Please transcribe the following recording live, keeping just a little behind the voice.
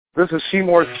This is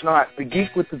Seymour Snot, the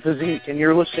geek with the physique, and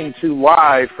you're listening to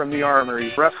Live from the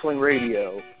Armory, Wrestling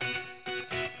Radio.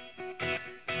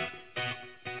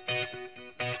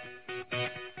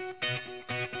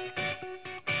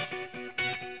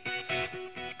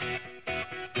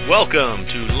 Welcome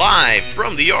to Live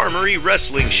from the Armory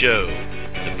Wrestling Show,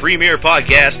 the premier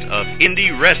podcast of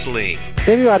indie wrestling.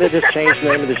 Maybe I ought to just change the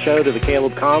name of the show to The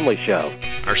Caleb Conley Show.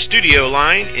 Our studio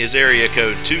line is area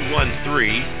code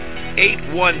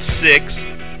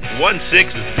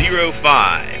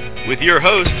 213-816-1605 with your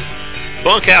host,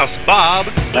 Bunkhouse Bob.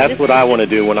 That's what I want to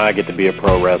do when I get to be a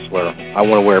pro wrestler. I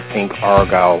want to wear pink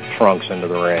Argyle trunks into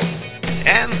the ring.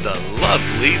 And the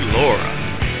lovely Laura.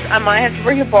 I might have to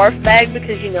bring a barf bag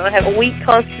because, you know, I have a weak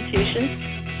constitution.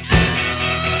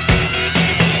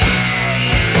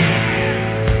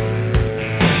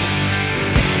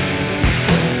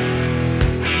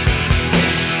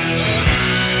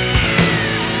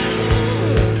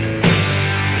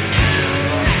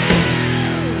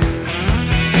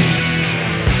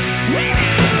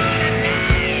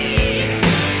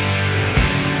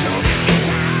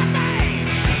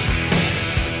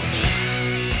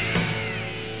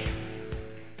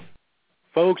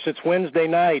 Folks, it's Wednesday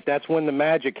night. That's when the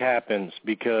magic happens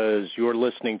because you're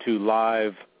listening to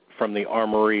Live from the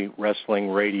Armory Wrestling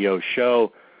Radio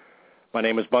Show. My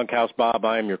name is Bunkhouse Bob.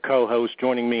 I am your co-host.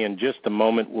 Joining me in just a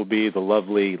moment will be the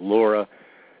lovely Laura.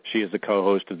 She is the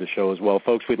co-host of the show as well.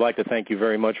 Folks, we'd like to thank you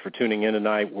very much for tuning in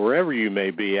tonight, wherever you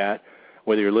may be at,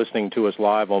 whether you're listening to us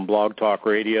live on Blog Talk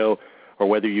Radio or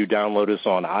whether you download us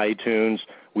on iTunes.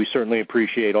 We certainly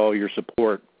appreciate all your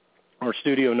support. Our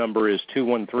studio number is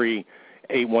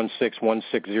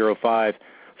 213-816-1605.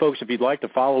 Folks, if you'd like to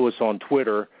follow us on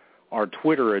Twitter, our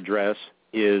Twitter address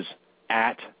is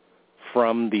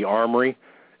 @FromTheArmory,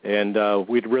 and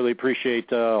we'd really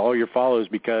appreciate all your follows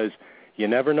because you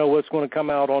never know what's going to come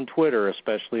out on Twitter,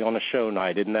 especially on a show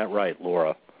night. Isn't that right,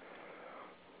 Laura?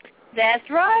 That's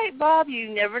right, Bob. You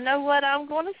never know what I'm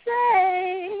going to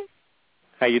say.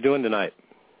 How you doing tonight?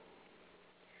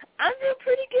 I'm doing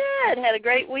pretty good. Had a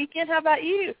great weekend. How about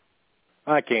you?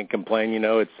 I can't complain. You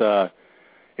know, it's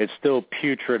still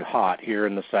putrid hot here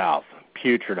in the South.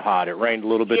 Putrid hot. It rained a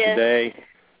little bit today,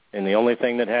 and the only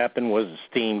thing that happened was the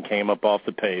steam came up off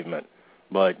the pavement.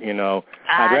 But, you know,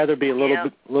 I'd rather be a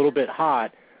little bit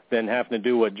hot than having to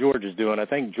do what George is doing. I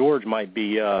think George might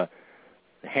be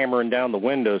hammering down the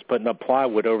windows, putting up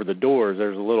plywood over the doors.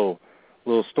 There's a little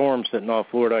storm sitting off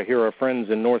Florida. I hear our friends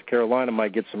in North Carolina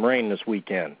might get some rain this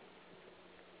weekend.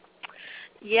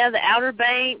 Yeah, the Outer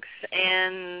Banks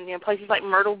and, you know, places like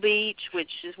Myrtle Beach,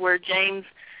 which is where James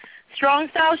Strong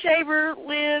Style Shaver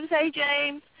lives. Hey,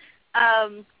 James.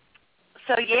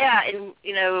 So, yeah, and,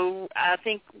 you know, I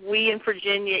think we in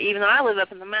Virginia, even though I live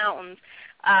up in the mountains,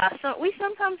 so we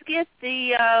sometimes get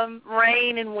the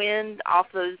rain and wind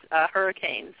off those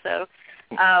hurricanes. So,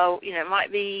 you know, it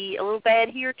might be a little bad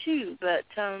here, too, but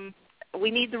we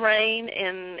need the rain,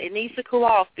 and it needs to cool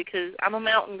off because I'm a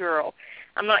mountain girl.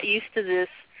 I'm not used to this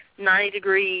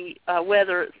 90-degree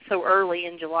weather so early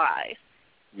in July.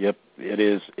 Yep, it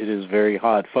is very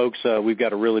hot. Folks, we've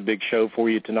got a really big show for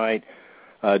you tonight.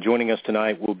 Joining us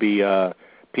tonight will be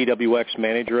PWX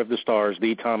Manager of the Stars,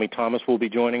 the Tommy Thomas, will be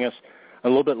joining us. A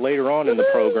little bit later on in the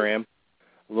program,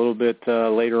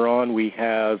 later on, we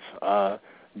have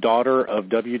daughter of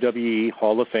WWE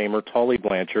Hall of Famer Tully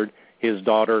Blanchard, his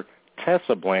daughter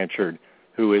Tessa Blanchard,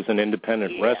 who is an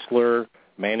independent wrestler,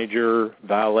 manager,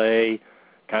 valet,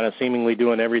 kind of seemingly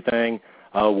doing everything,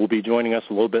 will be joining us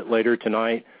a little bit later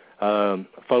tonight.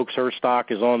 Folks, her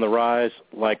stock is on the rise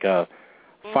like a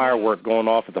firework going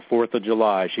off at the 4th of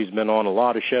July. She's been on a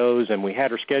lot of shows, and we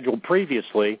had her scheduled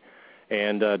previously,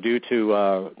 and due to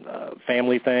a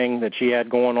family thing that she had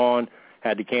going on,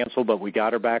 had to cancel, but we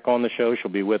got her back on the show.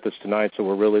 She'll be with us tonight, so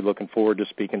we're really looking forward to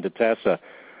speaking to Tessa.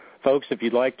 Folks, if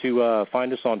you'd like to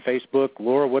find us on Facebook,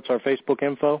 Laura, what's our Facebook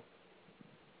info?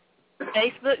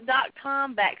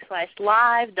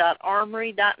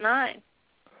 Facebook.com/live.armory.9.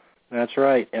 That's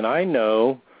right. And I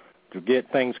know, to get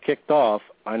things kicked off,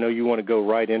 I know you want to go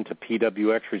right into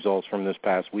PWX results from this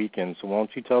past weekend. So why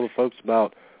don't you tell the folks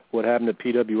about what happened at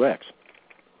PWX?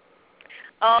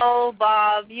 Oh,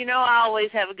 Bob, you know I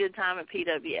always have a good time at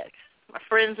PWX. My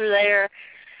friends are there.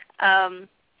 Got to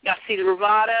see the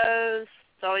Bravados.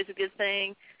 It's always a good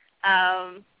thing.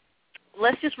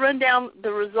 Let's just run down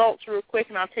the results real quick,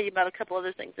 and I'll tell you about a couple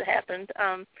other things that happened.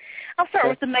 I'll start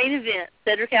with the main event,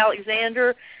 Cedric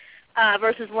Alexander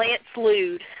versus Lance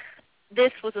Lude.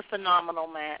 This was a phenomenal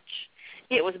match.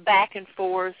 It was back and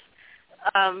forth.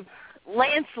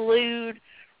 Lance Lude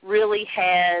really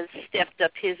has stepped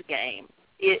up his game.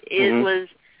 It was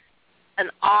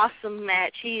an awesome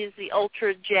match. He is the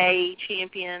Ultra J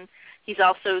champion. He's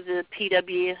also the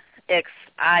PWX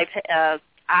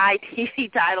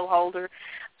ITV title holder.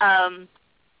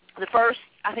 The first,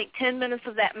 I think, 10 minutes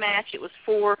of that match, it was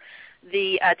for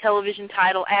the television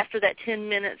title. After that 10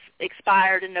 minutes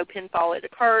expired and no pinfall had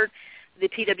occurred, the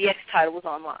PWX title was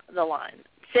on the line.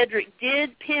 Cedric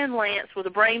did pin Lance with a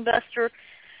brain buster.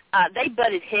 They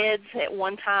butted heads at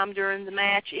one time during the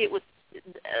match. It was,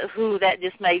 that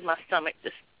just made my stomach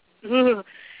just,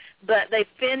 but they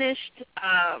finished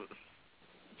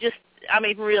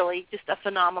really just a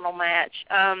phenomenal match.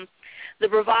 The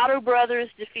Bravado brothers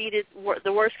defeated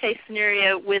the worst-case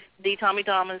scenario with the Tommy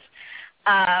Thomas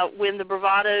when the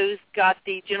Bravados got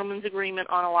the gentleman's agreement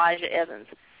on Elijah Evans.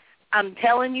 I'm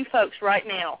telling you folks right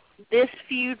now, this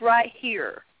feud right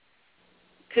here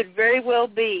could very well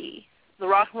be the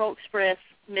Rock and Roll Express,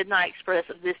 Midnight Express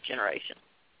of this generation.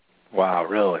 Wow,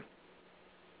 really?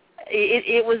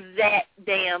 It was that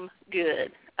damn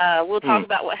good. We'll talk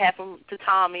about what happened to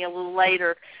Tommy a little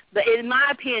later. But in my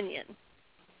opinion,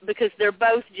 because they're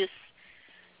both just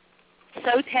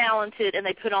so talented and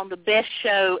they put on the best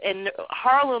show, and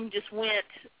Harlem just went,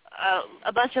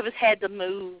 a bunch of us had to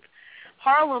move.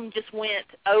 Harlem just went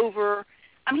over,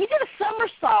 he did a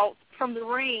somersault from the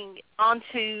ring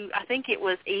onto, I think it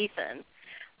was Ethan,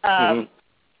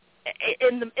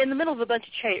 in the middle of a bunch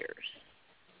of chairs.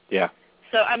 Yeah.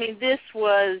 So, this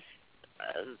was,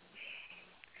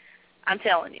 I'm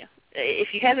telling you,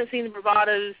 if you haven't seen the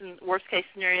Bravados in worst case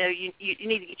scenario, you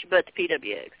need to get your butt to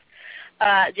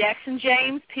PWX. Jackson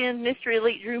James pinned Mystery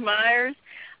Elite Drew Myers.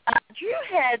 Drew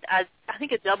had, I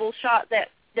think, a double shot that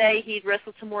day. He had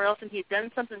wrestled somewhere else, and he had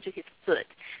done something to his foot,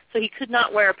 so he could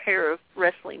not wear a pair of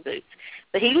wrestling boots.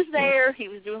 But he was there. He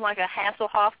was doing like a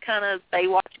Hasselhoff kind of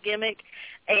Baywatch gimmick,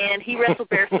 and he wrestled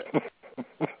barefoot.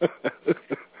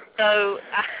 So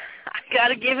I got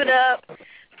to give it up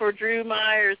for Drew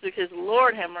Myers because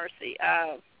Lord have mercy,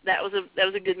 that was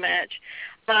a good match.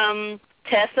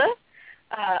 Tessa,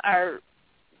 our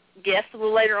guest a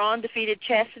little later on, defeated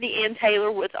Chastity Ann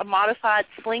Taylor with a modified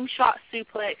slingshot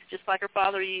suplex, just like her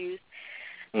father used.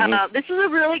 This was a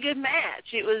really good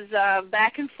match. It was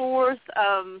back and forth.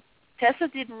 Tessa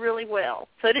did really well.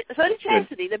 So did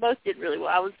Chastity. They both did really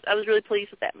well. I was really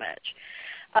pleased with that match.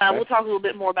 We'll talk a little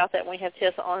bit more about that when we have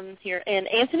Tessa on here. And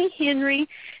Anthony Henry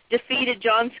defeated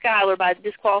John Schuyler by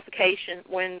disqualification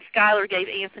when Schuyler gave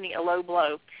Anthony a low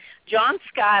blow. John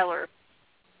Schuyler,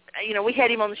 we had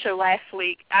him on the show last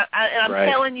week. I'm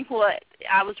telling you what,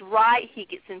 I was right. He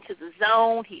gets into the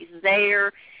zone. He's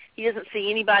there. He doesn't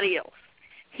see anybody else.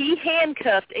 He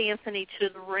handcuffed Anthony to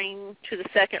the ring, to the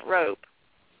second rope.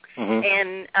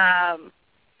 And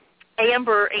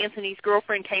Amber, Anthony's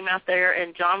girlfriend, came out there,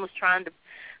 and John was trying to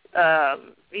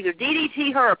either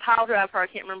DDT her or pile drive her, I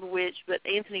can't remember which, but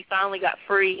Anthony finally got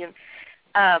free, and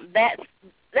that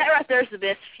right there is the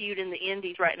best feud in the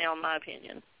Indies right now, in my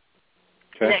opinion.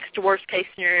 Okay. Next to worst case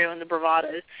scenario in the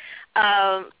Bravados.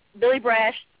 Billy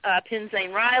Brash pinned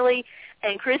Zane Riley,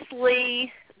 and Chris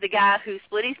Lee, the guy who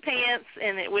split his pants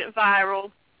and it went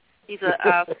viral. He's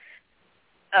a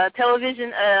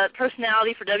television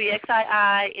personality for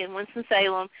WXII in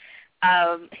Winston-Salem.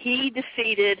 He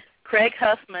defeated Craig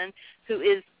Huffman, who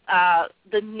is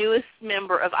the newest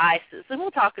member of ISIS. And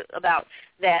we'll talk about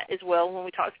that as well when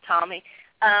we talk to Tommy.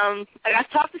 I got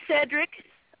to talk to Cedric.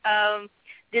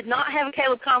 Did not have a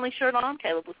Caleb Conley shirt on.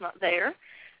 Caleb was not there.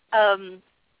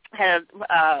 Had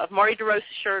a Marty DeRosa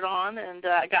shirt on, and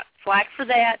I got flack for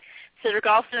that. Cedric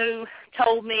also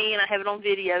told me, and I have it on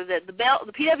video, that the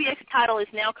PWX title is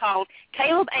now called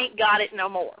Caleb Ain't Got It No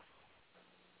More.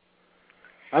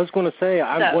 I was going to say,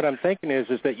 what I'm thinking is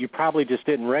that you probably just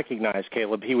didn't recognize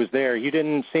Caleb. He was there. You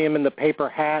didn't see him in the paper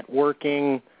hat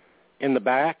working in the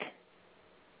back?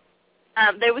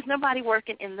 There was nobody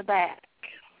working in the back.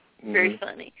 Very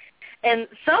funny. And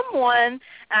someone,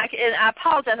 and I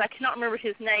apologize, I cannot remember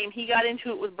his name, he got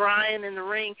into it with Brian in the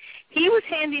ring. He was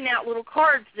handing out little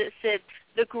cards that said,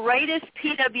 the greatest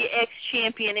PWX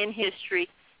champion in history,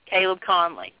 Caleb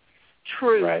Conley.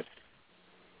 Truth. Right.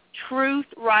 Truth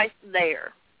right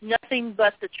there. Nothing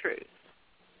but the truth.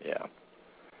 Yeah.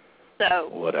 So,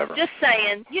 whatever. Just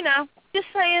saying.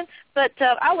 But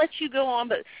I'll let you go on.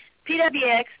 But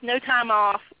PWX, No Time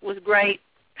Off, was great.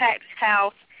 Packed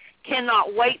house.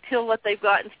 Cannot wait till what they've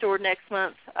got in store next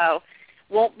month.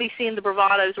 Won't be seeing the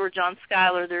Bravados or John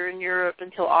Schuyler. They're in Europe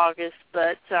until August.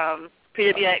 But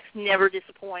PWX never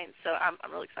disappoints, so I'm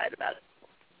really excited about it.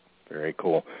 Very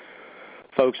cool.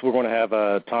 Folks, we're going to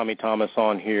have Tommy Thomas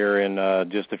on here in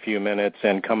just a few minutes,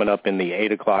 and coming up in the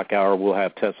 8 o'clock hour, we'll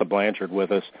have Tessa Blanchard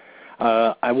with us.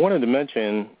 I wanted to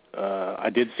mention I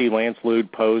did see Lance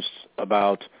Lude post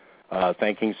about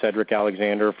thanking Cedric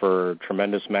Alexander for a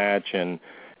tremendous match, and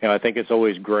I think it's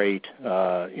always great,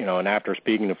 and after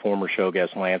speaking to former show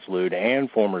guest Lance Lude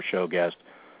and former show guest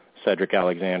Cedric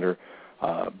Alexander,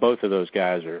 both of those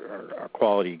guys are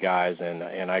quality guys,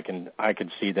 and I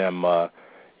can see them,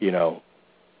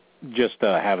 just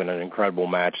having an incredible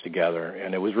match together,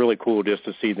 and it was really cool just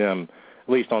to see them,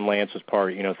 at least on Lance's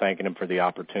part, thanking him for the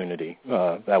opportunity.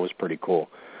 That was pretty cool.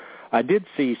 I did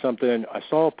see something. I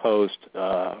saw a post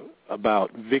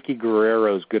about Vicky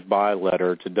Guerrero's goodbye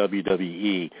letter to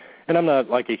WWE, and I'm not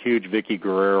like a huge Vicky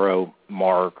Guerrero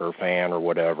mark or fan or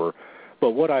whatever,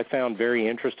 but what I found very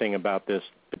interesting about this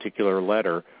particular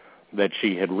letter that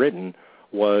she had written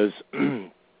was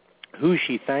who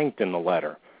she thanked in the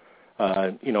letter.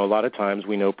 A lot of times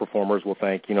we know performers will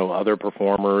thank, other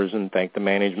performers and thank the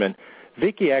management.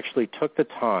 Vicky actually took the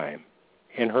time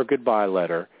in her goodbye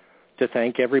letter to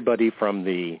thank everybody from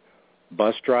the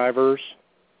bus drivers,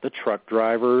 the truck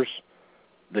drivers,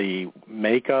 the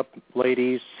makeup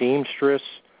ladies, seamstress,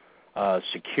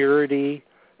 security.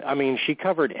 I mean, she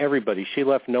covered everybody. She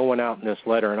left no one out in this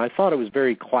letter, and I thought it was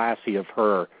very classy of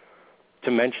her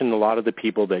to mention a lot of the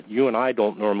people that you and I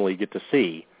don't normally get to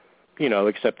see,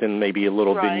 except in maybe a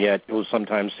little vignette. You'll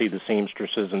sometimes see the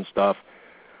seamstresses and stuff.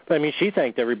 But, I mean, she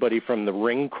thanked everybody from the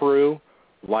ring crew,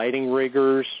 lighting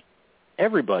riggers,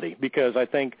 everybody, because I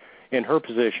think in her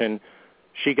position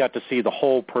she got to see the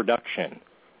whole production,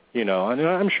 and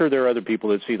I'm sure there are other people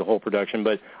that see the whole production,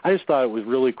 but I just thought it was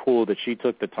really cool that she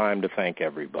took the time to thank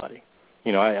everybody.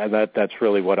 That's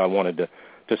really what I wanted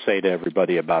to say to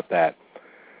everybody about that.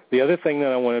 The other thing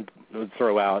that I wanted to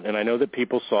throw out, and I know that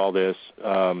people saw this,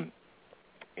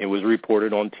 it was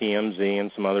reported on TMZ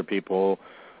and some other people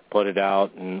put it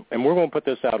out, and we're going to put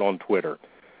this out on Twitter,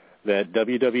 that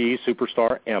WWE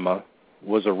superstar Emma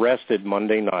was arrested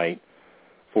Monday night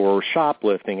for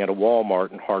shoplifting at a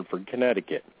Walmart in Hartford,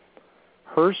 Connecticut.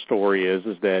 Her story is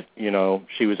that,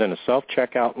 she was in a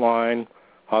self-checkout line,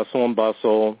 hustle and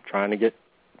bustle, trying to get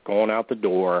going out the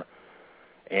door,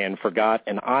 and forgot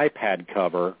an iPad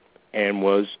cover and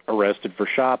was arrested for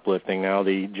shoplifting. Now,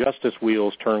 the justice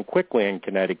wheels turn quickly in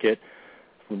Connecticut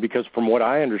because from what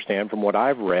I understand, from what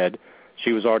I've read,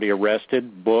 she was already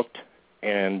arrested, booked,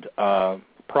 and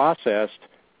processed,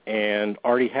 and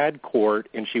already had court,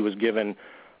 and she was given,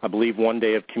 I believe, 1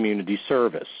 day of community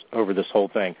service over this whole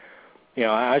thing.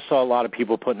 I saw a lot of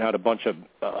people putting out a bunch of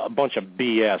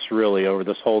BS really over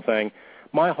this whole thing.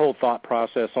 My whole thought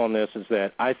process on this is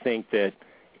that I think that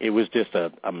it was just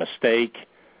a mistake,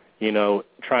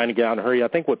 trying to get out in a hurry. I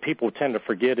think what people tend to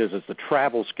forget is the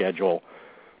travel schedule.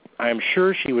 I'm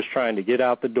sure she was trying to get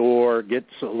out the door, get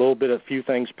a few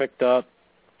things picked up,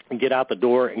 and get out the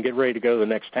door and get ready to go to the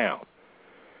next town.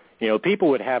 People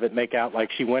would have it make out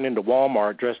like she went into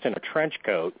Walmart dressed in a trench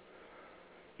coat,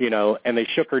 and they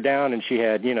shook her down and she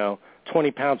had,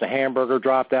 20 pounds of hamburger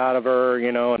dropped out of her,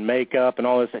 and makeup and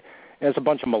all this. And it's a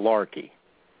bunch of malarkey.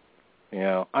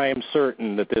 I am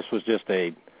certain that this was just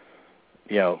a,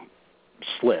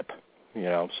 slip,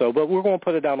 So, but we're going to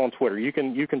put it out on Twitter. You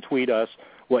can tweet us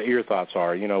what your thoughts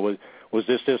are. Was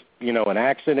this just, an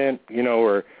accident,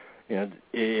 or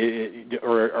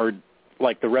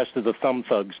like the rest of the thumb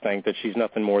thugs think that she's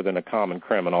nothing more than a common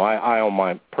criminal. I on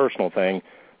my personal thing,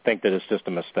 think that it's just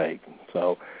a mistake.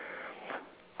 So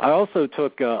I also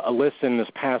took a listen this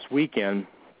past weekend.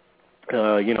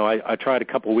 I tried a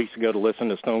couple of weeks ago to listen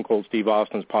to Stone Cold Steve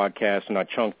Austin's podcast, and I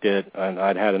chunked it, and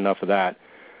I'd had enough of that.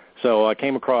 So I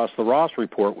came across the Ross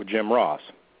Report with Jim Ross,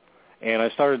 and I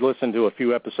started listening to a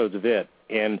few episodes of it.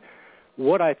 And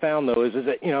what I found, though, is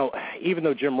that, even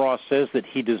though Jim Ross says that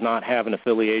he does not have an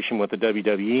affiliation with the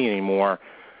WWE anymore,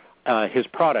 his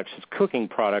products, his cooking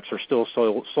products, are still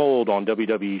sold on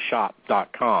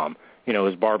WWEshop.com,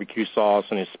 his barbecue sauce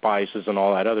and his spices and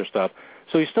all that other stuff.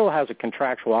 So he still has a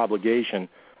contractual obligation,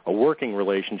 a working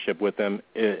relationship with them,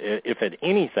 if at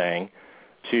anything,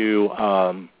 to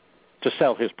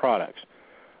sell his products.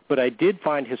 But I did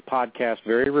find his podcast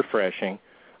very refreshing.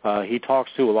 He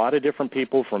talks to a lot of different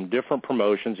people from different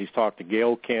promotions. He's talked to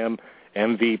Gail Kim,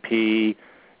 MVP.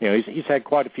 He's had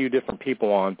quite a few different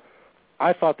people on.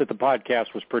 I thought that the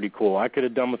podcast was pretty cool. I could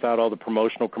have done without all the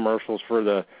promotional commercials for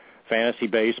the fantasy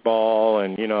baseball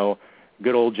and,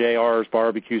 good old JR's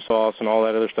barbecue sauce and all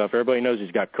that other stuff. Everybody knows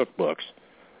he's got cookbooks.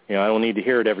 I don't need to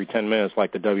hear it every 10 minutes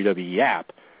like the WWE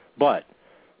app. But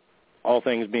all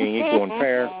things being equal and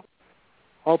fair,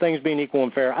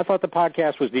 I thought the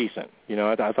podcast was decent.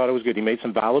 I thought it was good. He made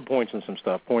some valid points and some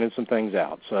stuff, pointed some things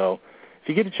out. So if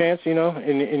you get a chance, and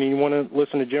you want to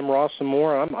listen to Jim Ross some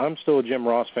more, I'm still a Jim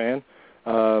Ross fan.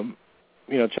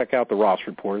 check out the Ross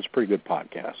Report. It's a pretty good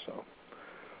podcast. So.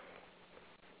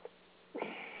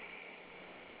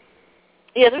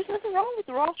 Yeah, there's nothing wrong with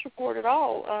the Ross Report at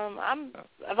all.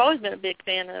 I've always been a big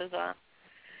fan of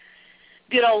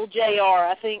good old JR.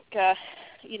 I think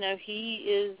he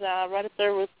is right up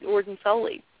there with Gordon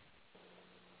Foley.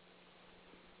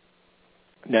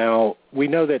 Now, we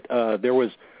know that there was,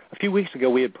 a few weeks ago,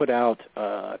 we had put out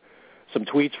some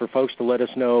tweets for folks to let us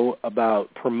know about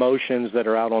promotions that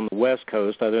are out on the West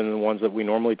Coast, other than the ones that we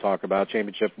normally talk about,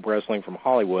 Championship Wrestling from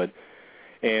Hollywood.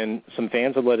 And some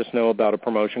fans have let us know about a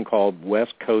promotion called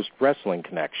West Coast Wrestling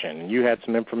Connection. You had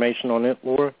some information on it,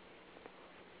 Laura?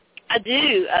 I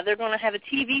do. They're going to have a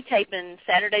TV taping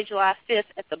Saturday, July 5th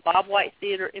at the Bob White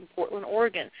Theater in Portland,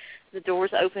 Oregon. The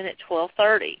doors open at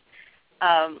 12:30.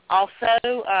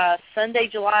 Also, Sunday,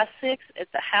 July 6th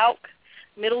at the Houck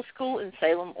Middle School in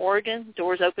Salem, Oregon.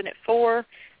 Doors open at 4.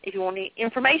 If you want any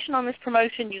information on this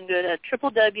promotion, you can go to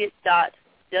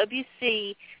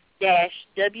www.wc-wc.com.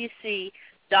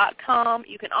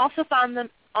 You can also find them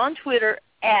on Twitter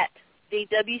at the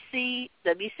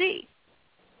WCWC.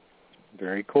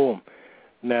 Very cool.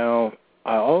 Now,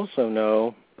 I also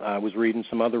know, I was reading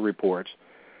some other reports,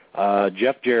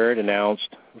 Jeff Jarrett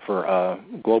announced for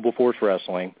Global Force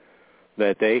Wrestling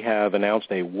that they have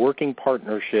announced a working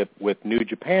partnership with New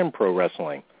Japan Pro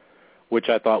Wrestling, which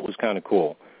I thought was kind of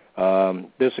cool.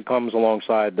 This comes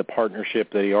alongside the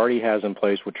partnership that he already has in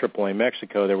place with AAA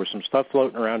Mexico. There was some stuff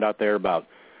floating around out there about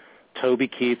Toby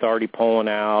Keith already pulling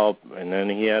out, and then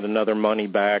he had another money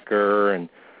backer, and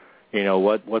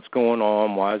what's going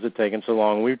on? Why is it taking so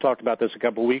long? We talked about this a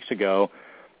couple of weeks ago.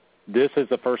 This is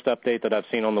the first update that I've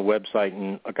seen on the website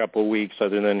in a couple of weeks,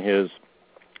 other than his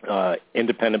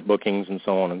independent bookings and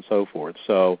so on and so forth.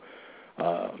 So,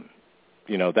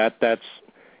 that's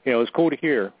it's cool to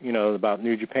hear, about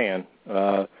New Japan.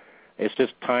 It's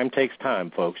just time takes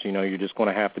time, folks. You're just going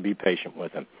to have to be patient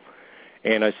with him.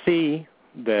 And I see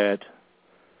that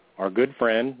our good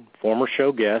friend, former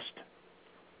show guest,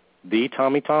 the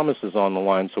Tommy Thomas is on the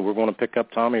line, so we're going to pick up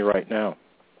Tommy right now.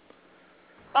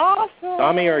 Awesome.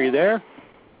 Tommy, are you there?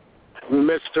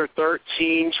 Mr.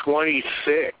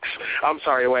 1326. I'm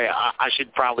sorry, wait, I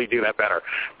should probably do that better.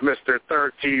 Mr.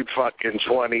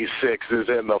 1326 is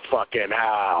in the fucking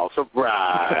house.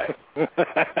 Right. That's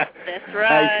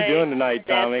right. How you doing tonight,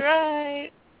 Tommy? That's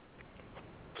right.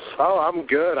 Oh, I'm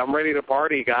good. I'm ready to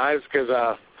party, guys, because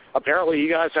apparently you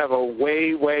guys have a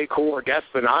way, way cooler guest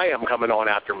than I am coming on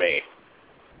after me.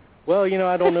 Well,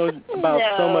 I don't know about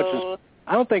so much as...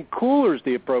 I don't think cooler is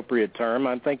the appropriate term.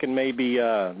 I'm thinking maybe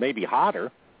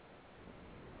hotter.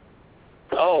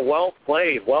 Oh, well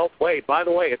played, well played. By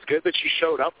the way, it's good that you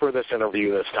showed up for this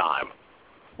interview this time.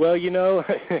 Well,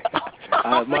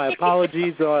 my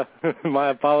apologies. My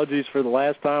apologies for the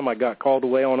last time. I got called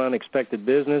away on unexpected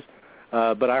business,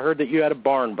 but I heard that you had a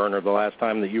barn burner the last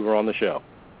time that you were on the show.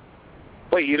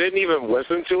 Wait, you didn't even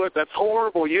listen to it? That's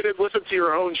horrible. You didn't listen to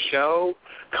your own show?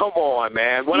 Come on,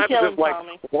 man. What happens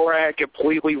if, Laura had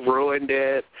completely ruined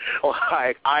it?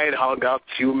 Like, I had hung up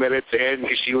 2 minutes in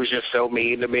because she was just so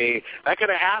mean to me. That could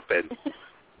have happened.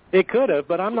 It could have,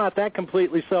 but I'm not that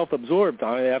completely self-absorbed,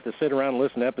 Tommy. I have to sit around and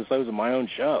listen to episodes of my own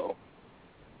show.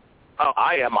 Oh,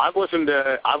 I am. I've listened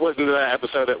to that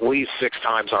episode at least 6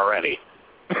 times already.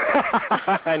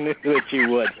 I knew that you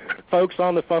would. Folks,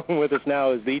 on the phone with us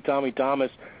now is the Tommy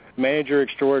Thomas, manager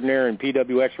extraordinaire in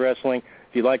PWX Wrestling.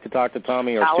 If you'd like to talk to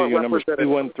Tommy, our studio number is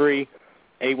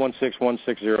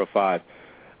 213-816-1605.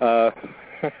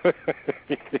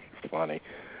 Funny.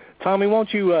 Tommy,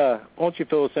 won't you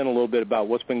fill us in a little bit about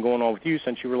what's been going on with you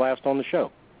since you were last on the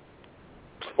show?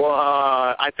 Well,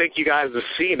 I think you guys have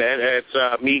seen it.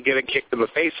 It's me getting kicked in the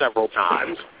face several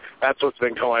times. That's what's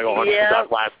been going on since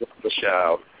I've last on the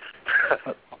show.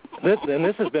 This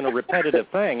has been a repetitive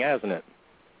thing, hasn't it?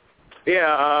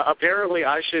 Yeah, apparently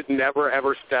I should never,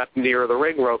 ever step near the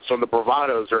ring ropes when the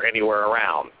bravados are anywhere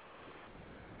around.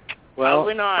 Well,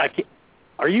 probably not.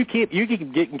 You keep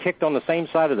getting kicked on the same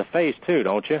side of the face, too,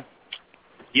 don't you?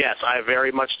 Yes, I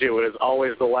very much do. It is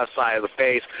always the left side of the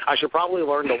face. I should probably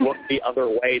learn to look the other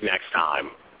way next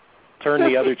time. Turn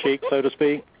the other cheek, so to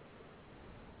speak?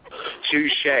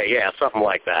 Touche, yeah, something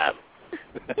like that.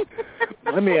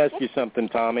 Let me ask you something,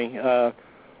 Tommy.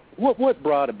 What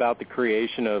brought about the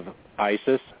creation of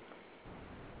ISIS?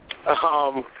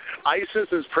 ISIS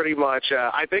is pretty much,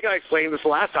 I think I explained this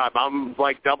last time. I'm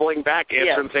like doubling back,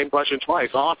 answering the same question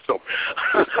twice. Awesome.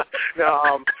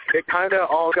 It kind of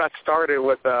all got started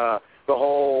with the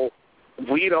whole,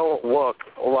 we don't look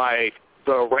like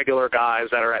the regular guys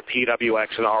that are at PWX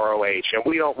and ROH, and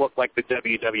we don't look like the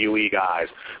WWE guys,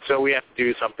 so we have to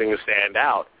do something to stand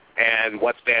out. And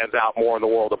what stands out more in the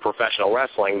world of professional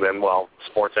wrestling than, well,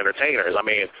 sports entertainers? I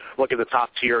mean, look at the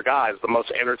top-tier guys. The most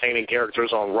entertaining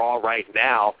characters on Raw right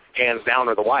now, hands down,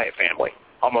 are the Wyatt family.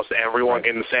 Almost everyone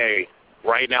can say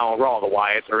right now on Raw, the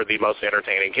Wyatts are the most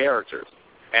entertaining characters.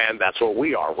 And that's what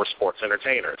we are. We're sports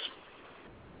entertainers.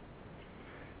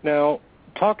 Now,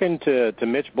 talking to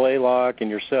Mitch Blaylock and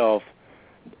yourself,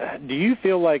 do you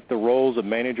feel like the roles of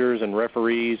managers and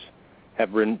referees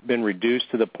have been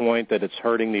reduced to the point that it's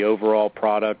hurting the overall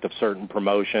product of certain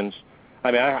promotions?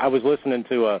 I mean, I was listening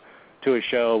to a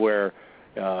show where,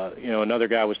 another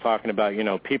guy was talking about,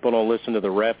 people don't listen to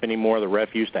the ref anymore. The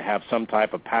ref used to have some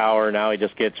type of power. Now he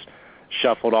just gets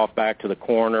shuffled off back to the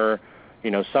corner.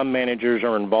 Some managers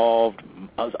are involved,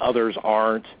 others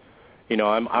aren't.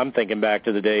 I'm thinking back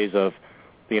to the days of,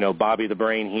 Bobby the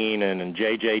Brain Heenan and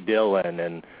J.J. Dillon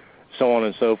and so on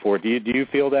and so forth. Do you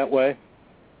feel that way?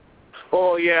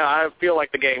 Well, yeah, I feel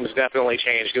like the game's definitely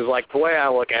changed because, like, the way I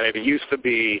look at it, it used to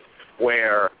be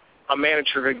where a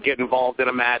manager could get involved in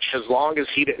a match as long as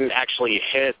he didn't actually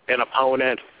hit an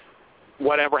opponent.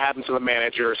 Whatever happened to the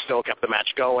manager still kept the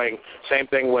match going. Same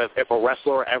thing with if a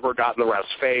wrestler ever got in the ref's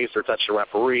face or touched a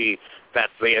referee,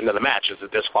 that's the end of the match. It's a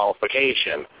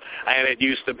disqualification. And it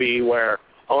used to be where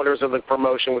owners of the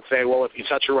promotion would say, well, if you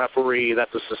touch a referee,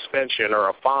 that's a suspension or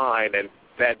a fine, and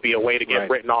that'd be a way to get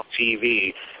written off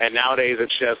TV. And nowadays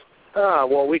it's just,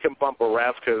 well, we can bump a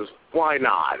ref because why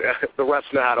not? The refs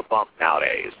know how to bump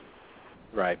nowadays.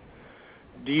 Right.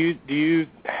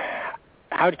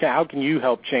 How can you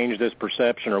help change this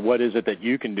perception, or what is it that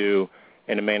you can do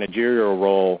in a managerial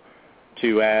role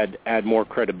to add more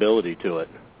credibility to it?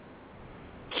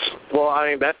 Well, I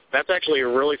mean, that's actually a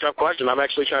really tough question. I'm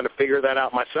actually trying to figure that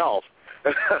out myself.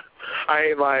 I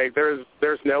mean, like, there's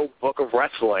no book of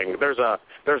wrestling. There's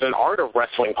an art of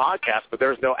wrestling podcast, but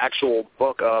there's no actual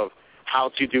book of how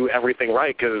to do everything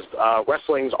right because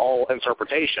wrestling's all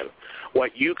interpretation.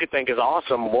 What you could think is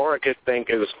awesome, Laura could think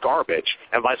is garbage,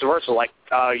 and vice versa. Like,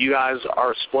 you guys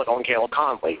are split on Caleb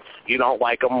Conley. You don't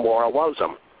like him, Laura loves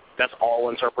him. That's all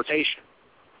interpretation.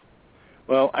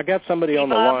 Well, I got somebody on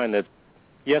the line that,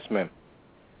 yes, ma'am.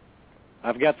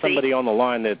 I've got somebody on the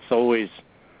line that's always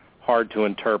hard to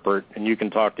interpret, and you can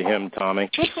talk to him, Tommy.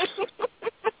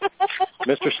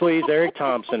 Mr. Sleaze, Eric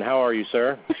Thompson, how are you,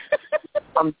 sir?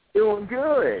 I'm doing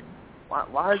good.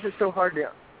 Why is it so hard to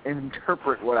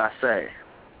interpret what I say?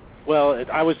 Well,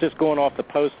 I was just going off the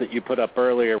post that you put up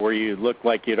earlier where you looked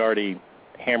like you'd already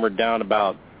hammered down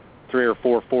about 3 or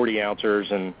 4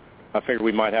 40-ouncers, and I figured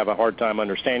we might have a hard time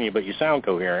understanding you, but you sound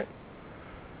coherent.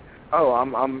 Oh,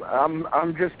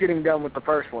 I'm just getting done with the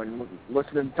first one.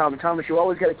 Listening to Tommy Thomas, you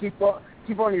always got to keep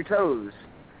on your toes.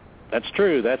 That's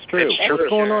true. What's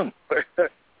going on?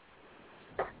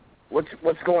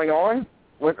 What's going on?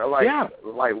 Like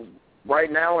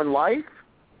right now in life?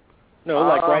 No,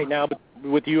 like right now, but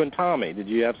with you and Tommy. Did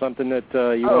you have something that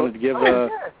you wanted to give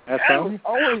ask Tommy?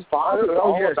 Always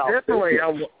yes, definitely.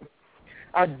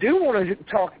 I do want to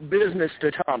talk business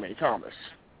to Tommy Thomas.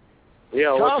 Yeah,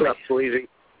 Tommy, what's up, Sleazy?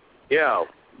 Yeah.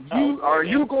 Are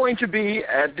you going to be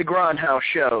at the Grindhouse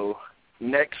show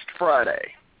next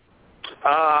Friday?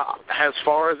 As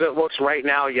far as it looks right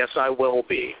now, yes, I will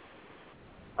be.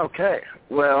 Okay.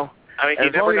 Well, I mean,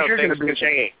 you never know, things can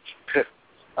change.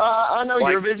 I know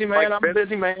you're a busy man. I'm a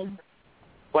busy man.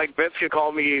 Like, Vince could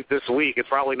call me this week. It's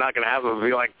probably not going to happen. He'll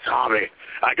be like, Tommy,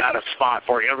 I got a spot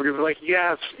for you. I'm going to be like,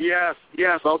 yes,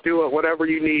 I'll do it, whatever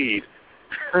you need.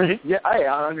 Yeah, I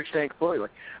understand completely.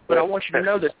 But I want you to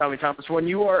know this, Tommy Thomas. When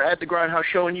you are at the Grindhouse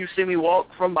show and you see me walk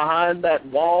from behind that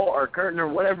wall or curtain or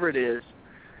whatever it is,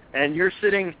 and you're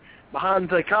sitting behind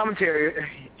the commentary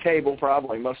table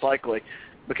probably, most likely,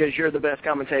 because you're the best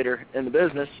commentator in the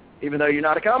business, even though you're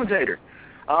not a commentator.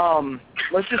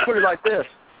 Let's just put it like this.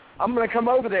 I'm going to come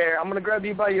over there, I'm going to grab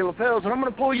you by your lapels, and I'm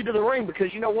going to pull you to the ring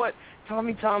because you know what?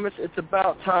 Tommy Thomas, it's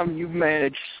about time you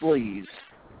manage Sleaze.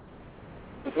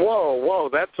 Whoa,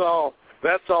 that's all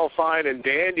fine and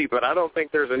dandy, but I don't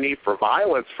think there's a need for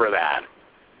violence for that.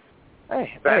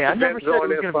 Hey, I never said it was going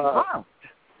to be violent.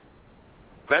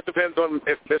 That depends on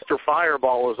if Mr.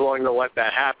 Fireball is willing to let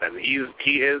that happen.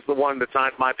 He is the one that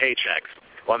signed my paychecks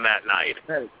on that night.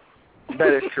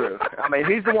 That is true. I mean,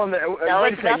 he's the one that.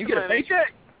 You get a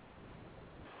paycheck?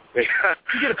 You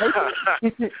get a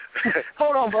paycheck?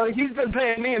 Hold on, buddy. He's been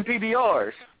paying me in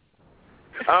PBRs.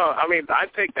 Oh, I mean,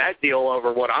 I'd take that deal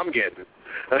over what I'm getting.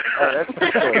 That's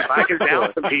if I can down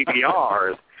some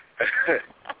PBRs.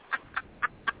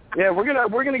 Yeah, we're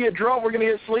gonna get drunk, we're gonna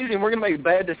get sleazy, and we're gonna make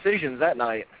bad decisions that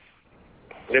night.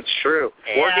 It's true.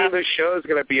 Yeah. Working this show is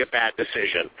going to be a bad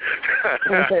decision.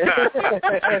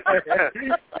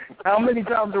 How many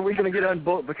times are we going to get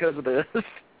unbooked because of this?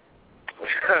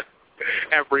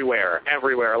 Everywhere.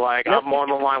 Like, Yep. I'm on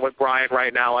the line with Brian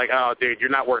right now, like, oh, dude, you're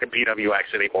not working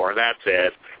PWX anymore. That's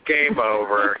it. Game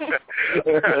over.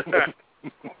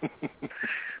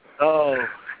 Oh.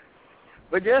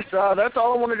 But yes, that's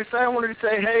all I wanted to say. I wanted to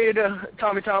say, hey, to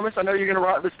Tommy Thomas, I know you're going to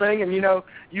rock this thing, and, you know,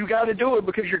 you got to do it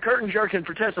because you're curtain jerking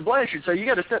for Tessa Blanchard, so you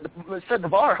got to set the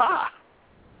bar high.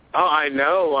 Oh, I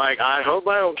know. Like, I hope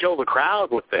I don't kill the crowd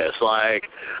with this. Like,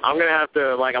 I'm gonna have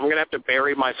to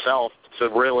bury myself to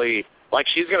really, like,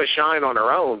 she's gonna shine on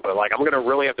her own, but like, I'm gonna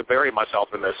really have to bury myself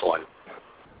in this one.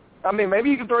 I mean, maybe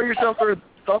you can throw yourself through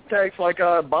thumbtacks like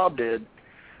Bob did.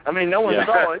 I mean, no one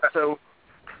saw it, so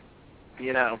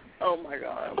you know. Oh my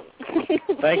God.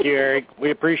 Thank you, Eric.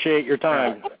 We appreciate your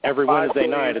time every Wednesday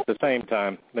night at the same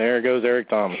time. There goes Eric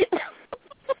Thomas.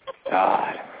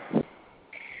 God.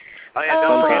 Oh, yeah,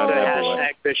 don't forget to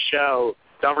hashtag this show.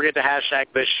 Don't forget to hashtag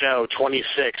this show.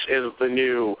 26 is the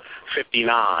new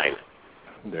 59.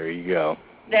 There you go.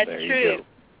 That's there true.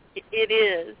 It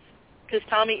is, because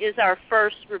Tommy is our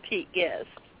first repeat guest.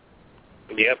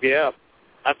 Yep.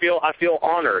 I feel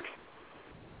honored.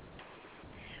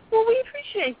 Well, we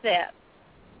appreciate that.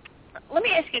 Let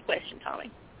me ask you a question,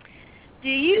 Tommy. Do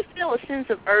you feel a sense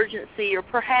of urgency, or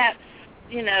perhaps,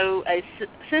 you know, a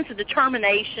sense of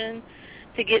determination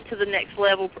to get to the next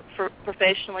level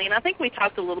professionally? And I think we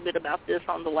talked a little bit about this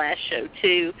on the last show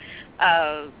too.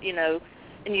 You know,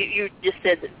 and you just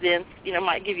said that Vince, you know,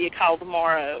 might give you a call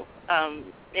tomorrow.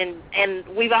 And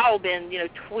we've all been, you know,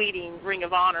 tweeting Ring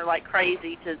of Honor like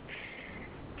crazy to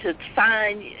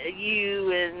sign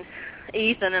you and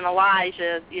Ethan and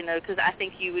Elijah, you know, because I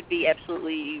think you would be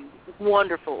absolutely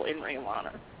wonderful in Ring of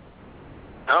Honor.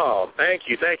 Oh, thank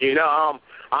you. No,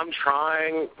 I'm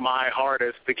trying my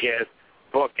hardest to get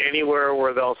booked anywhere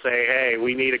where they'll say, hey,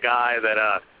 we need a guy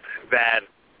that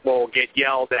will get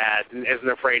yelled at and isn't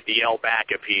afraid to yell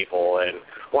back at people. And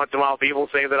once in a while people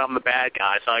say that I'm the bad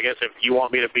guy, so I guess if you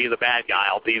want me to be the bad guy,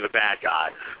 I'll be the bad guy.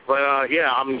 But,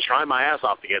 yeah, I'm trying my ass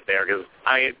off to get there because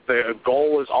the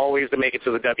goal is always to make it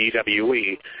to the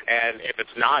WWE. And if it's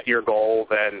not your goal,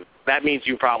 then that means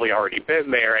you've probably already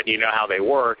been there and you know how they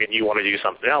work and you want to do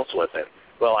something else with it.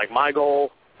 But, like, my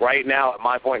goal right now, at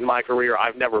my point in my career,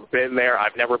 I've never been there.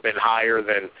 I've never been higher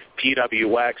than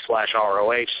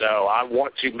PWX/ROH, so I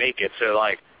want to make it to,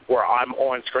 like, where I'm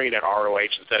on screen at ROH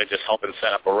instead of just helping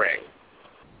set up a ring.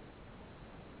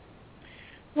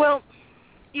 Well,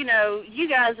 you know, you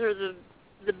guys are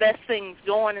the best things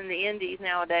going in the indies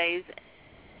nowadays.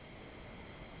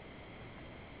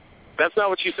 That's not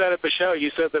what you said at the show. You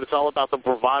said that it's all about the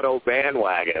bravado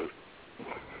bandwagon.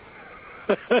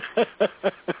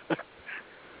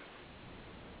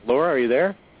 Laura, are you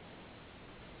there?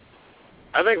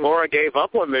 I think Laura gave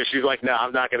up on this. She's like, no,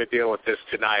 I'm not going to deal with this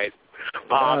tonight.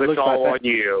 Bob, it's all on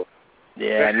you.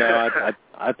 Yeah, no,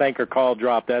 I think her call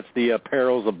dropped. That's the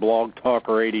perils of Blog Talk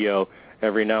Radio.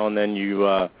 Every now and then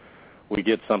we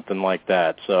get something like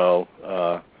that, so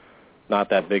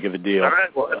not that big of a deal. All right,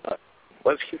 well,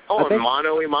 let's keep going.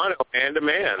 Mano a mano, man to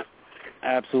man.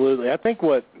 Absolutely. I think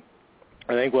what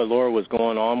Laura was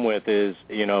going on with is,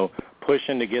 you know,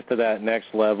 pushing to get to that next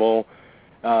level.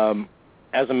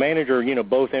 As a manager, you know,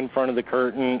 both in front of the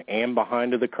curtain and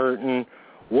behind the curtain,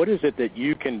 what is it that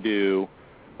you can do,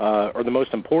 or the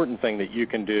most important thing that you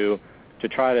can do to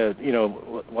try to, you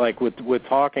know, like with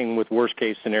talking with worst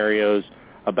case scenarios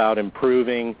about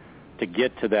improving to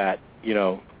get to that, you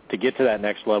know, to get to that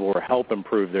next level or help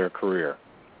improve their career?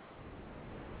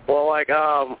 Well, like,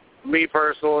 me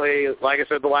personally, like I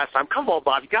said the last time, come on,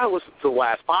 Bob, you got to listen to the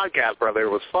last podcast, brother. It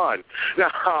was fun.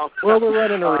 Well, we're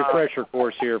running a refresher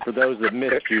course here for those that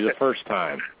missed you the first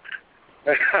time.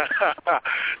 Like,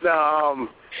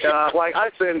 I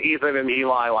send Ethan and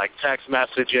Eli, like, text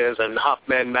messages and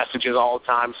Huffman messages all the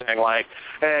time saying, like,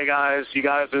 hey, guys, you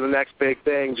guys are the next big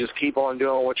thing. Just keep on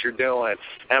doing what you're doing.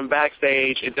 And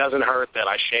backstage, it doesn't hurt that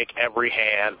I shake every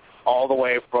hand, all the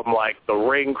way from, like, the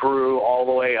ring crew all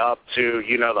the way up to,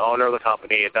 you know, the owner of the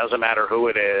company. It doesn't matter who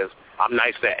it is. I'm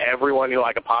nice to everyone who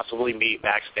I could possibly meet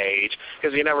backstage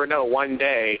because you never know. One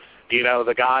day, you know,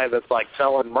 the guy that's, like,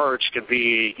 selling merch could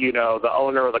be, you know, the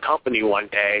owner of the company one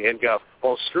day and go,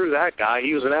 well, screw that guy.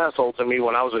 He was an asshole to me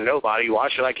when I was a nobody. Why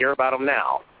should I care about him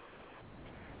now?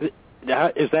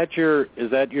 Is that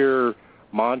your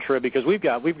mantra? Because we've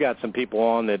got some people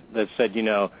on that said, you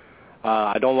know,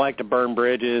 I don't like to burn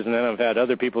bridges, and then I've had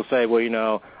other people say, well, you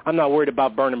know, I'm not worried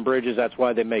about burning bridges. That's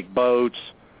why they make boats.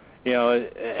 You know,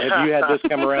 have you had this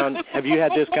come around? Have you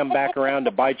had this come back around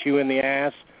to bite you in the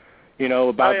ass?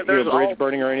 about bridge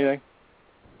burning or anything?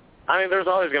 I mean, there's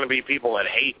always going to be people that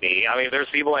hate me. I mean, there's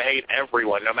people that hate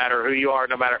everyone, no matter who you are,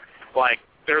 no matter,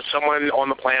 there's someone on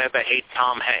the planet that hates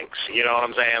Tom Hanks. You know what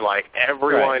I'm saying?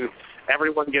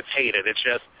 Everyone gets hated. It's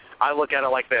just, I look at it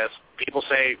like this. People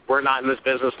say, we're not in this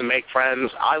business to make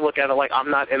friends. I look at it like I'm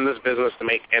not in this business to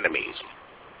make enemies.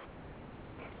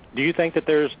 Do you think that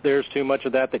there's too much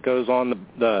of that goes on,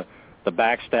 the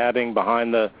backstabbing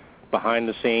behind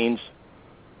the scenes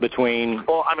between,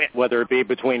 whether it be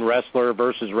between wrestler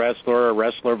versus wrestler or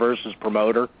wrestler versus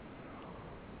promoter?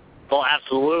 Well,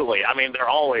 absolutely. I mean, there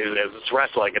always is. It's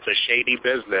wrestling. It's a shady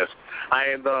business.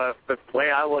 The way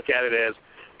I look at it is,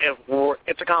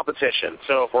 it's a competition.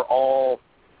 So if we're all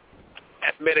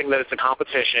admitting that it's a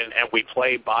competition and we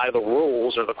play by the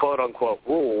rules or the quote-unquote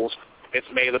rules, it's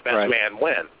may the best man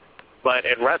win. But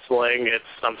in wrestling, it's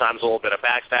sometimes a little bit of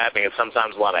backstabbing. It's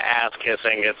sometimes a lot of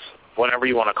ass-kissing. It's whatever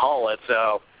you want to call it.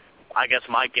 So I guess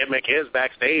my gimmick is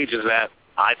backstage is that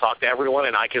I talk to everyone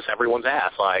and I kiss everyone's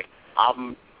ass.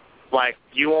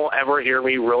 You won't ever hear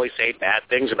me really say bad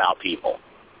things about people.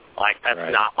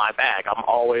 That's not my bag. I'm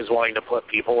always wanting to put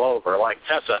people over.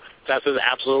 Tessa. Tessa's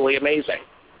absolutely amazing.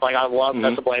 I love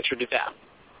Tessa Blanchard to death.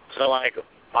 So,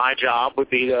 my job would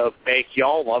be to make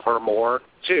y'all love her more,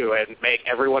 too, and make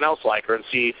everyone else like her and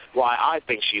see why I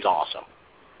think she's awesome.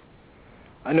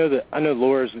 I know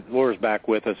Laura's back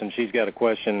with us, and she's got a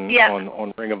question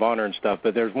on Ring of Honor and stuff,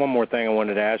 but there's one more thing I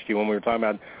wanted to ask you when we were talking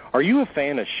about, are you a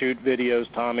fan of shoot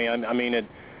videos, Tommy? I mean,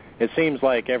 it seems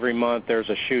like every month there's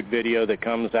a shoot video that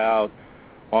comes out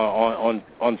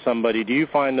on somebody. Do you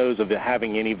find those of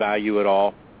having any value at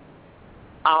all?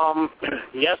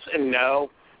 Yes and no.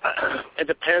 It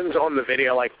depends on the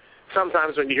video.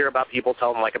 Sometimes when you hear about people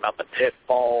telling about the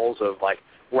pitfalls of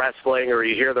wrestling, or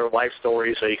you hear their life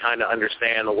stories, so you kind of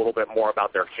understand a little bit more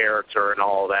about their character and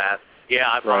all of that. Yeah,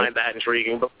 I find that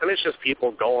intriguing. But when it's just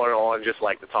people going on just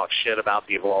to talk shit about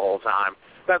people all the time,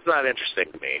 that's not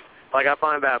interesting to me. I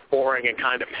find that boring and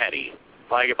kind of petty.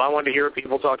 If I wanted to hear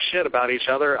people talk shit about each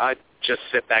other, I'd just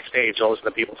sit backstage and listen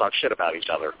to people talk shit about each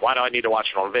other. Why do I need to watch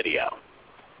it on video?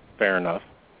 Fair enough.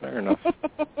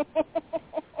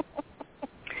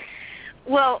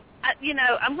 Well,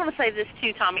 I'm going to say this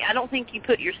too, Tommy. I don't think you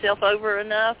put yourself over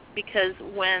enough, because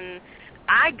when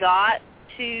I got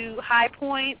to High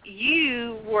Point,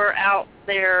 you were out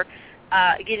there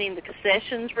getting the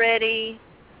concessions ready,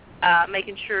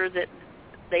 making sure that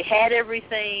they had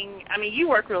everything. I mean, you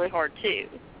work really hard too.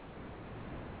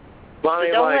 Well, I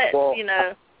mean,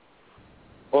 so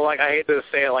Well, I hate to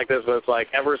say it like this, but it's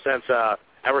ever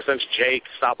since Jake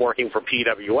stopped working for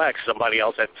PWX, somebody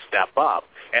else had to step up.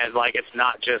 And, it's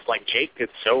not just, Jake did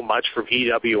so much for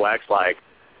PWX,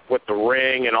 with the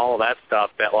ring and all of that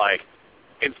stuff that,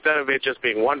 instead of it just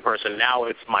being one person, now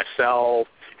it's myself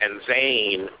and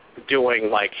Zane doing,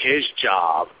 his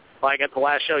job. At the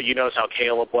last show, you notice how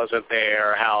Caleb wasn't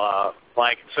there, how,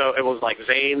 so it was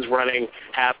Zane's running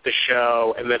half the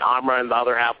show, and then I'm running the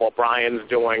other half while Brian's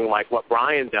doing, what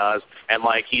Brian does, and,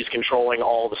 he's controlling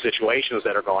all the situations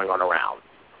that are going on around.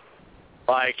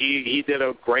 He did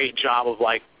a great job of,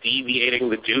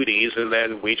 deviating the duties, and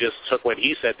then we just took what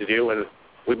he said to do, and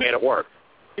we made it work.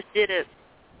 Just did it.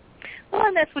 Well,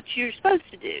 and that's what you're supposed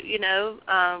to do,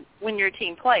 when you're a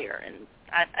team player, and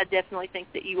I definitely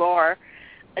think that you are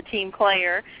a team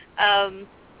player.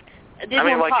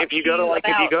 If you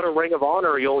go to Ring of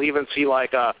Honor, you'll even see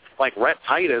Rhett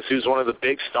Titus, who's one of the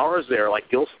big stars there.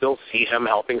 You'll still see him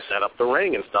helping set up the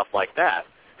ring and stuff like that,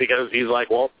 because he's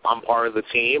I'm part of the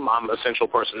team. I'm essential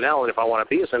personnel, and if I want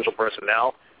to be essential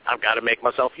personnel, I've got to make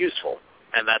myself useful,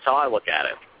 and that's how I look at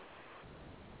it.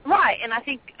 Right, and I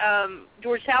think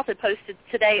George South had posted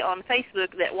today on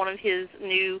Facebook that one of his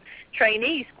new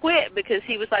trainees quit because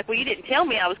he was like, well, you didn't tell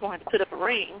me I was going to have to put up a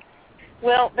ring.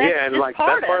 Well, that's that's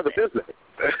part of the business.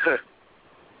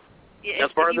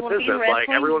 That's part of the business.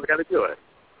 Everyone's got to do it.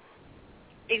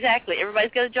 Exactly. Everybody's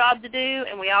got a job to do,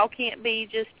 and we all can't be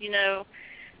just,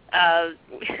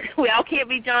 we all can't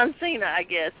be John Cena, I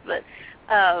guess. But,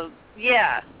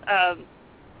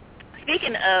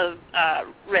 speaking of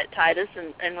Rhett Titus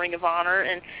and Ring of Honor,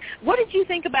 and what did you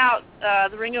think about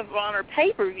the Ring of Honor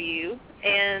pay-per-view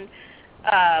and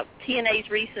TNA's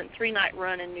recent 3-night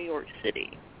run in New York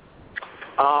City?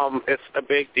 It's a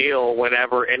big deal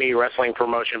whenever any wrestling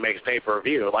promotion makes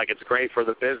pay-per-view. It's great for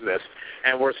the business.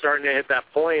 And we're starting to hit that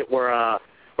point where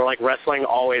where, like, wrestling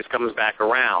always comes back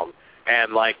around.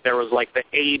 And, like, there was, like, the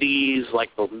 80s,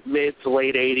 like, the mid to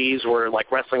late 80s where,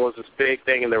 like, wrestling was this big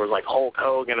thing, and there was, like, Hulk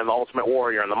Hogan and the Ultimate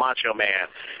Warrior and the Macho Man.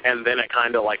 And then it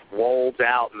kind of, like, rolled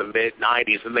out in the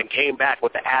mid-90s and then came back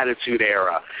with the Attitude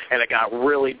Era, and it got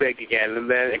really big again. And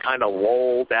then it kind of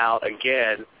rolled out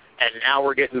again, and now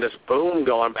we're getting this boom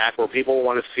going back where people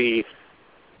want to see,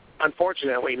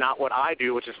 unfortunately, not what I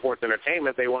do, which is sports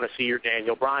entertainment. They want to see your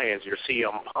Daniel Bryans, your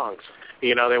CM Punks.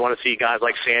 You know, they want to see guys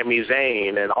like Sami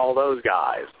Zayn and all those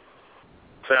guys.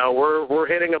 So we're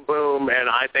hitting a boom, and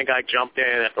I think I jumped in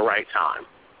at the right time.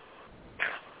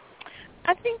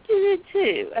 I think you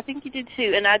did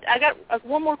too. And I got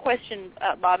one more question,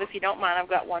 Bob, if you don't mind. I've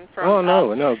got one from. Oh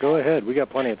no, go ahead. We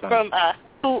got plenty of time.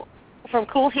 From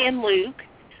Cool Hand Luke.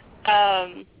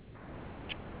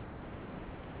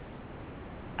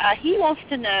 He wants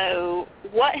to know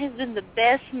what has been the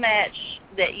best match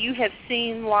that you have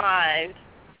seen live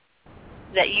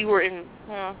that you were in.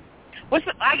 What's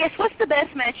the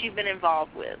best match you've been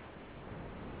involved with?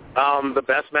 The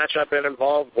best match I've been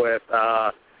involved with,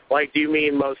 like, do you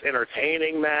mean most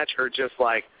entertaining match, or just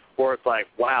like where it's like,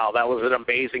 wow, that was an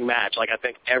amazing match? Like, I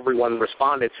think everyone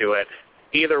responded to it.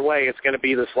 Either way, it's going to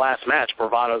be this last match,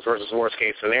 Bravados versus Worst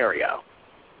Case Scenario.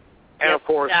 And, yep, of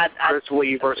course, Chris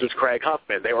Lee versus Craig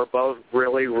Huffman. They were both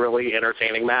really, really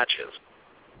entertaining matches.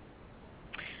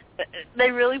 They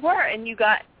really were, and you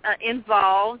got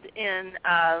involved in,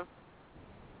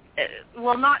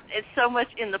 well, not so much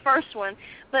in the first one,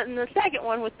 but in the second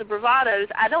one with the Bravados.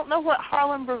 I don't know what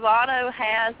Harlem Bravado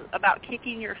has about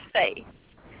kicking your face,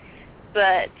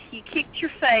 but he kicked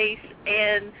your face,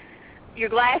 and your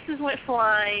glasses went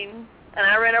flying, and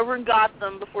I ran over and got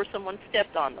them before someone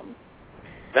stepped on them.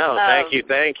 No,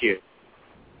 thank you.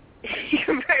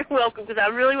 You're very welcome, because I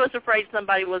really was afraid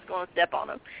somebody was going to step on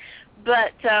them.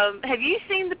 But have you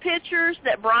seen the pictures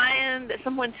that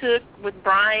someone took with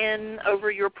Brian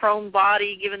over your prone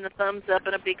body, giving the thumbs up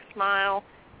and a big smile?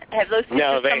 Have those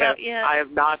pictures come out yet? I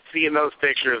have not seen those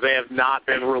pictures. They have not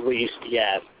been released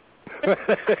yet.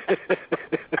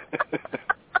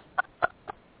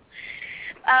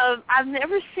 I've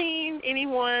never seen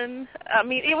anyone. I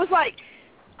mean, it was like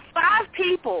 5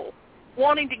 people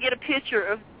wanting to get a picture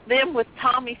of them with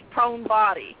Tommy's prone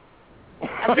body.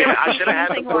 I should have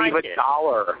had them leave $1.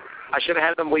 I should have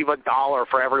had them leave $1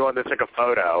 for everyone that took a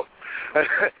photo.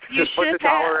 Just put the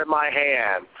 $1 in my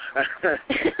hand.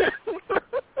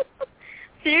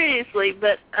 Seriously,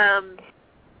 but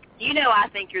I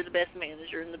think you're the best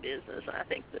manager in the business. I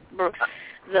think that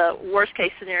the worst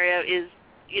case scenario is,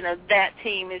 that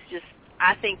team is just,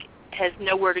 I think, has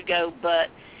nowhere to go but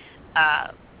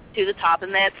to the top,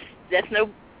 and that's no,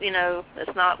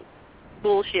 that's not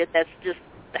bullshit. That's just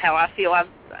how I feel.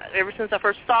 Ever since I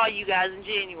first saw you guys in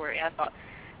January, I thought,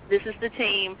 this is the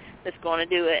team that's going to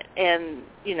do it. And,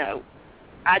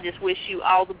 I just wish you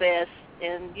all the best.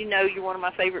 And, you're one of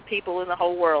my favorite people in the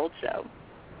whole world, so.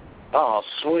 Oh,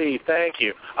 sweet. Thank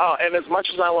you. Oh, and as much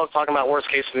as I love talking about worst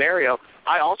case scenario,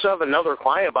 I also have another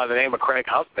client by the name of Craig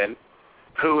Huffman,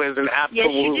 who is an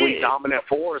absolutely dominant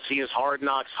force. He is Hard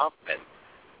Knocks Huffman.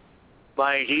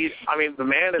 Like, the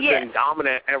man has been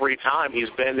dominant every time he's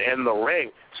been in the ring.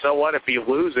 So what if he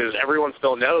loses? Everyone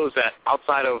still knows that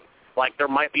outside of, there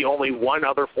might be only one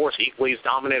other force equally as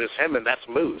dominant as him, and that's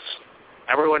Moose.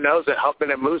 Everyone knows that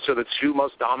Huffman and Moose are the 2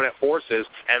 most dominant forces,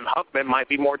 and Huffman might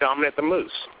be more dominant than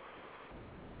Moose.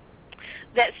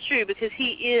 That's true, because he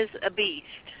is a beast.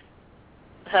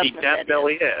 Huffman, he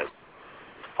definitely is.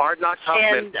 Hard Knocks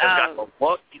Huffman has got the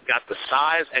look, he's got the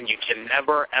size, and you can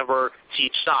never, ever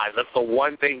teach size. That's the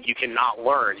one thing you cannot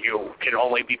learn. You can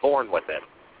only be born with it.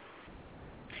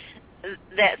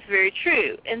 That's very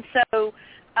true. And so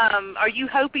are you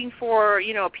hoping for, a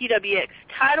PWX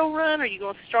title run? Are you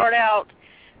going to start out,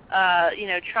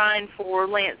 trying for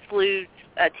Lance Lude's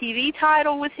TV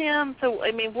title with him? So,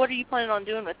 what are you planning on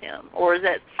doing with him? Or is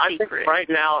that secret? I think right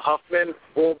now Huffman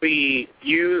will be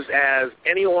used as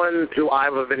anyone who I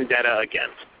have a vendetta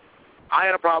against. I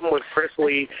had a problem with Chris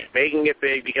Lee making it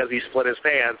big because he split his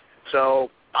pants, so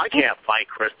I can't fight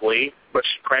Chris Lee, but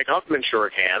Craig Huffman sure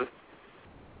can.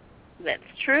 That's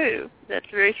true. That's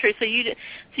very true. So you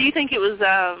think it was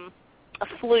a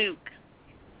fluke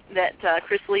that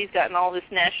Chris Lee's gotten all this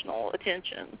national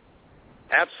attention?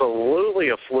 Absolutely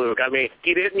a fluke.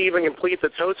 He didn't even complete the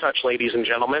toe touch, ladies and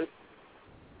gentlemen.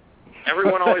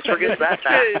 Everyone always forgets that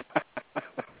fact.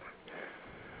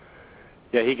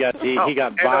 Yeah, he got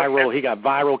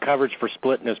viral coverage for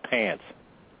splitting his pants.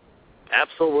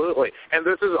 Absolutely. And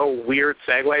this is a weird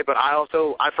segue, but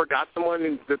I forgot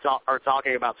someone are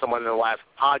talking about someone in the last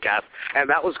podcast, and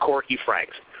that was Corky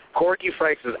Franks. Corky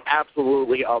Franks is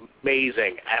absolutely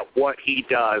amazing at what he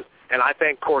does, and I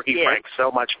thank Corky Franks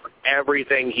so much for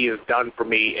everything he has done for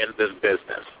me in this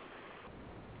business.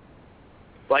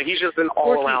 Like, he's just an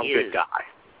all-around good guy.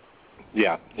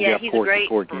 Yeah. Yeah, he's a great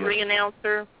ring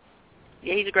announcer.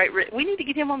 Yeah, he's a great... We need to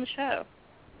get him on the show.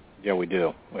 Yeah, we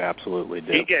do. We absolutely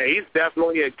do. Yeah, he's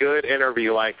definitely a good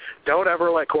interview. Like, don't ever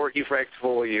let Corky Franks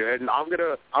fool you. And I'm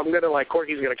gonna like,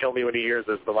 Corky's gonna kill me when he hears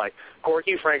this, but like,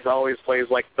 Corky Franks always plays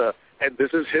like and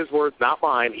this is his words, not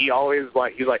mine. He's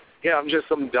like, yeah, I'm just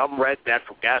some dumb redneck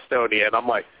from Gastonia, and I'm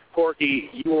like,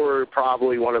 Corky, you are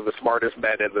probably one of the smartest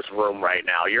men in this room right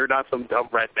now. You're not some dumb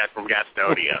redneck from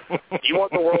Gastonia. You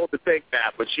want the world to think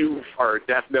that, but you are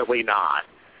definitely not.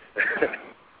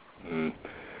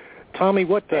 Tommy,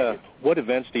 what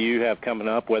events do you have coming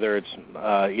up, whether it's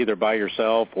either by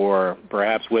yourself or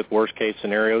perhaps with worst-case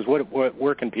scenarios?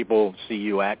 Where can people see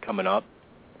you at coming up?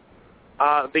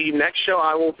 The next show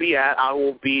I will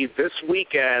be this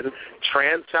weekend,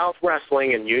 Trans-South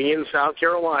Wrestling in Union, South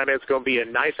Carolina. It's going to be a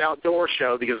nice outdoor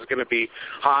show because it's going to be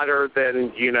hotter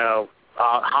than,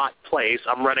 hot place.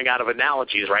 I'm running out of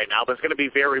analogies right now, but it's going to be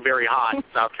very, very hot in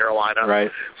South Carolina.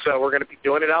 Right. So we're going to be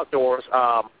doing it outdoors.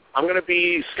 I'm going to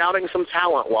be scouting some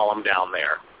talent while I'm down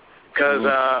there because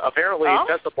apparently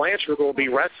Tessa Blanchard will be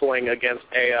wrestling against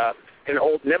an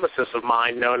old nemesis of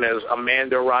mine known as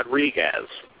Amanda Rodriguez.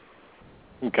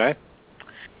 Okay.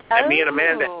 And me and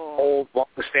Amanda have old,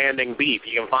 long-standing beef.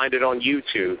 You can find it on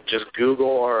YouTube. Just Google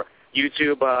or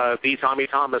YouTube the Tommy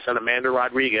Thomas and Amanda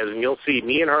Rodriguez, and you'll see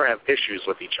me and her have issues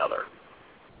with each other.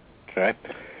 Okay.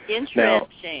 Interesting. Now,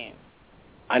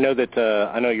 I know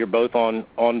you're both on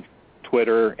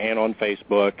Twitter and on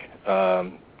Facebook.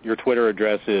 Your Twitter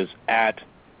address is at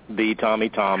the Tommy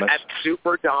Thomas. At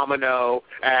Super Domino.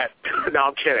 No,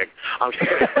 I'm kidding.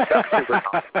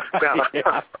 Super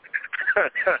Domino.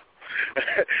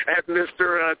 At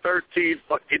Mr.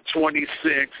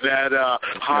 1326 at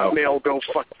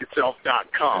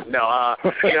hotmail.gofuckyourself.com. No, on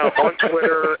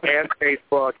Twitter and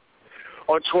Facebook.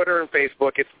 On Twitter and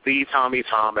Facebook, it's the Tommy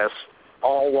Thomas.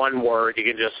 All one word. You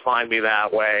can just find me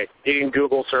that way. You can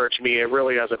Google search me. It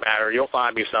really doesn't matter. You'll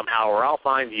find me somehow, or I'll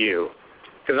find you.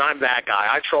 Because I'm that guy.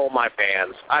 I troll my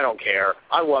fans. I don't care.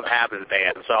 I love having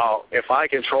fans. So if I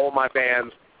can troll my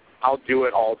fans, I'll do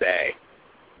it all day.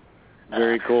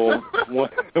 Very cool.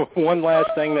 One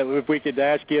last thing that if we could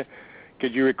ask you,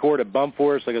 could you record a bump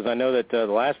for us? Because I know that the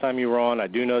last time you were on, I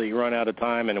do know that you run out of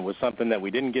time, and it was something that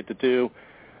we didn't get to do.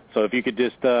 So if you could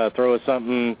just throw us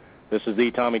something. This is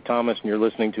the Tommy Thomas, and you're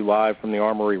listening to Live from the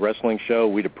Armory Wrestling Show.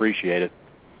 We'd appreciate it.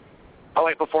 Oh,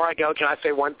 wait, before I go, can I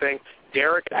say one thing?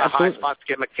 Derek at the High Spots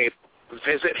Gimmick Table.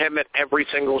 Visit him at every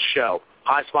single show.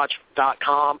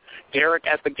 HighSpots.com, Derek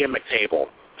at the Gimmick Table.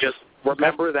 Just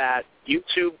remember that.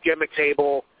 YouTube Gimmick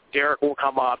Table, Derek will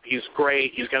come up. He's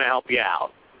great. He's going to help you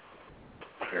out.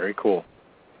 Very cool.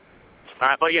 All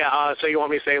right, but yeah, so you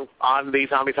want me to say on the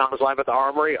Tommy Thomas Live at the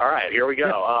Armory? All right, here we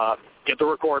go. Get the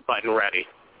record button ready.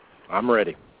 I'm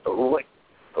ready.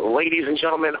 Ladies and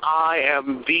gentlemen, I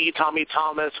am the Tommy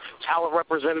Thomas, talent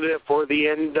representative for the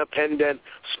Independent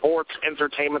Sports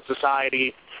Entertainment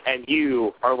Society, and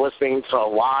you are listening to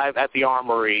Live at the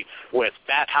Armory with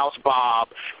Fat House Bob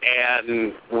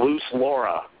and Loose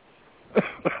Laura.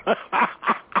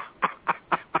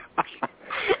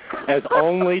 As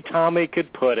only Tommy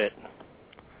could put it.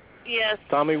 Yes,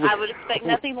 Tommy, I would expect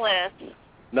nothing less.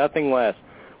 Nothing less.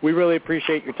 We really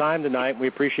appreciate your time tonight. We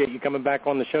appreciate you coming back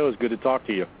on the show. It's good to talk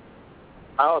to you.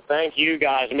 Oh, thank you,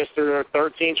 guys. Mr.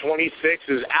 1326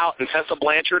 is out, and Tessa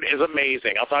Blanchard is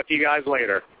amazing. I'll talk to you guys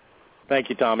later. Thank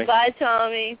you, Tommy. Bye,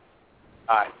 Tommy.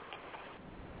 Bye.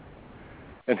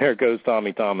 And there goes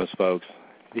Tommy Thomas, folks.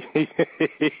 He's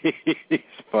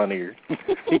funnier.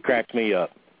 He cracks me up.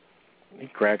 He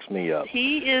cracks me up.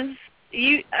 He is.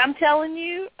 I'm telling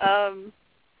you,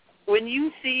 when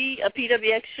you see a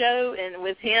PWX show and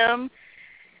with him,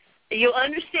 you'll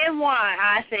understand why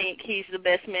I think he's the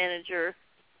best manager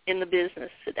in the business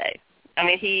today. I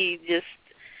mean,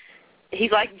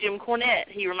 he's like Jim Cornette.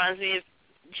 He reminds me of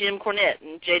Jim Cornette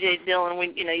and J.J. Dillon.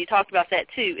 When you talked about that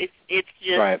too. It's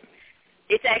just right.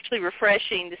 It's actually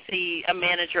refreshing to see a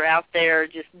manager out there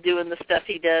just doing the stuff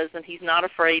he does, and he's not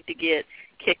afraid to get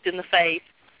kicked in the face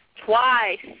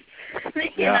twice,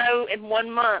 in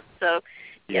 1 month. So.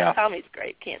 Yeah, Tommy's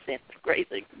great. Can't say great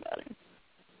things about him.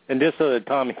 And just so that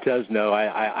Tommy does know,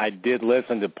 I did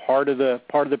listen to part of the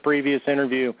previous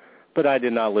interview, but I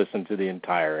did not listen to the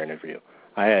entire interview.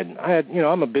 I had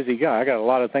I'm a busy guy. I got a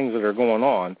lot of things that are going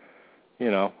on.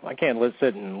 I can't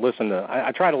sit and listen to.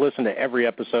 I try to listen to every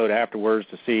episode afterwards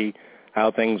to see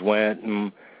how things went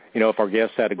and if our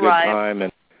guests had a good time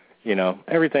and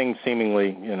everything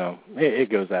seemingly, it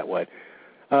goes that way.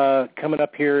 Coming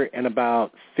up here in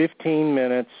about 15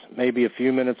 minutes, maybe a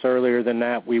few minutes earlier than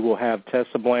that, we will have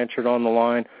Tessa Blanchard on the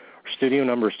line. Our studio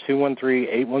number is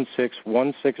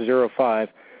 213-816-1605.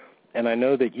 And I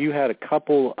know that you had a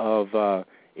couple of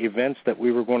events that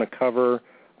we were going to cover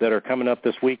that are coming up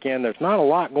this weekend. There's not a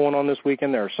lot going on this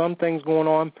weekend. There are some things going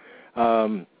on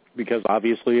because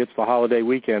obviously it's the holiday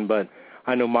weekend, but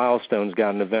I know Milestone's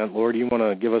got an event. Laura, do you want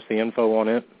to give us the info on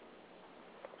it?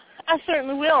 I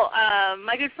certainly will.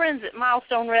 My good friends at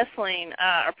Milestone Wrestling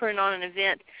are putting on an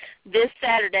event this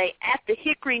Saturday at the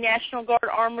Hickory National Guard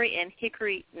Armory in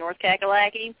Hickory, North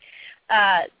Kakalaki.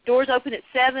 Doors open at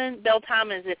 7. Bell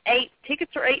time is at 8.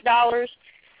 Tickets are $8.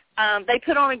 They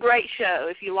put on a great show.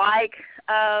 If you like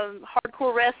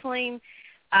hardcore wrestling,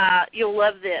 you'll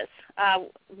love this.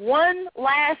 One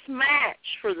last match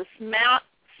for the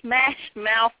Smash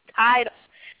Mouth title,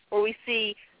 where we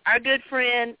see our good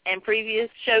friend and previous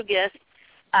show guest,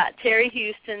 Terry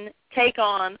Houston, take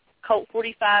on Colt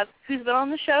 45, who's been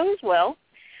on the show as well.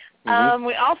 Mm-hmm.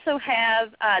 We also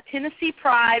have Tennessee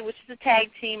Pride, which is a tag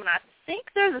team, and I think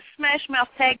they're the Smash Mouth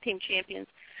Tag Team Champions.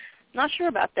 Not sure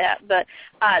about that, but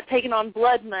taking on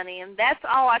Blood Money, and that's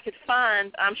all I could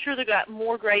find. I'm sure they've got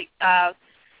more great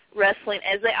wrestling,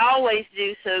 as they always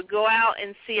do, so go out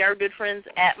and see our good friends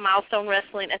at Milestone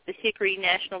Wrestling at the Hickory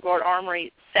National Guard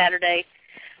Armory Saturday.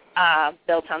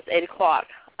 Bell time's 8 o'clock.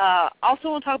 Also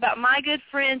want to talk about my good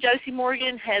friend Josie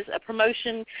Morgan has a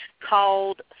promotion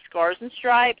called Scars and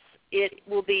Stripes. It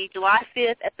will be July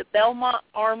 5th at the Belmont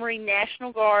Armory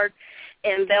National Guard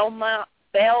in Belmont,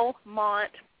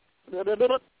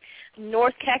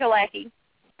 North Kakalaki.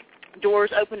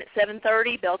 Doors open at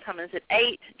 7:30. Bell time is at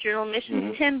 8. General admission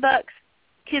is $10.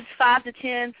 Kids 5 to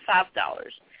 10, $5.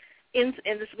 And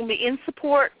this is going to be in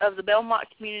support of the Belmont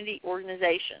Community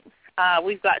Organization.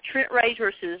 We've got Trent Rage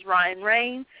versus Ryan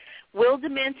Rain. Will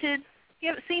Demented, if you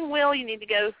haven't seen Will, you need to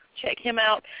go check him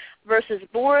out, versus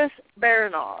Boris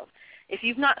Baranov. If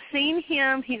you've not seen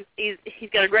him, he's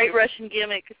got a great Russian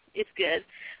gimmick. It's good.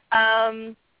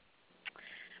 I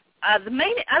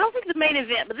don't think the main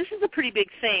event, but this is a pretty big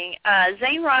thing.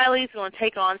 Zane Riley is going to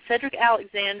take on Cedric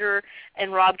Alexander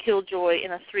and Rob Killjoy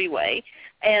in a 3-way.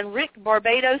 And Rick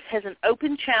Barbados has an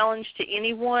open challenge to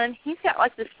anyone. He's got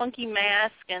like this funky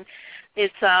mask, and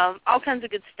it's all kinds of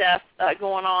good stuff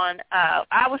going on.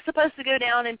 I was supposed to go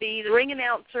down and be the ring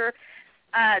announcer.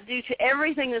 Due to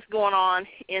everything that's going on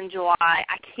in July,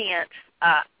 I can't.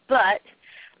 But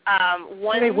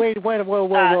wait,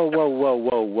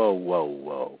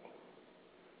 whoa.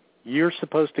 You're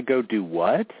supposed to go do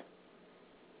what?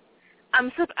 I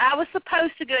was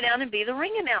supposed to go down and be the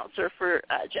ring announcer for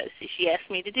Josie. She asked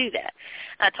me to do that.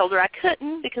 I told her I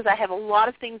couldn't because I have a lot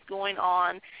of things going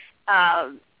on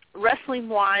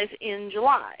wrestling-wise in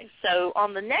July. So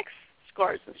on the next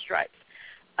Scars and Stripes,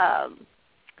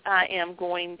 I am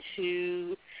going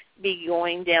to be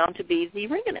going down to be the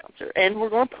ring announcer. And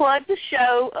we're going to plug the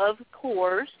show, of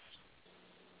course.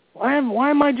 Why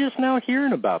am I just now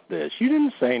hearing about this? You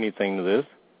didn't say anything to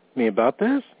me about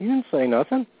this. You didn't say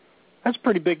nothing. That's a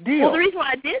pretty big deal. Well, the reason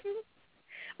why I didn't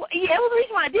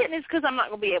is because I'm not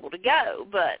going to be able to go.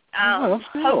 But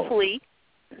hopefully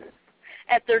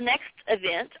at their next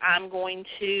event, I'm going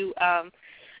to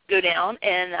go down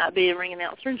and be a ring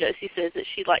announcer. And Josie says that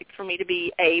she'd like for me to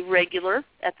be a regular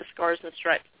at the Scars and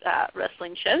Stripes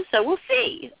wrestling show. So we'll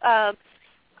see. I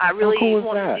really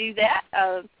want to do that.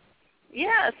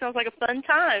 Yeah, it sounds like a fun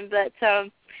time, but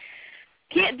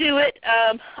can't do it.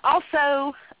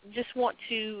 Also, just want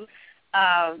to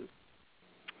add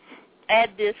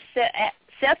this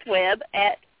Seth Webb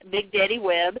at Big Daddy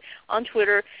Webb on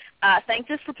Twitter. Thanked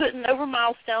us for putting over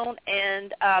Milestone,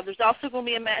 and there's also going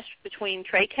to be a match between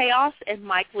Trey Chaos and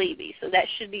Mike Levy, so that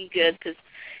should be good because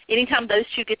anytime those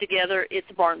two get together, it's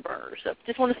a barn burner. So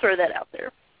just want to throw that out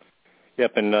there.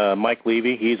 Yep, and Mike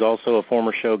Levy, he's also a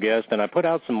former show guest, and I put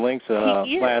out some links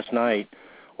last night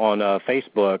on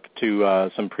Facebook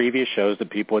to some previous shows that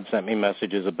people had sent me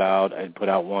messages about. I put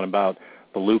out one about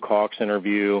the Luke Hawks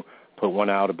interview, put one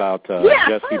out about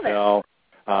Jesse Bell,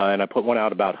 and I put one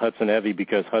out about Hudson Evie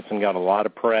because Hudson got a lot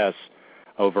of press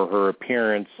over her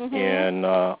appearance in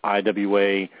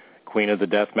IWA Queen of the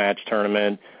Deathmatch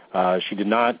tournament. She did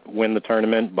not win the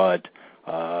tournament, but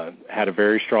had a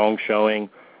very strong showing.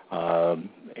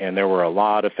 And there were a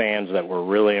lot of fans that were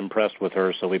really impressed with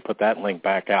her, so we put that link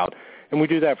back out. And we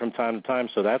do that from time to time,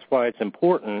 so that's why it's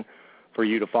important for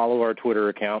you to follow our Twitter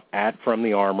account at From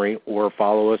the Armory, or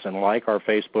follow us and like our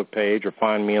Facebook page, or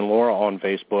find me and Laura on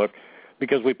Facebook,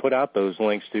 because we put out those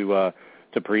links to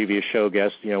previous show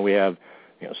guests. You know, we have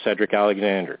Cedric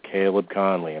Alexander, Caleb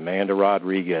Conley, Amanda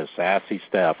Rodriguez, Sassy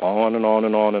Steph, on and on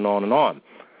and on and on and on.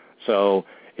 So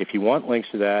if you want links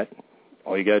to that,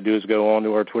 all you got to do is go on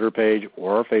to our Twitter page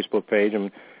or our Facebook page,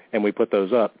 and we put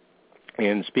those up.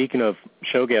 And speaking of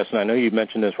show guests, and I know you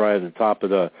mentioned this right at the top of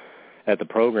the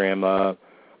program,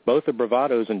 both the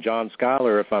Bravados and John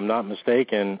Schuyler, if I'm not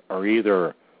mistaken, are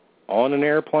either on an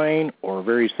airplane or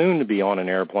very soon to be on an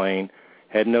airplane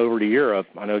heading over to Europe.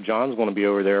 I know John's going to be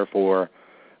over there for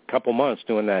a couple months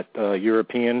doing that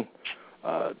European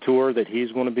tour that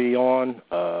he's going to be on.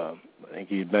 I think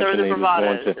he mentioned he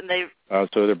was going to.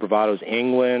 So the Bravados,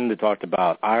 England. They talked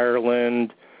about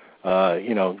Ireland.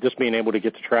 Just being able to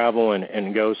get to travel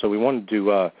and go. So we wanted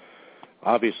to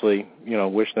obviously,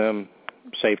 wish them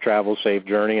safe travel, safe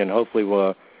journey, and hopefully,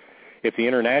 if the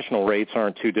international rates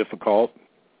aren't too difficult,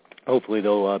 hopefully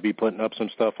they'll be putting up some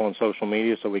stuff on social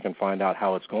media so we can find out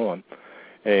how it's going.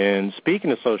 And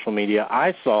speaking of social media,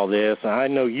 I saw this, and I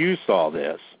know you saw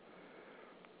this,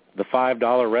 the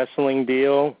 $5 wrestling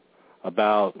deal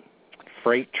about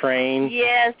Freight Train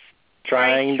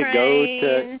trying to go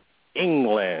to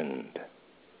England.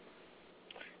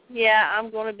 Yeah, I'm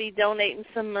going to be donating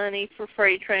some money for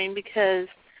Freight Train because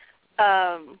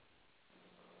I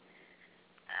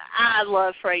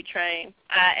love Freight Train.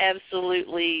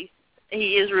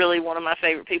 He is really one of my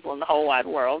favorite people in the whole wide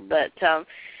world. But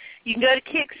you can go to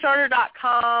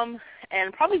Kickstarter.com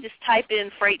and probably just type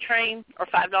in Freight Train or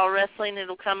 $5 Wrestling.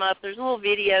 It'll come up. There's a little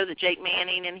video that Jake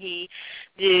Manning and he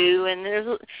do, and there's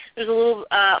a little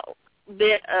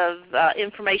bit of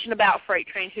information about Freight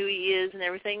Train, who he is and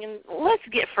everything. And let's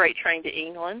get Freight Train to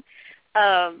England.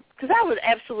 Because I would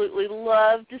absolutely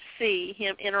love to see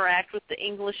him interact with the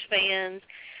English fans.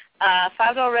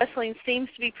 $5 Wrestling seems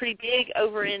to be pretty big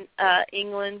over in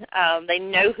England. They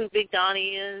know who Big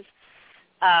Donnie is.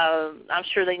 I'm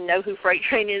sure they know who Freight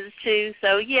Train is, too.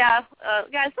 So,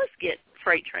 guys, let's get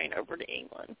Freight Train over to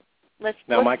England. Let's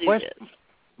do this.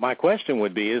 My question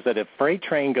would be is that if Freight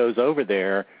Train goes over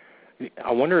there,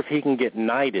 I wonder if he can get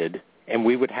knighted, and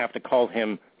we would have to call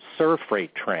him Sir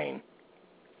Freight Train.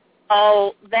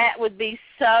 Oh, that would be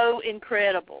so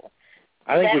incredible.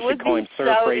 I think we should call him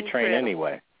Sir Freight Train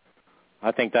anyway.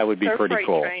 I think that would be pretty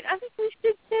cool. Train. I think we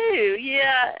should too.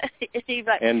 Yeah. He's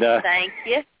like, thank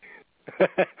you.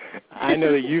 I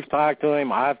know that you've talked to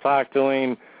him. I've talked to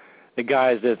him. The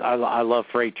guy is just, I love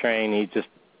Freight Train. He's just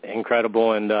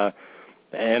incredible. And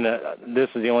this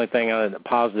is the only thing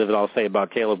positive that I'll say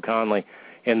about Caleb Conley.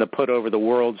 In the Put Over the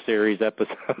World series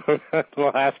episode,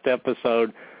 the last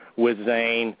episode with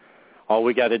Zane, all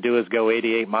we got to do is go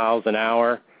 88 miles an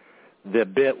hour. The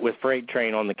bit with Freight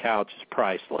Train on the couch is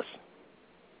priceless.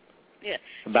 Yeah.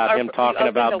 About him talking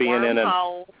about being in an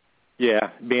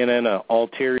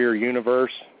ulterior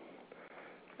universe.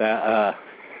 That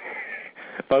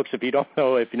folks, if you don't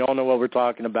know what we're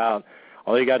talking about,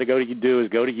 all you got to do is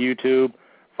go to YouTube,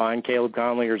 find Caleb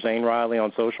Conley or Zane Riley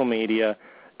on social media,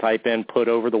 type in Put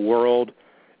Over the World,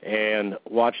 and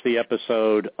watch the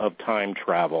episode of time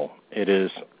travel. It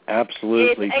is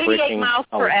absolutely it's 88 miles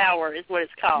per hour is what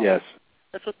it's called. Yes.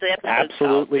 That's what the episode's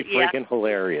absolutely called. Freaking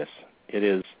hilarious. It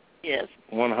is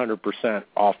 100%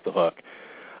 off the hook.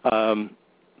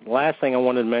 Last thing I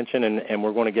wanted to mention, and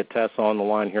we're going to get Tessa on the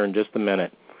line here in just a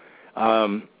minute.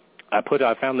 I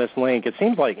found this link. It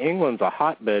seems like England's a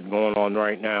hotbed going on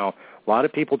right now. A lot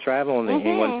of people traveling to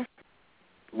England.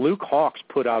 Luke Hawx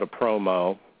put out a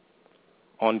promo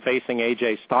on facing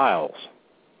AJ Styles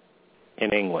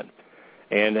in England.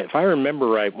 And if I remember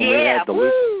right, when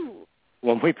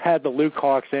we've had the Luke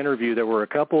Hawx interview, there were a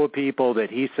couple of people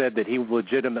that he said that he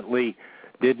legitimately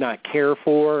did not care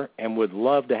for and would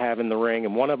love to have in the ring,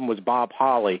 and one of them was Bob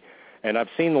Holly. And I've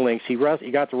seen the links. He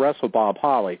got to wrestle Bob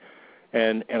Holly,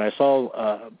 and I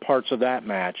saw parts of that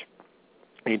match.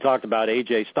 And he talked about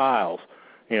AJ Styles,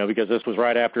 because this was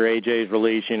right after AJ's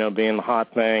release, being the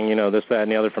hot thing, this, that,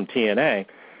 and the other from TNA.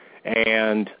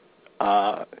 And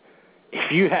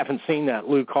if you haven't seen that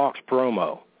Luke Hawx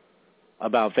promo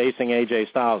about facing AJ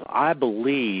Styles, I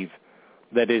believe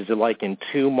that is like in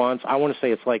 2 months. I want to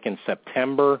say it's like in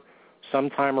September,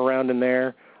 sometime around in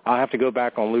there. I'll have to go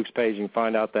back on Luke's page and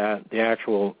find out the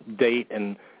actual date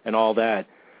and all that.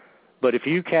 But if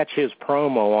you catch his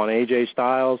promo on AJ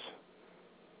Styles,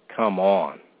 come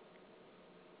on.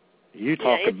 You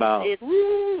talk about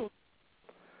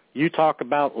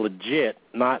legit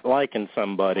not liking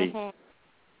somebody.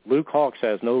 Luke Hawx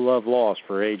has no love lost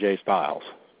for AJ Styles.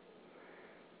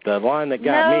 The line that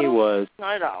got me was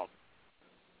not at all.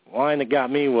 Line that got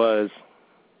me was,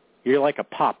 you're like a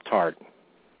Pop-Tart.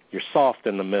 You're soft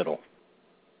in the middle.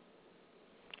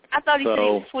 I thought he said he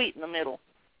was sweet in the middle.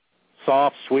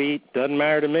 soft, sweet, doesn't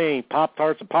matter to me.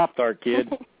 Pop-Tart's a Pop-Tart,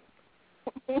 kid.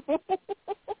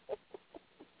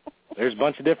 There's a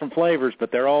bunch of different flavors,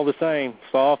 but they're all the same.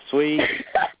 Soft, sweet.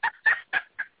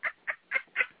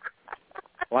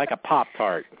 Like a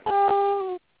Pop-Tart.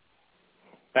 Oh.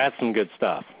 That's some good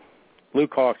stuff.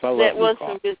 Luke Hawks, I love Luke Hawks. That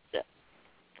was some good stuff.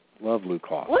 Love Luke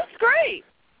Hawks. Looks great.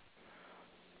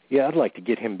 Yeah, I'd like to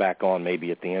get him back on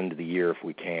maybe at the end of the year if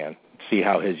we can. See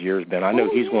how his year's been. I know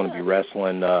he's going to be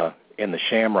wrestling in the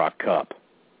Shamrock Cup,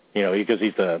 because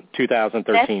he's the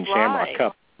 2013 Shamrock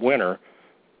Cup winner,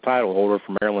 title holder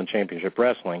for Maryland Championship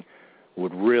Wrestling.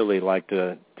 Would really like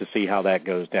to see how that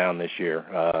goes down this year.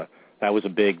 That was a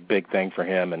big thing for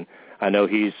him, and I know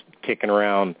he's kicking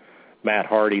around Matt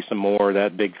Hardy some more.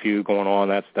 That big feud going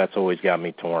on, that's always got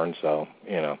me torn. So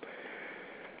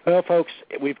Well, folks,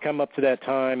 we've come up to that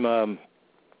time.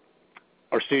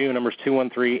 Our studio number is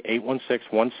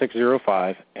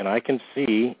 213-816-1605, and I can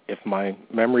see, if my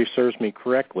memory serves me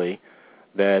correctly,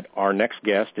 that our next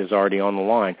guest is already on the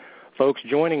line. Folks,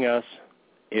 joining us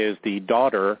is the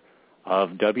daughter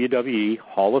of WWE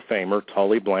Hall of Famer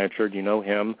Tully Blanchard. You know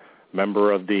him,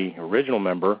 original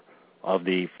member of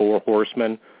the Four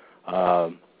Horsemen.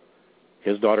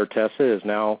 His daughter Tessa is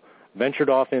now ventured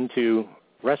off into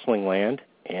wrestling land,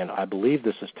 and I believe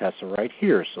this is Tessa right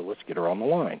here, so let's get her on the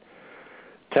line.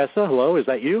 Tessa, hello, is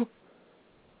that you?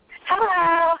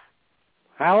 Hello.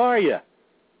 How are you?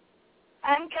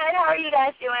 I'm good. How are you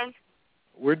guys doing?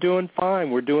 We're doing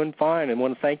fine, and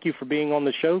want to thank you for being on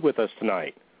the show with us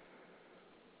tonight.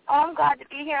 Oh, I'm glad to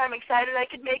be here. I'm excited I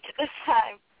could make it this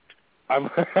time.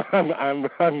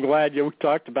 I'm glad you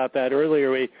talked about that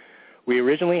earlier. We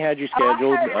originally had you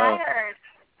scheduled. I heard.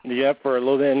 Yeah, for a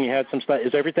little bit, and you had some stuff.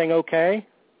 Is everything okay?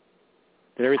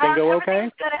 Did everything go okay?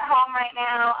 Everything's good at home right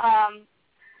now.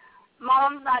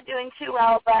 Mom's not doing too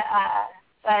well, but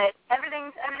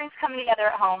everything's coming together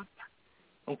at home.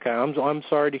 Okay, I'm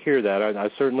sorry to hear that. I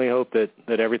certainly hope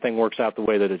that everything works out the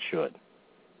way that it should.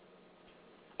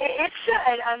 It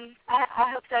should. I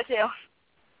hope so too.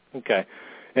 Okay,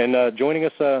 and joining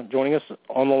us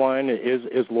on the line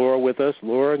is Laura with us.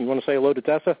 Laura, you want to say hello to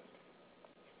Tessa?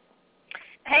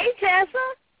 Hey,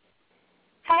 Tessa.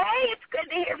 Hey, it's good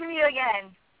to hear from you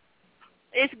again.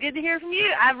 It's good to hear from you.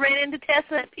 I ran into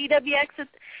Tessa at PWX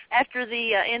after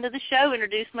the end of the show,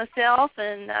 introduced myself,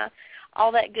 and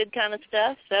all that good kind of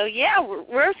stuff. So, yeah,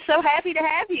 we're so happy to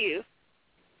have you.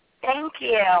 Thank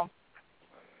you.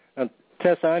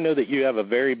 Tessa, I know that you have a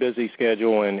very busy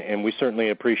schedule, and we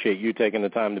certainly appreciate you taking the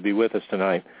time to be with us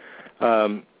tonight.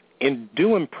 In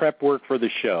doing prep work for the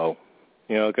show,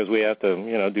 because we have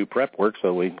to, do prep work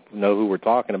so we know who we're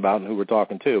talking about and who we're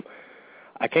talking to,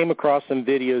 I came across some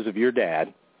videos of your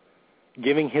dad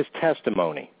giving his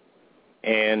testimony.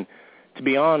 And to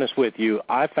be honest with you,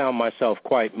 I found myself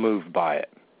quite moved by it.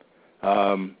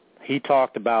 He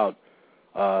talked about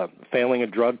failing a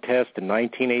drug test in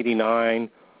 1989,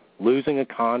 losing a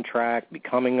contract,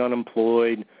 becoming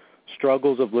unemployed,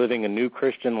 struggles of living a new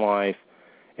Christian life.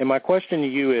 And my question to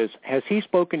you is, has he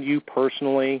spoken to you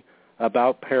personally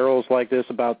about perils like this,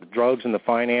 about the drugs and the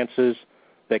finances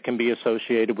that can be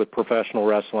associated with professional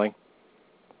wrestling?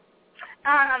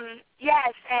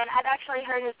 Yes, and I've actually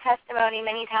heard his testimony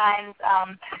many times.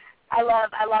 I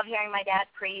love hearing my dad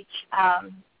preach.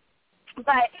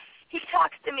 But he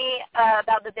talks to me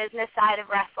about the business side of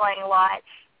wrestling a lot.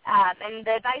 And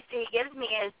the advice that he gives me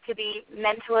is to be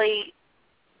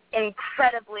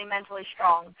incredibly mentally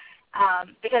strong.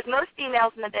 Because most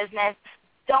females in the business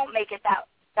don't make it that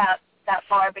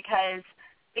far because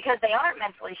they aren't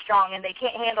mentally strong and they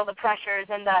can't handle the pressures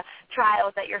and the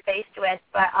trials that you're faced with.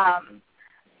 But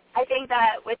I think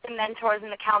that with the mentors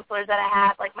and the counselors that I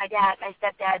have, like my dad, my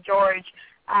stepdad, George,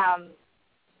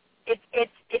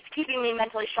 it's keeping me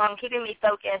mentally strong, keeping me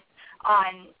focused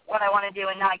on what I want to do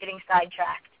and not getting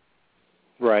sidetracked.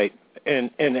 Right,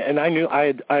 and I knew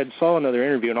I had saw another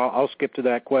interview, and I'll skip to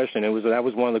that question. That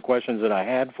was one of the questions that I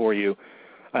had for you.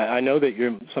 I know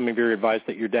that some of your advice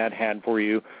that your dad had for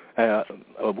you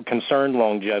concerned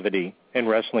longevity in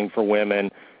wrestling for women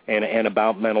and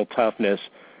about mental toughness.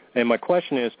 And my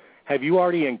question is, have you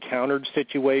already encountered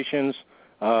situations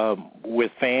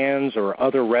with fans or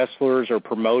other wrestlers or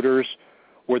promoters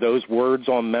where those words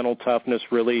on mental toughness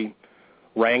really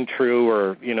rang true,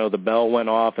 or, the bell went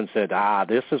off and said,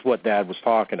 this is what Dad was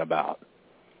talking about?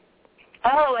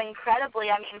 Oh, incredibly.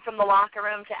 I mean, from the locker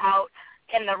room to out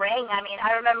in the ring. I mean,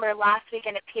 I remember last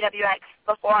weekend at PWX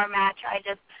before our match, I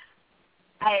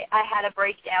had a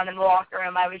breakdown in the locker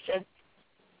room. I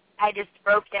just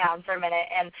broke down for a minute.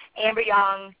 And Amber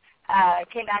Young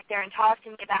came back there and talked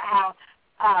to me about how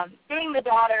being the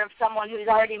daughter of someone who's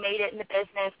already made it in the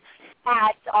business,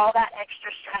 adds all that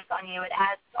extra stress on you. It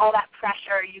adds all that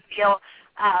pressure. You feel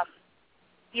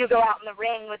you go out in the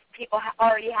ring with people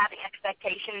already having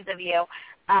expectations of you.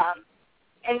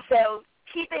 And so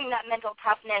keeping that mental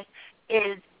toughness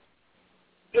is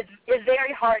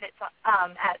very hard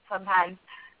at sometimes.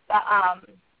 But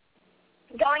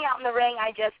going out in the ring,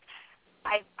 I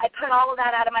put all of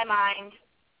that out of my mind,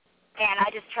 and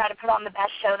I just try to put on the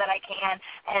best show that I can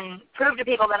and prove to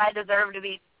people that I deserve to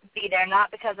be there,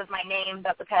 not because of my name,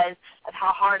 but because of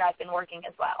how hard I've been working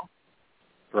as well.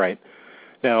 Right.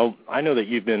 Now, I know that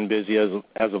you've been busy as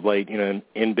of late,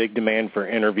 in big demand for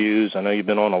interviews. I know you've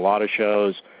been on a lot of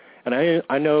shows. And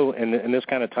I know, and this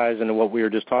kind of ties into what we were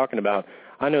just talking about,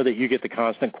 I know that you get the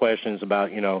constant questions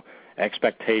about,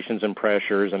 expectations and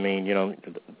pressures. I mean,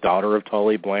 daughter of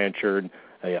Tully Blanchard,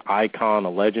 an icon, a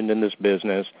legend in this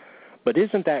business. But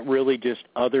isn't that really just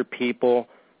other people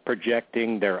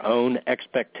projecting their own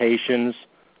expectations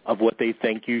of what they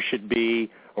think you should be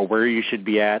or where you should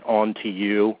be at onto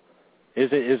you?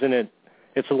 Isn't it?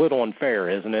 It's a little unfair,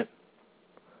 isn't it?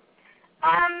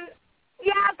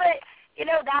 Yeah, but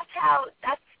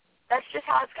that's just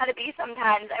how it's got to be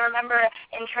sometimes. I remember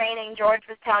in training, George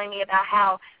was telling me about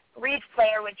how Reed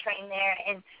Flair would train there,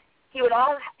 and he would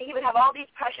have all these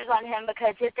pressures on him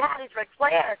because his dad is Ric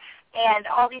Flair, and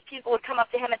all these people would come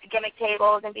up to him at the gimmick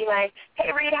tables and be like,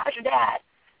 "Hey, Reed, how's your dad?"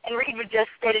 And Reed would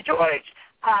just say to George,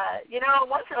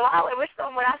 once in a while I wish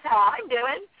someone would ask how I'm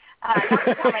doing. Not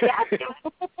just how my dad's doing.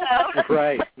 So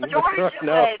right.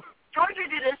 George would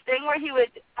do this thing where he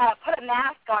would put a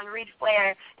mask on Reed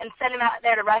Flair and send him out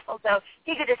there to wrestle so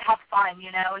he could just have fun,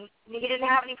 and he didn't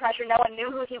have any pressure. No one knew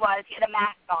who he was. He had a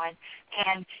mask on,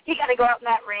 and he got to go out in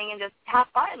that ring and just have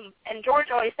fun. And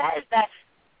George always says that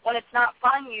when it's not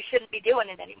fun, you shouldn't be doing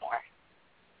it anymore.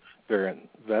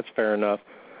 That's fair enough.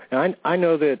 And I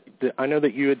know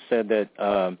that you had said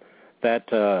that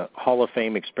that Hall of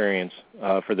Fame experience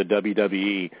for the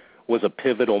WWE was a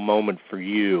pivotal moment for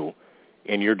you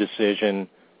in your decision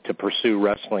to pursue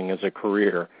wrestling as a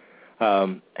career.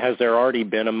 Has there already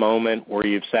been a moment where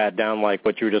you've sat down like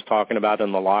what you were just talking about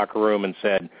in the locker room and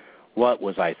said, what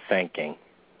was I thinking?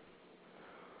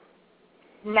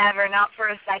 Never, not for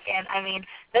a second. I mean,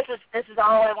 this is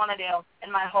all I want to do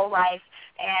in my whole life.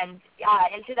 And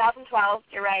in 2012,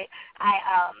 you're right,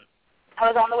 I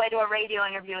was on the way to a radio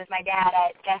interview with my dad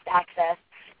at Guest Access,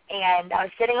 and I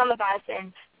was sitting on the bus,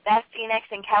 and Beth Phoenix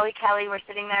and Kelly were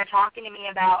sitting there talking to me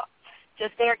about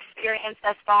just their experience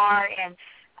thus far and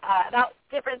about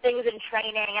different things in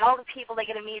training and all the people they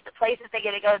get to meet, the places they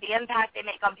get to go, the impact they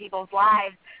make on people's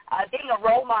lives, being a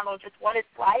role model, just what it's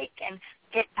like, and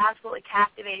it absolutely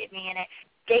captivated me, and it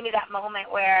gave me that moment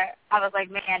where I was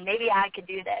like, man, maybe I could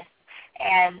do this.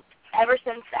 And ever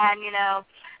since then,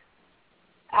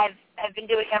 I've been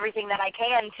doing everything that I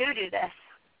can to do this.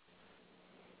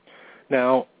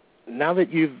 Now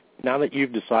that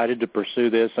you've decided to pursue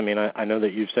this, I mean, I know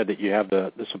that you've said that you have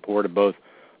the support of both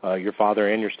your father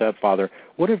and your stepfather.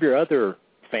 What have your other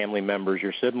family members,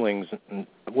 your siblings,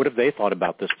 what have they thought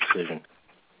about this decision?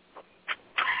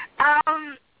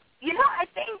 I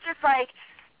think just like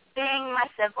being my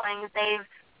siblings,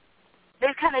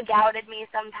 they've kind of doubted me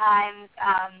sometimes.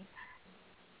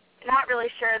 Not really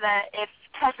sure that if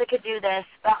Tessa could do this,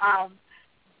 but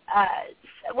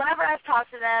whenever I've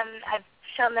talked to them, I've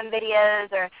shown them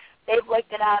videos or they've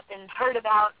looked it up and heard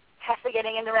about Tessa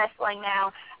getting into wrestling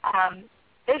now.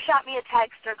 They've shot me a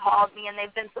text or called me, and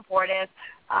they've been supportive.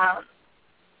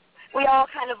 We all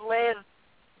kind of live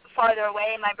farther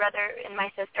away. My brother and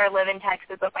my sister live in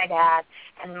Texas with my dad,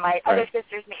 and my other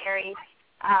sister's married.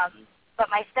 But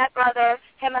my stepbrother,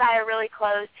 him and I are really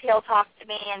close. He'll talk to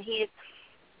me, and he's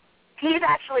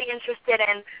actually interested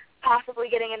in possibly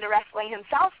getting into wrestling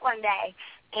himself one day.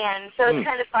 And so it's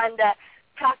kind of fun to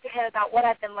talk to him about what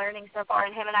I've been learning so far,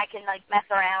 and him and I can like mess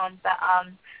around. But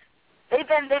they've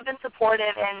been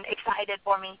supportive and excited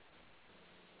for me.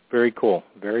 Very cool.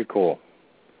 Very cool.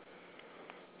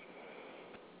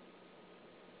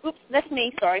 Oops, that's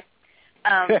me. Sorry.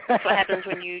 That's what happens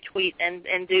when you tweet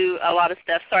and do a lot of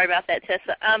stuff. Sorry about that,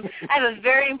 Tessa. I have a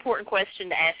very important question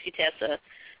to ask you, Tessa.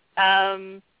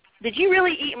 Did you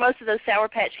really eat most of those Sour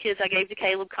Patch Kids I gave to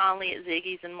Caleb Conley at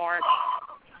Ziggy's in March?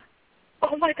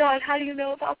 Oh, my God. How do you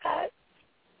know about that?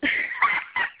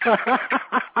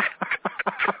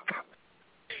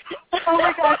 Oh,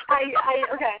 my gosh.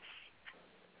 Okay.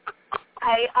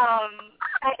 I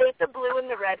ate the blue and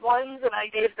the red ones, and I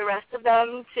gave the rest of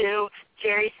them to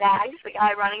Jerry Saggs, the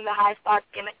guy running the high spot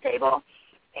gimmick table.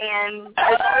 And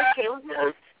as far as Caleb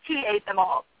knows, he ate them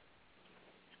all.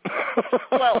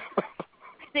 Well,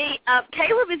 see,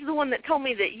 Caleb is the one that told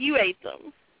me that you ate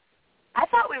them. I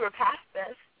thought we were past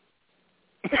this.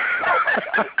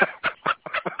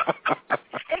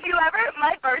 If you ever,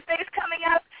 my birthday's coming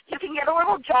up, you can get a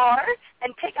little jar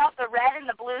and pick out the red and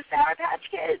the blue Sour Patch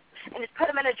Kids and just put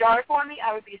them in a jar for me.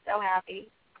 I would be so happy.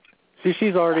 See,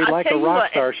 she's already like a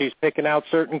rock star. She's picking out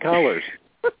certain colors.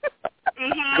 Mm-hmm.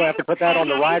 You're going to have to put that on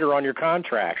the rider on your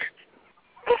contract.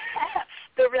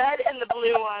 The red and the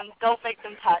blue ones, don't make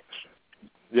them touch.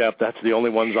 Yep, that's the only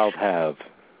ones I'll have.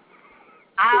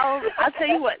 I'll tell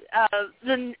you what,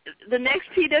 the next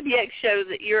PWX show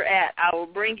that you're at, I will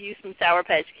bring you some Sour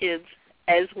Patch Kids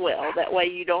as well. That way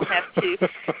you don't have to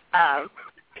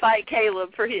fight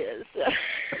Caleb for his.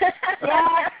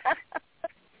 Yeah.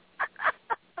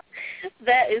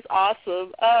 That is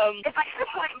awesome. If I keep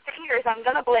pointing fingers, I'm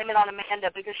going to blame it on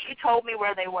Amanda because she told me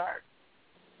where they were.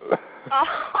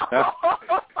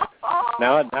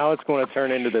 Now it's going to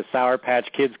turn into the Sour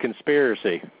Patch Kids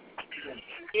conspiracy.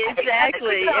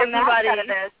 Exactly. Everybody.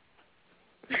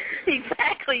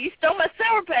 Exactly. You stole my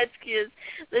Sour Patch Kids.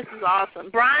 This is awesome.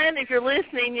 Brian, if you're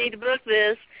listening, you need to book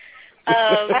this.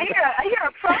 I hear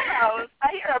a promo.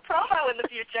 I hear a promo in the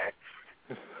future.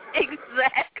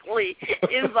 Exactly.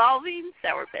 Involving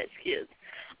Sour Patch Kids.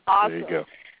 Awesome. There you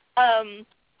go.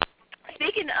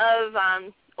 Speaking of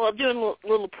doing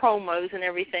little promos and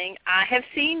everything, I have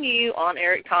seen you on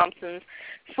Eric Thompson's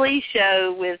Flea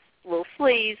show with Little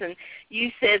Fleas, and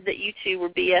you said that you two were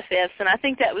BFFs, and I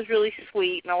think that was really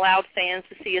sweet and allowed fans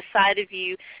to see a side of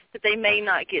you that they may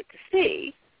not get to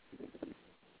see.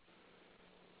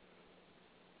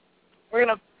 We're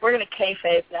gonna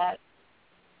kayfabe that.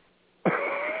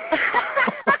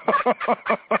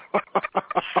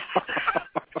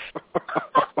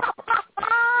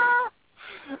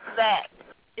 That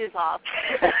is awesome.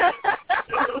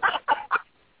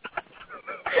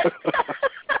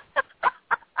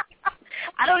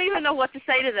 I don't even know what to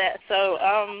say to that, so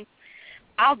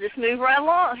I'll just move right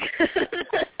along.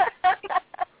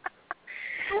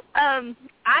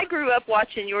 I grew up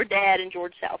watching your dad and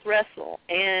George South wrestle,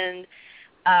 and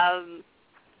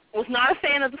was not a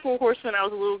fan of the Four Horsemen. I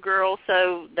was a little girl,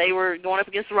 so they were going up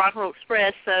against the Rock and Roll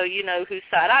Express, so you know whose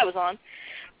side I was on.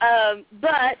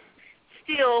 But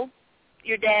still,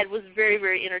 your dad was very,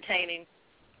 very entertaining.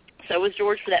 So was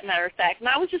George, for that matter of fact. And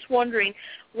I was just wondering,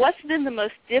 what's been the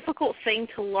most difficult thing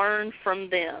to learn from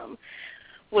them?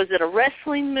 Was it a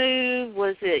wrestling move?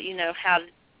 Was it, how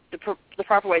the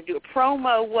proper way to do a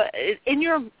promo? What, in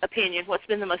your opinion, what's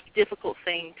been the most difficult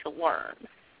thing to learn?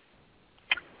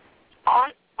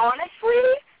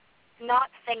 Honestly,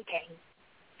 not thinking.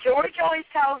 George always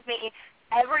tells me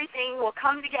everything will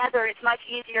come together. It's much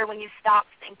easier when you stop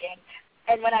thinking.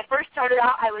 And when I first started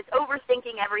out, I was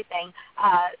overthinking everything,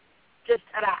 just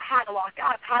about how to walk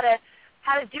up, how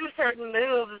to do certain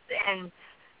moves, and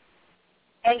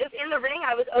just in the ring,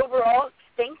 I was overall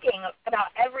thinking about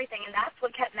everything, and that's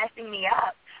what kept messing me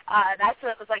up. That's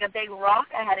what was like a big rock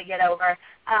I had to get over.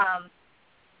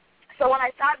 So when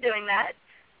I stopped doing that,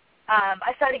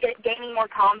 I started gaining more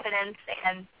confidence,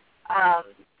 and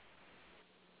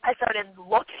I started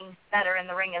looking better in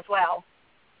the ring as well.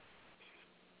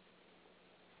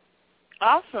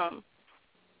 Awesome.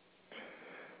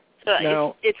 So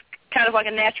now, it's kind of like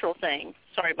a natural thing.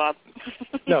 Sorry, Bob.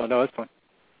 No, it's fine.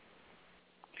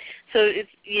 So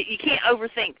you can't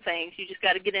overthink things. You just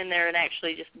got to get in there and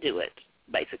actually just do it,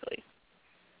 basically.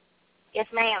 Yes,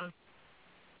 ma'am.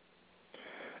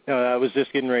 No, I was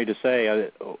just getting ready to say,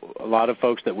 a lot of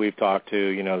folks that we've talked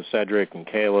to, Cedric and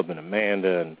Caleb and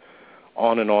Amanda and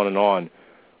on and on and on,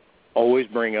 always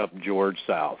bring up George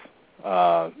South.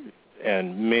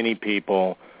 And many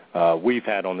people we've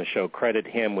had on the show credit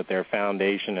him with their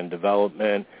foundation and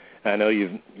development. I know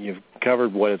you've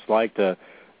covered what it's like to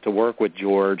work with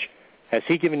George. Has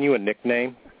he given you a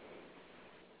nickname?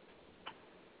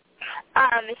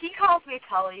 He calls me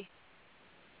Tully.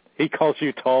 He calls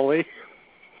you Tully?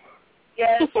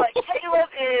 Yes, like Caleb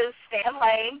is Stan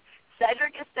Lane,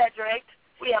 Cedric is Cedric,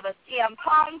 we have a CM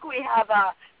Punk, we have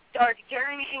a Dark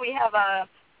Journey, we have a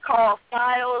Carl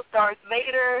Styles, Darth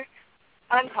Vader.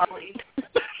 I'm Tully.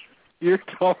 You're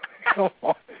Tully. Come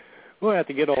on. We'll have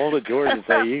to get a hold of George and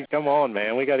say, come on,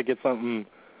 man, we got to get something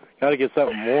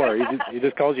more. He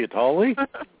just calls you Tully?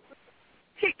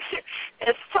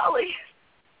 It's Tully.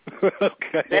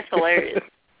 Okay. That's hilarious.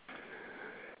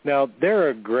 Now, there are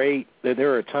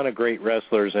a ton of great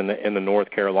wrestlers in the North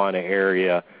Carolina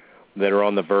area that are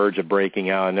on the verge of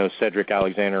breaking out. I know Cedric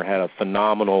Alexander had a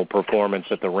phenomenal performance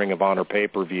at the Ring of Honor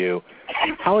pay-per-view.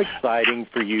 How exciting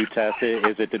for you, Tessa,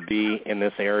 is it to be in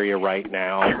this area right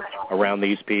now around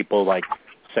these people like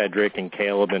Cedric and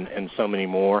Caleb and so many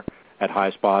more at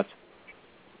high spots?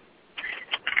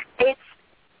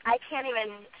 I can't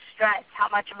even stress how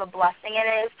much of a blessing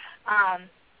it is.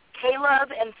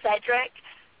 Caleb and Cedric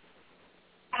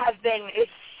have been a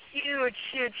huge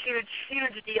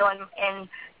deal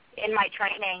in my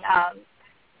training.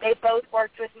 They both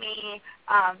worked with me,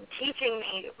 teaching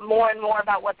me more and more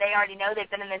about what they already know. They've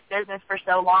been in this business for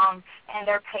so long, and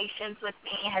their patience with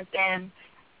me has been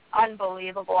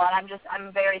unbelievable, and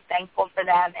I'm very thankful for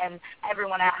them and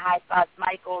everyone at High Spots.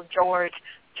 Michael, George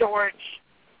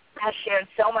has shared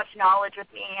so much knowledge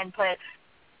with me and put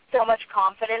so much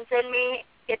confidence in me.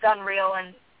 It's unreal,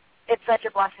 and it's such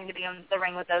a blessing to be in the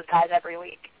ring with those guys every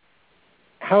week.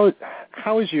 How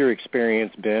has your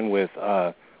experience been with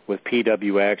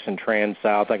PWX and Trans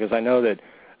South? Because I know that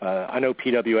I know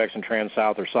PWX and Trans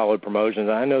South are solid promotions.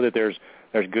 I know that there's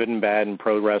good and bad in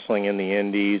pro wrestling in the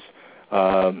Indies.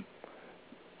 How's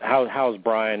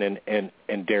Brian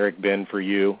and Derek been for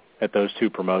you at those two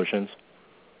promotions?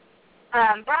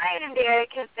 Brian and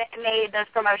Derek have made those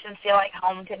promotions feel like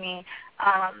home to me.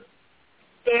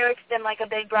 Derek's been like a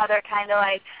big brother, kind of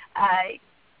like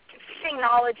feeding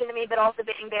knowledge into me, but also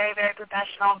being very, very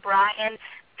professional. Brian,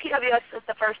 PWX was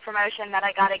the first promotion that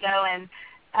I got to go and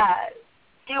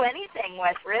do anything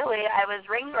with, really. I was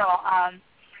ring girl.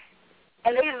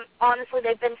 And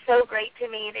they've been so great to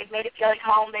me. They've made it feel like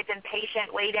home. They've been patient,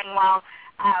 waiting while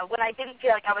when I didn't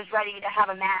feel like I was ready to have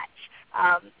a match.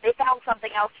 They found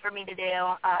something else for me to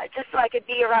do, just so I could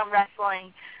be around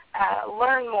wrestling,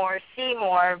 learn more, see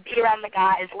more, be around the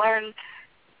guys, learn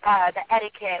the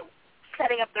etiquette,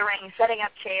 setting up the ring, setting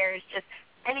up chairs, just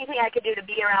anything I could do to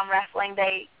be around wrestling,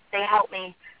 they helped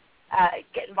me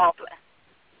get involved with.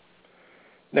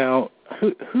 Now,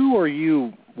 who are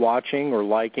you watching or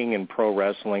liking in pro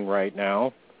wrestling right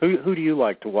now? Who do you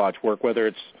like to watch work, whether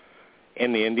it's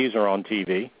in the Indies or on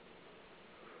TV?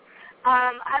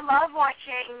 I love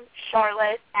watching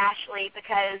Charlotte Ashley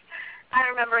because I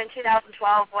remember in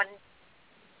 2012 when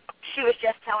she was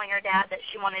just telling her dad that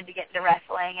she wanted to get into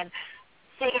wrestling, and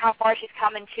seeing how far she's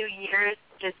come in 2 years,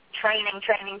 just training,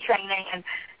 and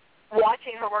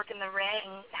watching her work in the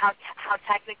ring, how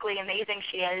technically amazing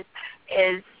she is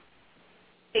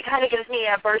it kind of gives me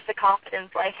a burst of confidence,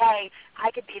 like, hey,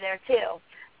 I could be there too.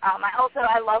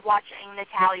 I love watching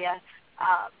Natalia,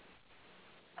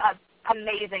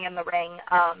 amazing in the ring.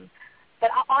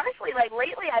 But honestly, like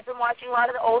lately, I've been watching a lot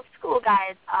of the old school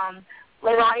guys.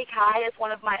 Leilani Kai is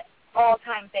one of my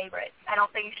all-time favorites. I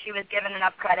don't think she was given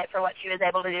enough credit for what she was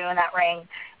able to do in that ring,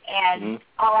 and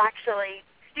I'll actually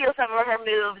steal some of her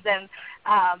moves and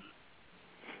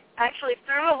actually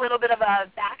threw a little bit of a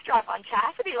backdrop on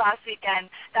Chastity last weekend.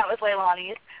 That was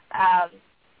Leilani's.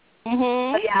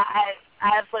 But yeah,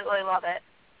 I absolutely love it.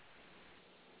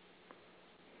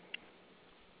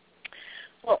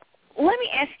 Well, let me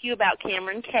ask you about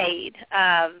Cameron Cade.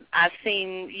 I've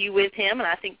seen you with him, and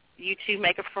I think you two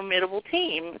make a formidable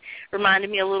team. Reminded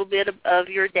me a little bit of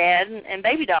your dad and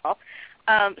Baby Doll.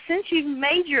 Since you've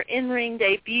made your in-ring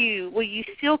debut, will you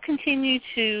still continue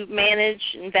to manage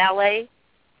and valet?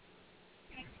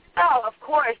 Oh, of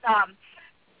course.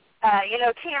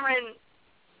 Cameron,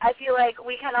 I feel like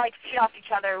we kind of like feed off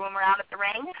each other when we're out at the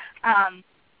ring.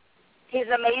 He's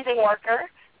an amazing worker,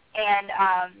 and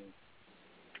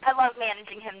I love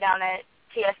managing him down at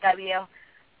TSW.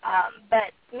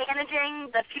 But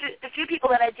managing the few people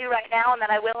that I do right now and that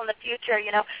I will in the future,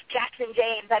 Jackson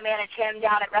James, I manage him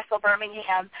down at Wrestle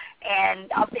Birmingham,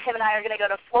 and him and I are going to go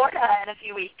to Florida in a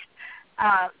few weeks.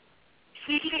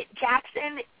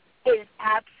 Jackson is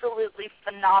absolutely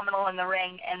phenomenal in the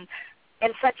ring, and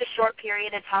in such a short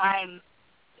period of time,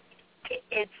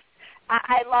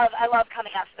 I love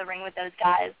coming out to the ring with those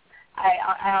guys.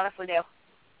 I honestly do.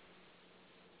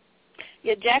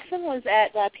 Yeah, Jackson was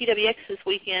at PWX this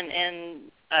weekend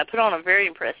and put on a very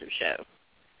impressive show,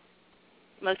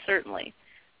 most certainly.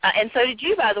 And so did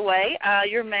you, by the way.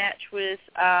 Your match with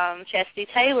Chastity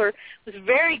Taylor was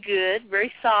very good,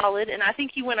 very solid, and I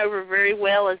think you went over very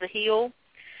well as a heel.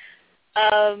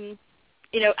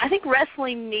 I think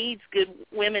wrestling needs good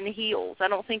women heels. I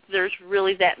don't think there's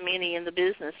really that many in the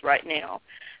business right now.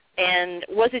 And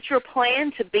was it your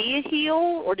plan to be a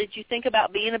heel, or did you think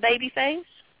about being a babyface?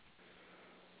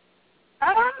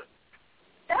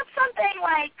 That's something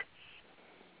like,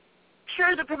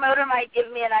 sure, the promoter might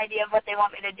give me an idea of what they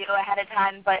want me to do ahead of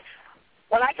time, but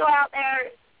when I go out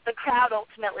there, the crowd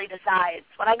ultimately decides.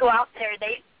 When I go out there,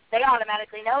 they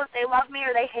automatically know if they love me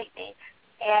or they hate me.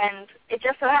 And it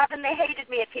just so happened they hated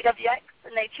me at PWX,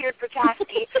 and they cheered for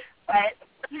Chastity, but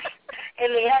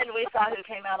in the end, we saw who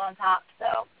came out on top.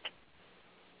 So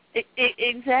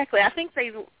exactly. I think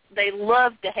they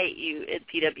love to hate you at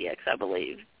PWX, I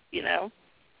believe, I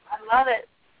love it.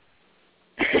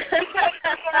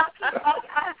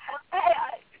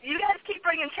 You guys keep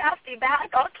bringing Chastity back.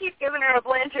 I'll keep giving her a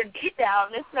Blanchard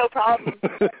beatdown. It's no problem.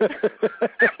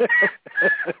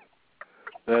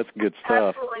 That's good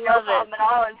stuff. Absolutely no problem at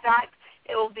all. In fact,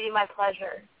 it will be my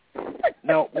pleasure.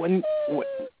 Now,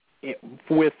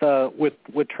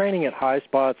 with training at High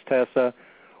Spots, Tessa,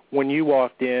 when you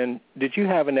walked in, did you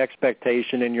have an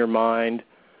expectation in your mind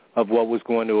of what was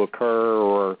going to occur,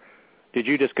 or did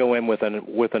you just go in with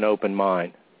an open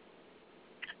mind?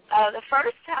 The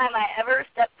first time I ever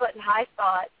stepped foot in High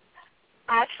Spots,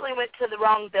 I actually went to the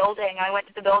wrong building. I went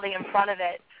to the building in front of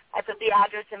it. I put the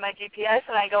address in my GPS,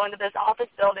 and I go into this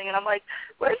office building, and I'm like,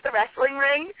 where's the wrestling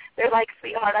ring? They're like,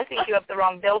 sweetheart, I think you have the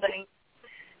wrong building.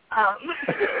 I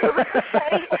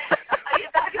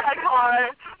get back in my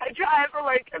car. I drive for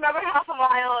like another half a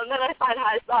mile, and then I find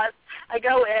High Spots. I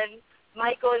go in.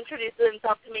 Michael introduces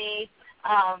himself to me.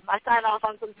 I sign off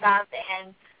on some stuff,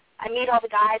 and I meet all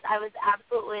the guys. I was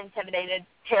absolutely intimidated,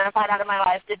 terrified out of my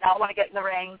life, did not want to get in the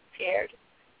ring, scared.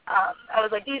 I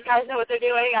was like, these guys know what they're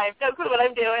doing. I have no clue what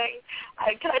I'm doing.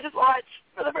 Can I just watch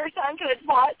for the first time? Can I just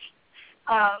watch?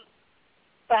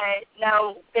 But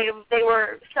no, they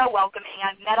were so welcoming.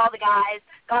 I met all the guys,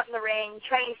 got in the ring,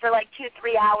 trained for like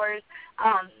 2-3 hours,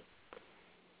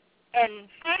 and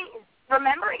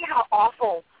remembering how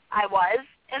awful I was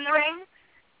in the ring,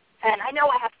 and I know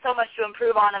I have so much to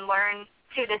improve on and learn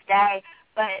to this day,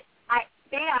 but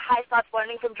being at High Spots,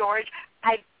 learning from George,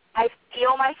 I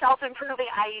feel myself improving.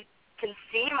 I can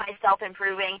see myself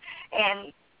improving,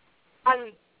 and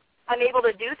I'm able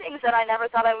to do things that I never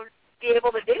thought I would be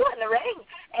able to do in the ring,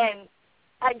 and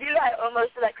I owe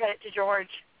most of that credit to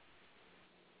George.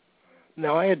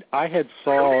 Now, I had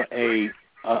saw a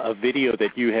video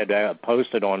that you had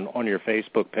posted on your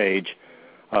Facebook page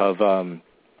of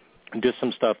just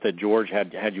some stuff that George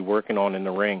had you working on in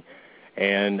the ring,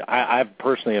 and I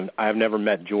personally I've never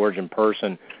met George in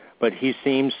person, but he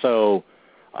seems so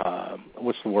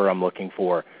what's the word I'm looking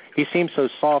for? He seems so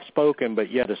soft-spoken,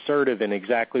 but yet assertive in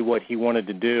exactly what he wanted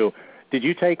to do. Did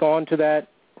you take on to that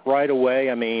right away?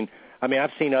 I mean,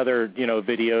 I've seen other,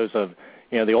 videos of,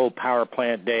 the old power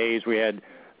plant days. We had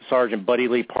Sergeant Buddy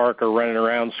Lee Parker running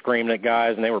around screaming at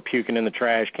guys, and they were puking in the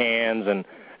trash cans and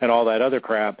all that other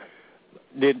crap.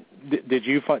 Did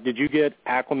you get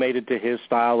acclimated to his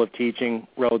style of teaching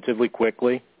relatively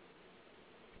quickly?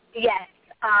 Yes.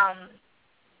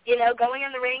 Going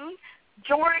in the ring,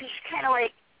 George kind of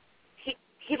like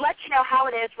he lets you know how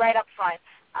it is right up front.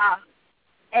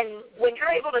 And when you're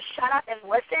able to shut up and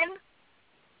listen,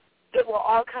 it will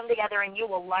all come together and you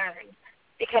will learn.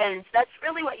 Because that's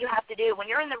really what you have to do. When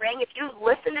you're in the ring, if you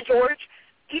listen to George,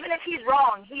 even if he's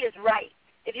wrong, he is right.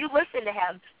 If you listen to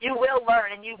him, you will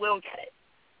learn and you will get it.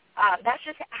 That's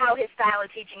just how his style of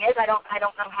teaching is. I don't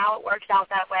know how it works out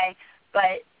that way,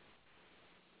 but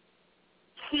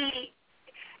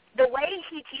the way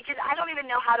he teaches, I don't even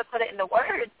know how to put it into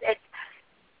words.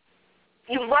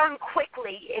 You learn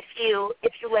quickly if you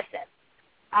listen.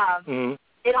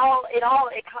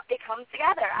 It comes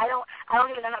together. I don't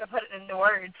even know how to put it into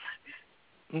words.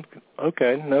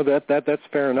 Okay, no, that's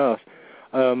fair enough.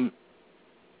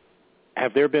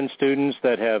 Have there been students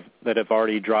that have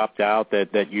already dropped out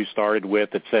that you started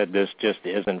with that said this just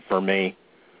isn't for me?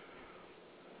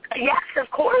 Yes, of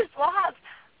course. We'll have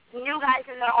new guys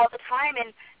in there all the time,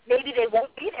 and maybe they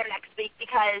won't be there next week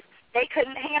because they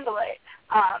couldn't handle it.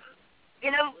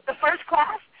 The first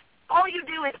class, all you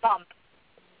do is bump.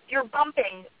 You're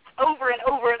bumping over and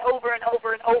over and over and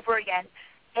over and over again.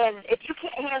 And if you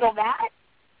can't handle that,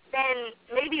 then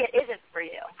maybe it isn't for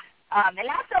you. And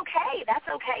that's okay. That's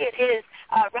okay. It is.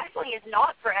 Wrestling is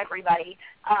not for everybody.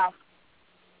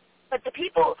 But the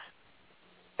people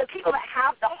that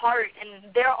have the heart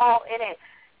and they're all in it,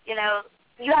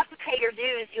 you have to pay your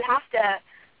dues. You have to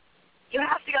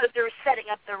go through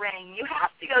setting up the ring. You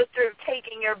have to go through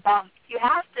taking your bumps. You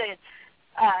have to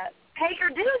pay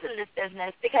your dues in this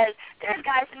business because there's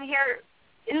guys in here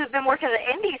who've been working at the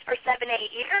Indies for 7-8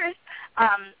 years,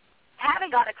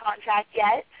 haven't got a contract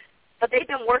yet, but they've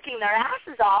been working their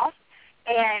asses off,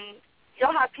 and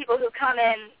you'll have people who come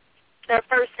in their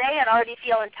first day and already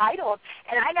feel entitled,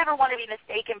 and I never want to be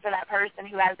mistaken for that person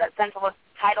who has that sense of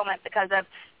entitlement because of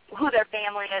who their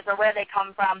family is or where they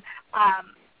come from.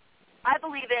 I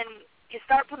believe in you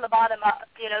start from the bottom up.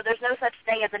 There's no such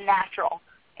thing as a natural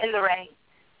in the ring.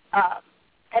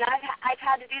 And I've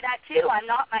had to do that too. I'm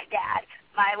not my dad.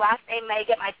 My last name may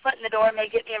get my foot in the door,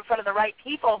 may get me in front of the right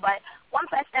people, but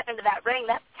once I step into that ring,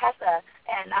 that's Tessa.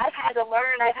 And I've had to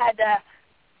learn. I've had to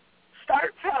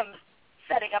start from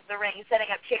setting up the ring, setting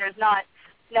up chairs, not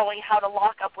knowing how to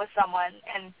lock up with someone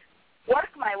and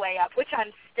work my way up, which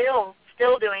I'm still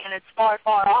still doing, and it's far,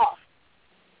 far off.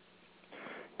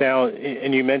 Now,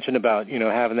 and you mentioned about,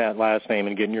 having that last name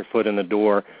and getting your foot in the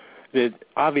door. That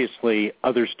obviously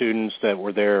other students that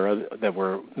were there that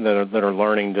are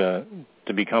learning to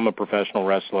become a professional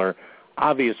wrestler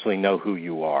obviously know who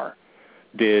you are.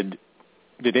 Did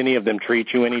any of them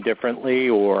treat you any differently,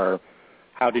 or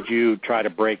how did you try to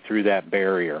break through that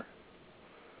barrier?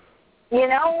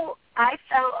 I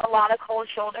felt a lot of cold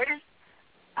shoulders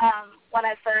when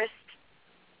I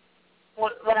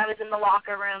was in the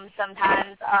locker room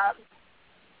sometimes.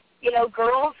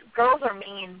 Girls are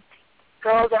mean.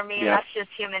 Girls are mean. Yeah. That's just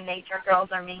human nature. Girls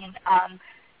are mean.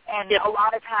 And a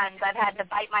lot of times I've had to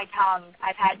bite my tongue.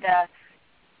 I've had to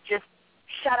just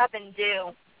shut up and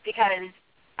do, because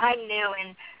I knew,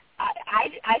 and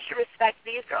I should respect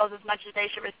these girls as much as they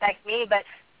should respect me, but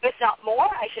if not more,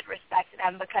 I should respect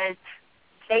them because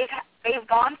they've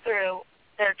gone through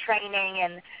their training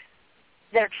and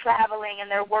they're traveling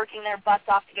and they're working their butts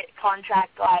off to get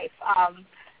contract life.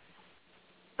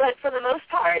 But for the most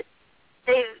part,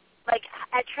 like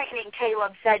at training,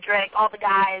 Caleb, Cedric, all the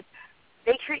guys,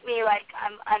 they treat me like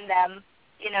I'm them.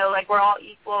 Like we're all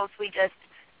equals.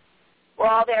 We're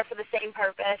all there for the same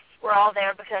purpose. We're all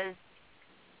there because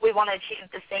we want to achieve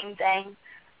the same thing.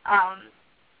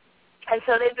 And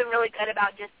so they've been really good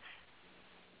about just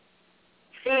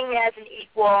seeing me as an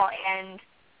equal and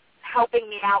helping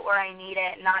me out where I need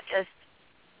it, not just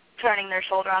turning their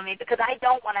shoulder on me, because I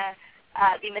don't want to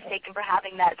be mistaken for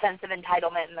having that sense of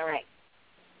entitlement in the ring.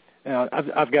 Now,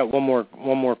 I've got one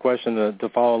more question to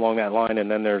follow along that line,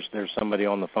 and then there's somebody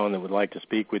on the phone that would like to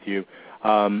speak with you.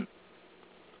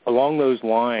 Along those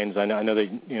lines, I know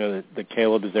that that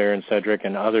Caleb is there and Cedric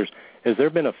and others. Has there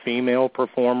been a female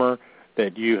performer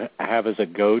that you have as a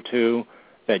go-to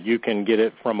that you can get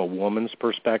it from a woman's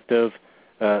perspective?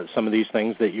 Some of these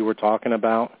things that you were talking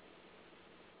about.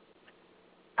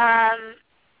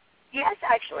 Yes,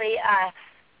 actually.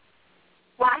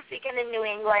 Last weekend in New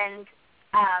England,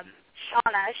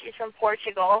 Shauna, she's from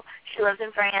Portugal. She lives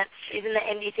in France. She's in the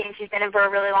indie team. She's been in for a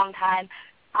really long time.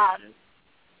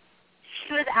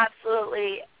 She was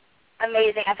absolutely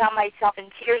amazing. I found myself in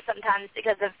tears sometimes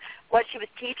because of what she was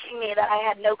teaching me that I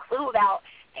had no clue about.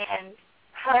 And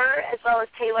her, as well as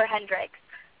Taylor Hendricks,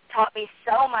 taught me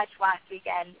so much last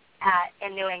weekend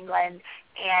in New England.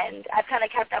 And I've kind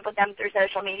of kept up with them through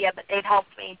social media, but they've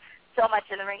helped me so much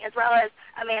in the ring, as well as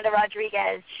Amanda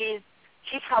Rodriguez. She's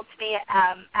helped me at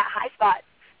High Spots.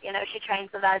 She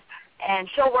trains with us, and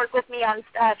she'll work with me on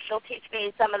stuff. She'll teach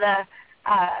me some of the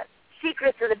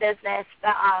secrets of the business.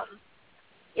 But,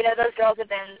 those girls have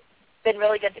been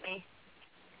really good to me.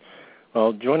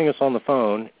 Well, joining us on the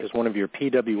phone is one of your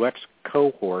PWX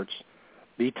cohorts.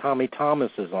 The Tommy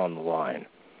Thomas is on the line.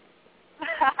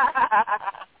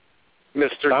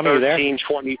 Mr.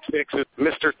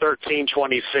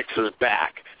 1326 is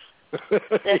back.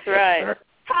 That's right.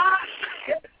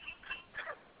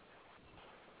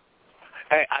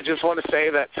 Hey, I just want to say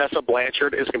that Tessa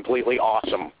Blanchard is completely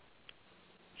awesome.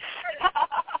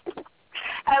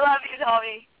 I love you,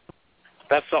 Tommy.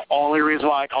 That's the only reason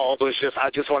why I called, I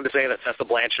just wanted to say that Tessa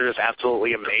Blanchard is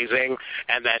absolutely amazing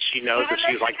and that she knows that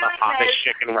she's like the hottest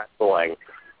chick in wrestling.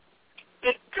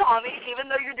 Tommy, even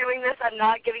though you're doing this, I'm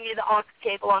not giving you the aux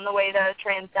cable on the way to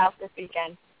Trans South this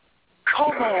weekend.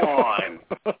 Come on.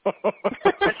 I'm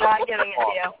not giving it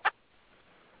to you.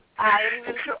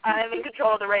 I'm in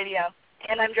control of the radio,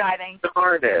 and I'm driving.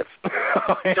 Darn it.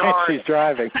 She's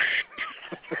driving.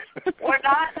 We're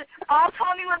not. All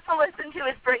Tommy wants to listen to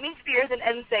is Britney Spears and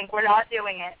NSYNC. We're not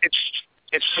doing it.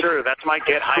 It's true. That's my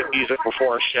get hype music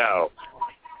before a show.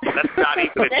 That's not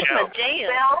even a That's joke. My jam.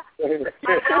 I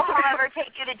will, however,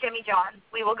 take you to Jimmy John's.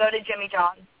 We will go to Jimmy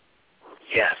John's.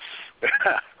 Yes.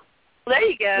 There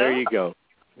you go. There you go.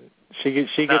 She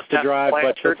gets to drive,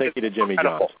 but she'll take you to Jimmy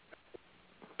John's.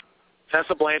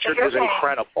 Tessa Blanchard is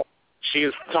incredible. She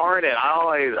is, darn it.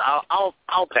 I'll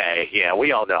pay. Yeah,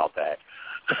 we all know I'll pay.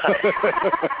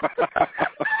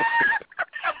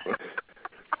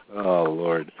 Oh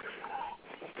Lord.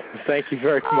 Thank you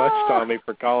very much, Tommy,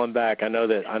 for calling back. I know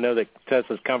that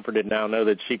Tessa's comforted now. Know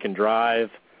that she can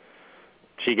drive,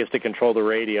 she gets to control the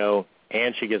radio,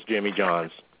 and she gets Jimmy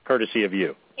John's, courtesy of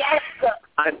you. Yes.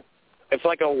 It's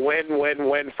like a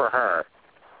win-win-win for her.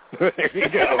 There you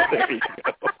go. There you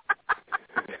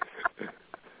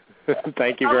go.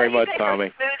 Thank you very much,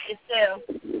 Tommy.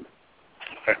 Too.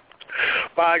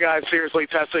 Bye, guys. Seriously,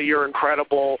 Tessa, you're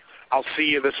incredible. I'll see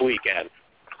you this weekend.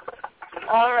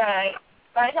 All right.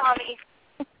 Bye, Tommy.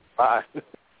 Bye.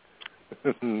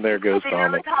 There goes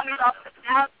Tommy.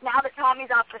 Now that Tommy's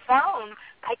off the phone,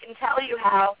 I can tell you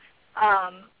how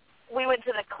we went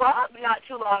to the club not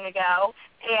too long ago,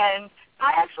 and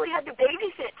I actually had to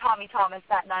babysit Tommy Thomas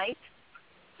that night.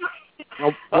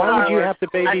 Well, why would you have to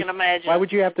I can imagine. Why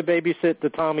would you have to babysit the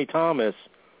Tommy Thomas?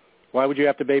 Why would you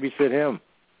have to babysit him?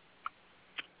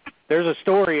 There's a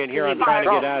story in here I'm trying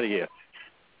to get out of you.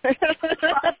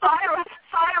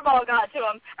 Fireball got to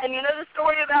him. And you know the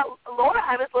story about Laura?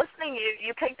 I was listening.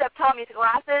 You picked up Tommy's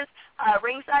glasses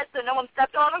ringside so no one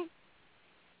stepped on him.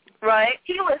 Right.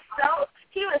 He was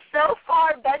so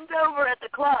far bent over at the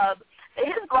club that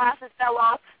his glasses fell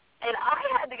off, and I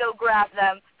had to go grab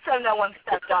them so no one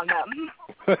stepped on them.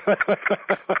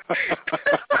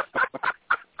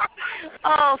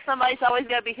 Oh, somebody's always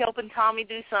got to be helping Tommy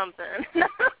do something.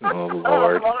 Oh,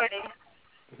 Lord. Oh, Lordy.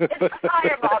 It's the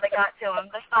fireball that got to him,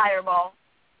 the fireball.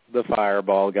 The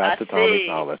fireball got to Tommy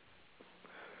Thomas.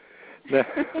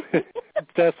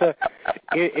 Tessa,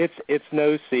 it's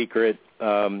no secret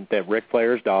that Ric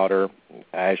Flair's daughter,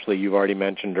 Ashley, you've already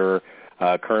mentioned her,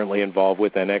 currently involved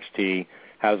with NXT,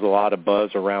 has a lot of buzz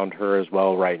around her as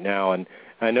well right now. And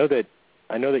I know that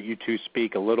you two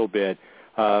speak a little bit.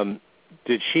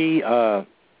 Did she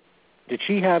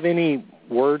have any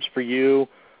words for you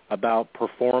about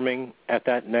performing at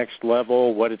that next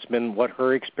level? What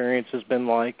her experience has been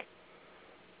like?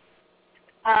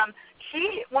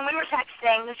 When we were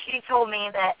texting, she told me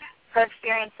that her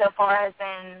experience so far has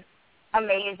been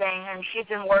amazing, and she's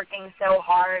been working so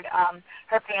hard.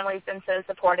 Her family's been so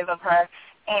supportive of her,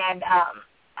 and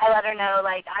I let her know,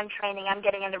 like, I'm training, I'm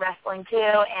getting into wrestling too,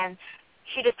 and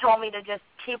she just told me to just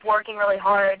keep working really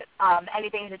hard.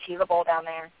 Anything's achievable down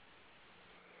there.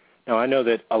 Now, I know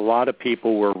that a lot of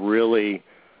people were really,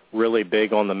 really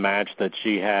big on the match that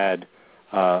she had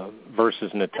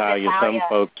versus Natalya.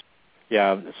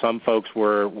 Some folks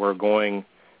were going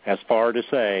as far to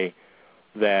say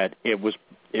that it was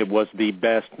the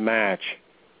best match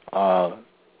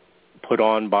put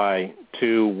on by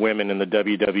two women in the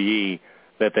WWE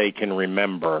that they can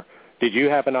remember. Did you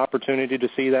have an opportunity to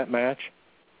see that match?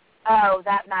 Oh,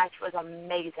 that match was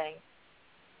amazing.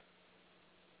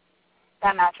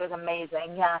 That match was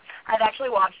amazing, yeah. I've actually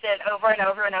watched it over and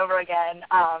over and over again.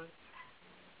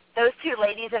 Those two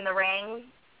ladies in the ring,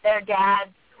 their dads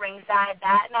ringside,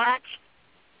 that match,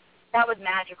 that was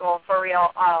magical, for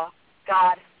real. Oh,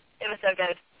 God, it was so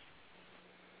good.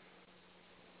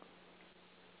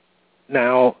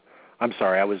 Now, I'm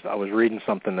sorry, I was reading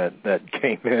something that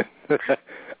came in.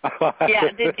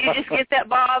 Yeah, did you just get that,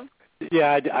 Bob?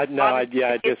 Yeah,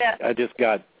 I just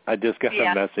got a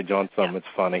message on something. It's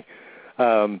funny.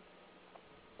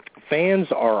 Fans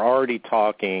are already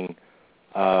talking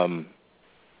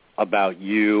about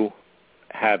you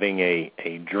having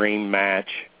a dream match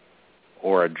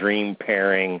or a dream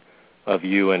pairing of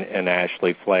you and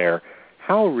Ashley Flair.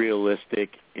 How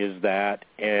realistic is that,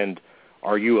 and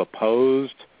are you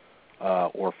opposed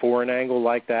or for an angle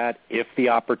like that if the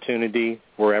opportunity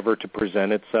were ever to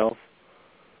present itself?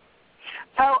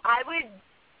 Oh, I would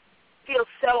feel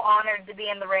so honored to be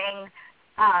in the ring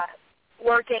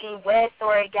working with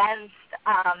or against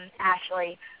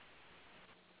Ashley.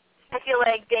 I feel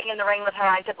like being in the ring with her,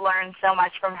 I could learn so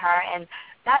much from her. And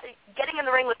that, getting in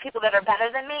the ring with people that are better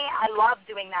than me, I love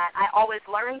doing that. I always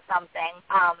learn something.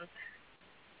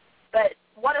 But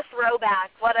what a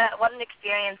throwback, what an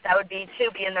experience that would be to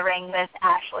be in the ring with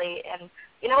Ashley. And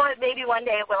you know what, maybe one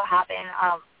day it will happen,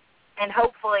 and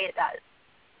hopefully it does.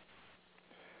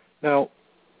 Now,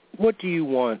 what do you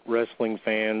want wrestling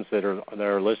fans that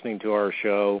are listening to our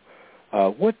show,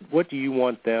 what do you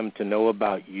want them to know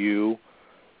about you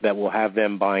that will have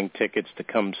them buying tickets to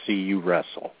come see you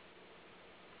wrestle?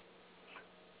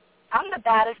 I'm the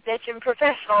baddest bitch in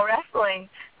professional wrestling.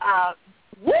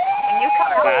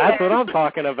 That's what I'm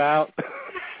talking about.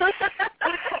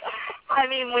 I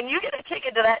mean, when you get a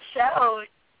ticket to that show,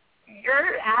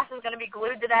 your ass is going to be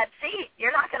glued to that seat.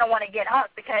 You're not going to want to get up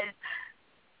because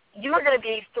you are going to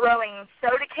be throwing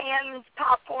soda cans,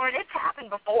 popcorn. It's happened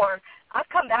before. I've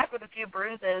come back with a few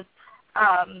bruises.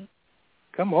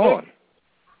 Come on.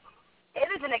 It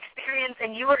is an experience,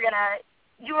 and you are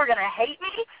gonna hate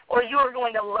me, or you are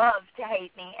going to love to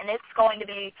hate me, and it's going to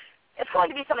be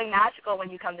something magical when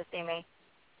you come to see me.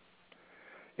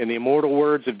 In the immortal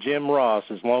words of Jim Ross,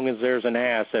 as long as there's an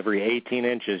ass every 18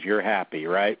 inches, you're happy,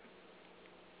 right?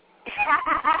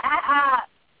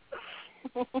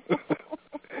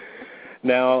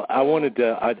 Now,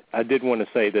 I did want to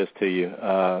say this to you.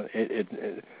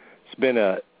 It's been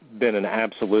an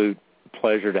absolute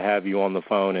pleasure to have you on the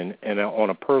phone, and on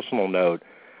a personal note,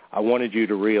 I wanted you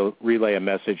to relay a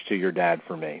message to your dad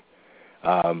for me.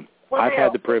 I've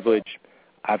had the privilege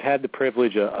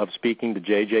of speaking to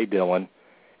J.J. Dillon,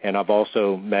 and I've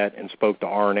also met and spoke to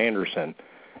Arn Anderson.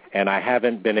 And I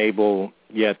haven't been able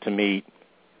yet to meet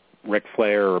Ric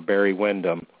Flair or Barry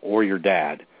Windham or your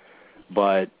dad.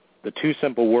 But the two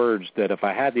simple words that if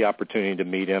I had the opportunity to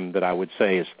meet him that I would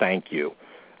say is thank you.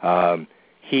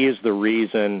 He is the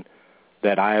reason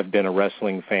that I have been a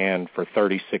wrestling fan for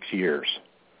 36 years.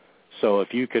 So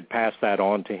if you could pass that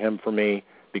on to him for me,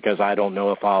 because I don't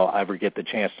know if I'll ever get the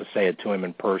chance to say it to him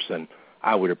in person,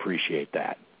 I would appreciate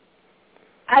that.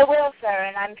 I will, sir,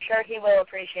 and I'm sure he will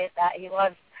appreciate that. He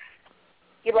loves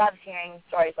hearing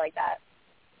stories like that.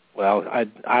 Well,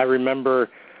 I remember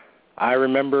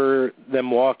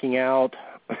them walking out.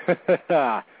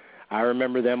 I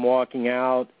remember them walking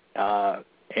out,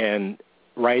 and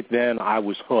right then I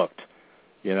was hooked.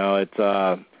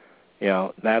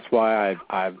 That's why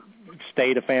I've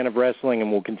stayed a fan of wrestling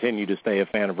and will continue to stay a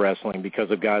fan of wrestling because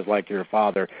of guys like your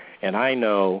father. And I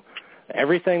know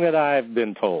everything that I've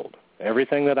been told,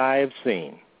 everything that I have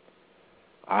seen,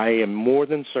 I am more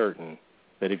than certain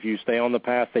that if you stay on the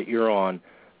path that you're on,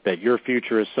 that your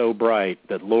future is so bright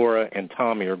that Laura and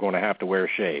Tommy are going to have to wear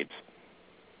shades.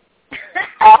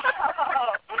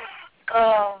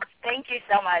 Oh, thank you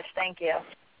so much. Thank you.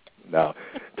 No,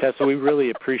 Tessa, we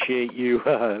really appreciate you.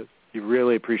 You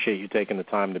really appreciate you taking the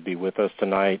time to be with us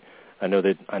tonight. I know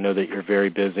that you're very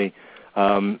busy.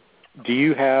 Do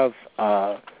you have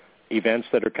events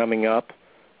that are coming up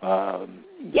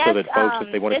yes, so that folks,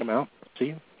 if they want to come out, see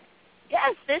you?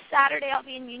 Yes, this Saturday I'll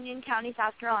be in Union County,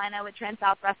 South Carolina with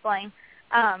Trans-South Wrestling.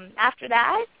 After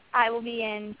that, I will be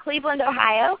in Cleveland,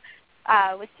 Ohio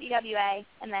with CWA.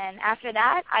 And then after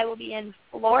that, I will be in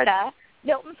Florida,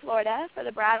 Milton, Florida, for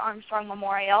the Brad Armstrong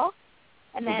Memorial.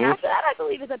 And then after that, I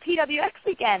believe, is a PWX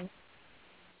weekend.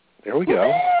 There we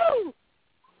go.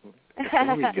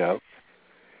 There we go.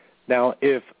 Now,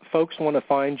 if folks want to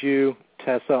find you,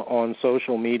 Tessa, on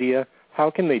social media,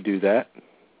 how can they do that?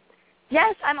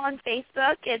 Yes, I'm on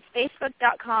Facebook. It's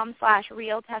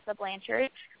facebook.com/real Tessa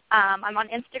Blanchard. I'm on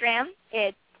Instagram.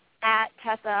 It's at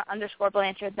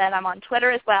Tessa_Blanchard. Then I'm on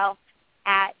Twitter as well,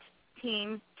 at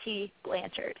Team T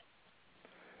Blanchard.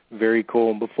 Very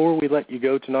cool. And before we let you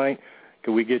go tonight,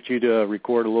 could we get you to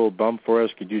record a little bump for us?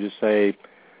 Could you just say,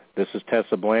 this is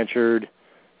Tessa Blanchard,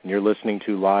 and you're listening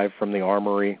to Live from the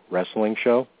Armory Wrestling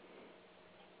Show?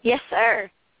 Yes, sir.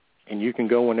 And you can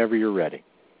go whenever you're ready.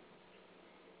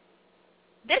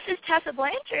 This is Tessa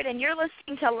Blanchard, and you're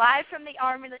listening to Live from the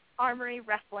Armory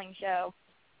Wrestling Show.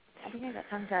 I think I got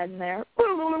tongue-tied in there.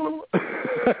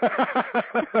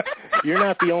 You're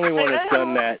not the only one that's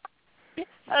done that.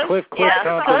 Cliff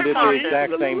Compton did the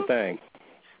exact same thing.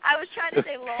 I was trying to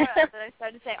say Laura, but I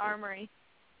started to say Armory.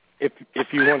 If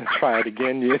you want to try it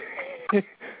again,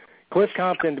 Cliff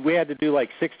Compton, we had to do like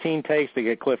 16 takes to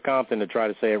get Cliff Compton to try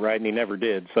to say it right, and he never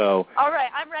did. So. All right,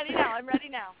 I'm ready now. I'm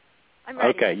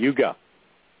ready. Okay, you go.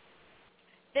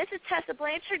 This is Tessa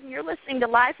Blanchard, and you're listening to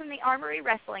Live from the Armory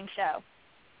Wrestling Show.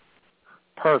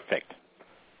 Perfect.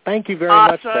 Thank you very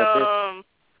much, Tessa. Awesome.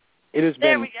 It has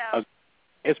there been. We go.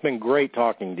 It's been great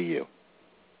talking to you.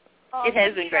 Oh, it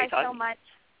has been great talking. Thank you so much.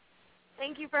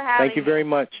 Thank you for having me. Thank you very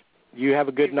much. You have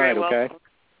a good night, okay? Welcome.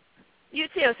 You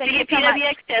too. Thank you so much.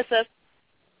 PWX, Tessa.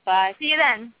 Bye. See you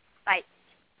then. Bye.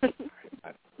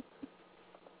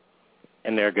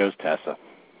 And there goes Tessa.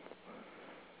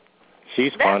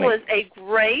 She's funny. That was a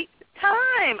great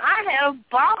time. I had a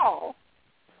ball.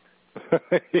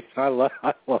 I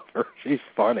love her. She's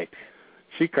funny.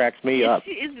 She cracks me up.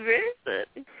 She is very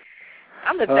funny.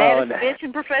 I'm the baddest bitch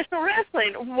in professional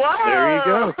wrestling. Whoa! There you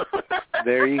go.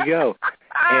 There you go.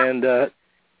 And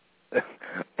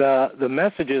the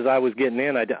messages I was getting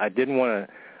in, I didn't want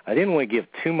to give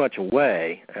too much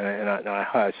away, and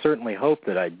I certainly hope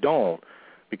that I don't,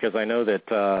 because I know that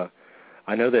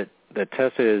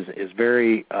Tessa is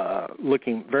very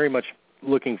much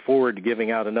looking forward to giving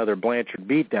out another Blanchard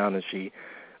beatdown, as she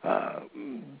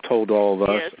told all of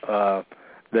us. Yes.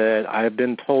 That I have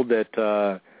been told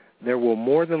that there will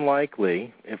more than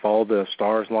likely, if all the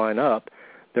stars line up,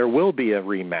 there will be a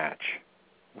rematch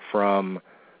from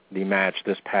the match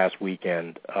this past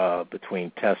weekend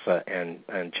between Tessa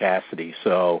and Chastity.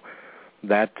 So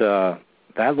that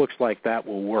looks like that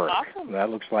will work. Awesome. That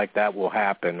looks like that will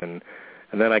happen.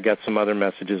 And then I got some other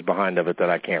messages behind of it that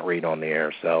I can't read on the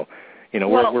air. So,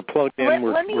 we're plugged in.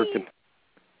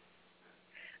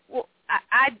 Well,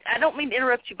 I don't mean to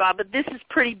interrupt you, Bob, but this is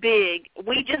pretty big.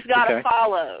 We just got a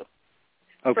follow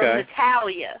from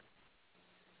Natalia.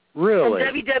 Really?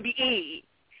 From WWE.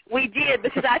 We did,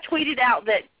 because I tweeted out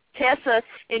that Tessa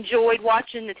enjoyed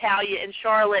watching Natalia and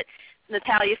Charlotte.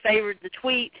 Natalia favored the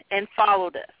tweet and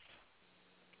followed us.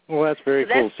 Well, that's very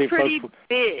so cool. That's pretty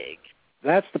big.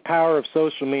 That's the power of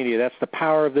social media. That's the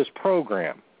power of this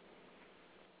program.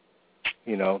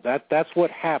 You know, that's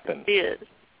what happens. It is.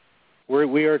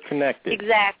 We are connected.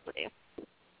 Exactly.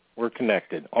 We're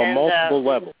connected on multiple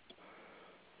levels.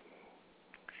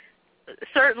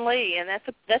 Certainly, and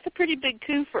that's a pretty big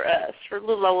coup for us, for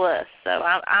little old us. So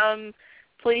I'm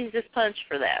pleased as punch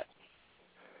for that.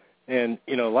 And,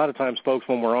 you know, a lot of times, folks,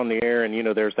 when we're on the air and, you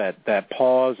know, there's that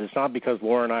pause, it's not because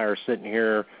Laura and I are sitting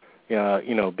here,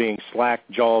 you know, being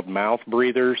slack-jawed mouth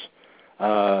breathers.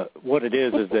 What it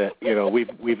is that, you know,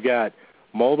 we've got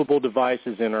multiple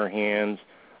devices in our hands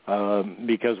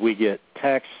because we get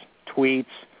texts, tweets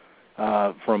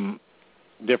from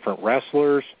different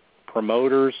wrestlers,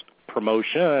 promoters,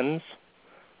 promotions,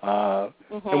 and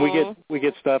we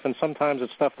get stuff, and sometimes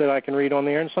it's stuff that I can read on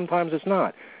the air, and sometimes it's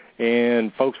not.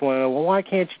 And folks want to know, well, why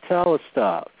can't you tell us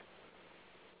stuff?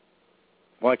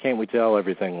 Why can't we tell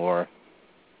everything, Laura?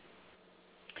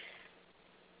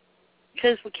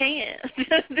 Because we can't.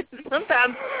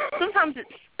 Sometimes it's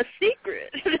a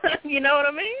secret. You know what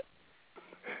I mean?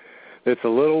 It's a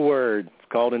little word.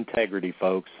 It's called integrity,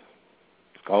 folks.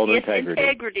 It's called integrity.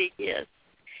 Integrity, yes.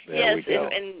 There we go.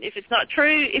 And if it's not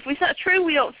true,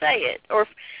 we don't say it. Or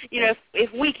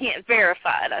if we can't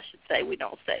verify it, I should say, we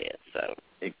don't say it. So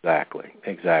exactly.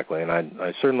 And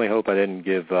I certainly hope I didn't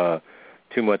give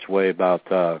too much away about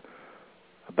that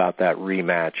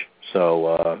rematch.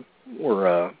 So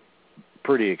we're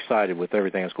pretty excited with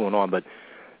everything that's going on. But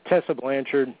Tessa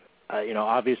Blanchard,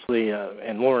 obviously,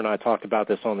 and Laura and I talked about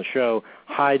this on the show,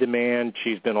 high demand.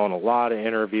 She's been on a lot of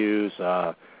interviews,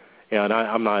 and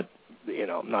I'm not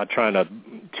trying to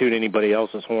toot anybody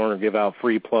else's horn or give out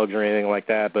free plugs or anything like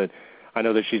that, but I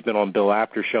know that she's been on Bill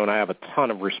Apter's show, and I have a ton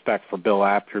of respect for Bill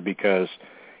Apter because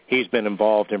he's been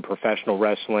involved in professional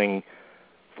wrestling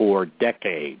for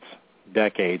decades,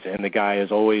 and the guy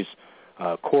is always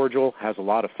cordial, has a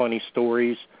lot of funny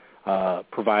stories,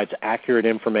 provides accurate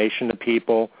information to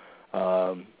people,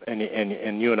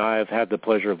 and you and I have had the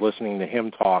pleasure of listening to him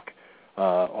talk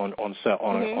on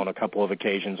a couple of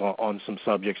occasions on some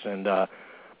subjects, and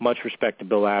much respect to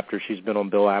Bill Apter. She's been on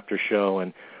Bill Apter's show,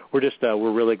 and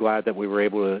we're really glad that we were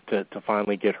able to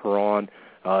finally get her on.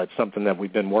 It's something that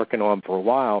we've been working on for a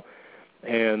while,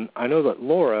 and I know that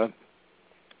Laura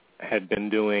had been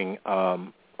doing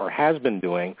or has been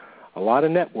doing a lot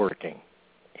of networking,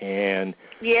 and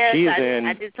yes,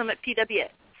 I did some at PWX.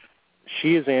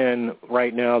 She is in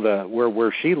right now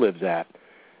where she lives at.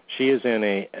 She is in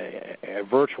a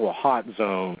virtual hot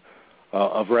zone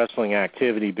of wrestling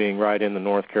activity, being right in the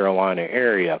North Carolina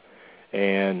area.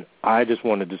 And I just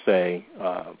wanted to say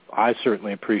I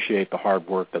certainly appreciate the hard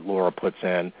work that Laura puts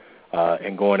in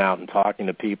going out and talking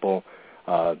to people.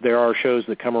 There are shows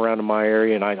that come around in my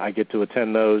area, and I get to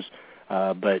attend those.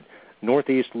 But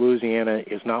Northeast Louisiana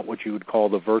is not what you would call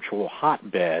the virtual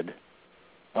hotbed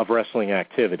of wrestling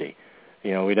activity.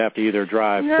 We'd have to either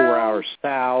drive 4 hours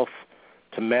south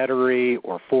to Metairie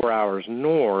or 4 hours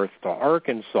north to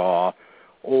Arkansas,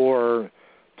 or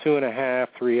 2.5,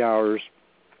 3 hours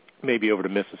maybe over to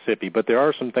Mississippi. But there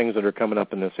are some things that are coming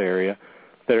up in this area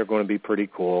that are going to be pretty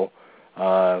cool.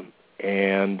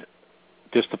 And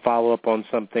just to follow up on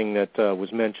something that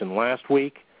was mentioned last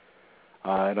week,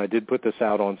 and I did put this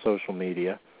out on social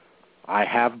media, I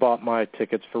have bought my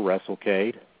tickets for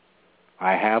WrestleCade.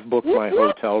 I have booked my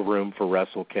hotel room for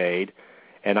WrestleCade,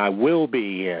 and I will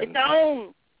be in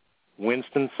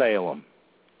Winston-Salem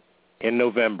in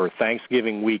November,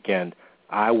 Thanksgiving weekend.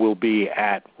 I will be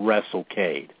at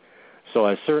WrestleCade. So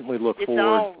I certainly look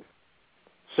forward.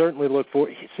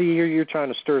 See, you're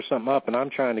trying to stir something up, and I'm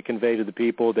trying to convey to the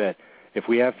people that if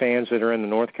we have fans that are in the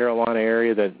North Carolina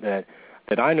area that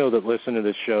I know that listen to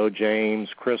this show, James,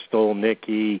 Crystal,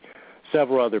 Nikki,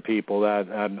 several other people that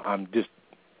I'm just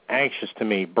anxious to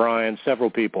meet, Brian, several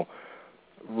people,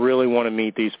 really want to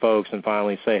meet these folks and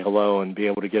finally say hello and be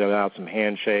able to get out some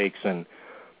handshakes and,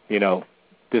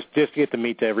 just get to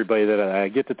meet everybody that I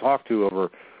get to talk to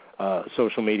over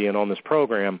social media and on this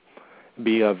program.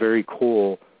 Be very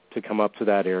cool to come up to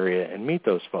that area and meet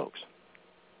those folks.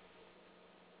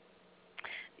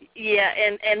 Yeah,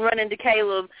 and run into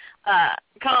Caleb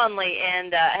Conley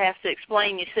and have to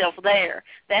explain yourself there.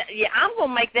 I'm going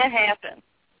to make that happen.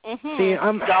 Mm-hmm. See,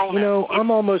 I'm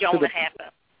almost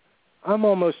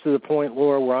to the point,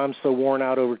 Laura, where I'm so worn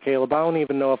out over Caleb, I don't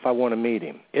even know if I want to meet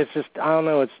him. It's just, I don't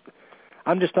know,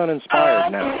 I'm just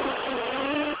uninspired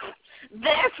now.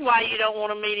 That's why you don't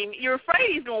want to meet him. You're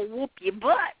afraid he's going to whoop your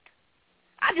butt.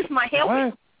 I just might help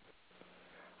him.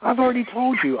 I've already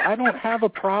told you, I don't have a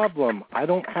problem.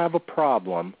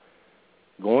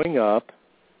 Going up,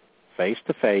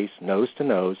 face-to-face,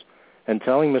 nose-to-nose, and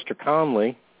telling Mr.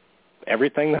 Conley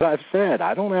everything that I've said.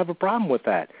 I don't have a problem with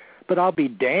that. But I'll be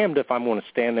damned if I'm going to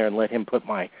stand there and let him put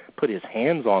his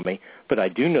hands on me. But I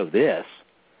do know this.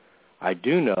 I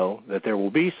do know that there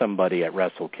will be somebody at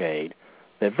WrestleCade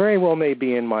that very well may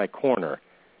be in my corner,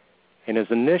 and his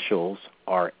initials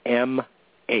are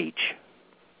M.H.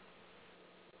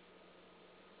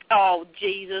 Oh,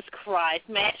 Jesus Christ,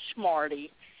 Matt Schmarty.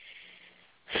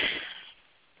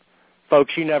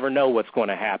 Folks, you never know what's going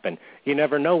to happen. You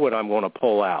never know what I'm going to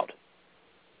pull out.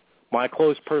 My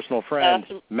close personal friend,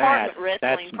 Matt,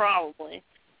 probably.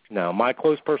 No, my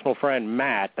close personal friend,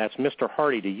 Matt, that's Mr.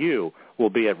 Hardy to you, will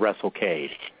be at WrestleCade.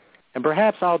 And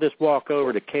perhaps I'll just walk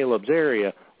over to Caleb's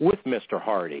area with Mr.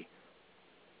 Hardy.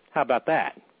 How about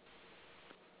that?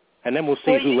 And then we'll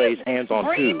see who lays hands on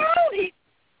who. He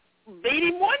beat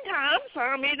him one time, so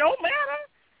I mean, it don't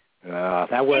matter.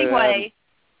 That way. Anyway,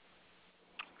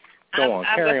 go on,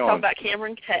 carry on.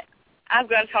 I've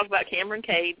got to talk about Cameron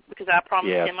Cade because I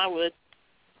promised him I would.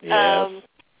 Yes.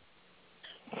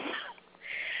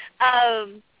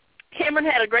 Cameron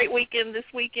had a great weekend this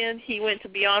weekend. He went to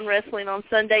Beyond Wrestling on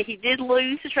Sunday. He did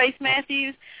lose to Trace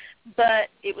Matthews, but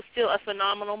it was still a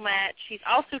phenomenal match. He's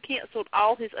also canceled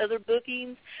all his other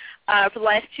bookings for the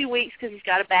last 2 weeks because he's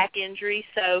got a back injury.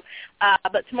 So,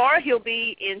 but tomorrow he'll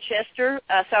be in Chester,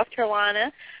 South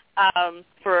Carolina,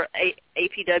 for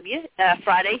APW.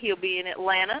 Friday he'll be in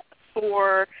Atlanta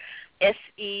for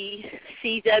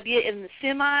SECW in the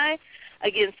semi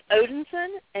against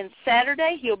Odinson, and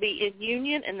Saturday he'll be in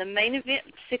Union in the main event,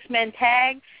 6-man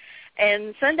tag,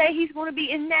 and Sunday he's going to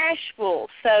be in Nashville.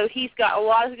 So he's got a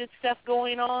lot of good stuff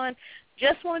going on.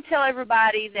 Just want to tell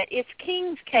everybody that it's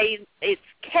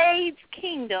Cade's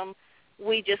kingdom.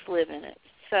 We just live in it.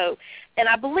 So, and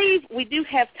I believe we do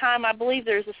have time. I believe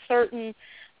there's a certain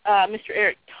Mr.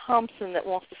 Eric Thompson that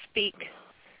wants to speak.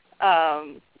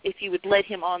 If you would let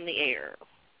him on the air.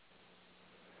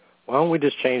 Why don't we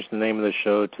just change the name of the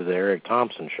show to the Eric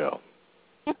Thompson Show?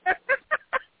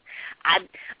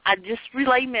 I just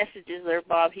relay messages there,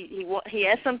 Bob. He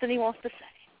has something he wants to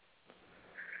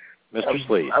say. Mr.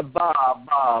 Sleeve.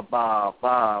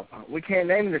 Bob. We can't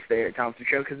name this the Eric Thompson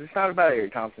Show because it's not about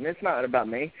Eric Thompson. It's not about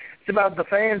me. It's about the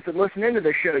fans that listen into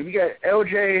the show. You got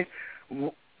LJ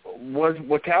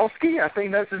Wachowski, I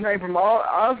think that's his name, from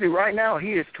Ozzy right now.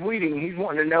 He is tweeting. He's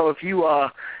wanting to know if you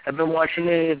have been watching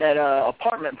any of that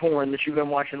apartment porn that you've been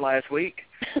watching last week.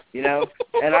 You know,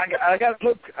 and I got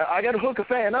to hook a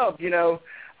fan up. You know,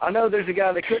 I know there's a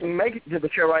guy that couldn't make it to the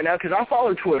show right now because I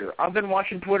follow Twitter. I've been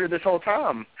watching Twitter this whole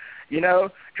time. You know,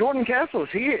 Jordan Castles,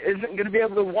 he isn't going to be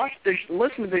able to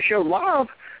listen to the show live,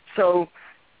 so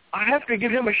I have to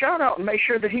give him a shout out and make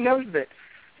sure that he knows that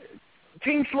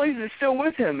Team Sleaze is still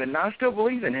with him, and I still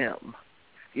believe in him.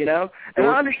 You know, and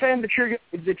I understand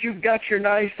that you've got your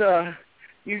nice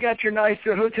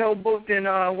hotel booked in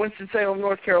Winston-Salem,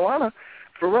 North Carolina,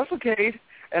 for WrestleCade.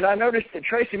 And I noticed that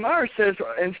Tracy Myers says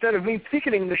instead of me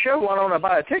ticketing the show, why don't I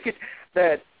buy a ticket?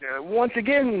 That once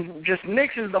again just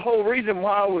nixes the whole reason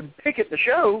why I would ticket the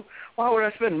show. Why would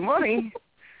I spend money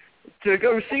to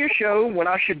go see a show when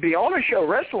I should be on a show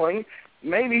wrestling?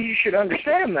 Maybe you should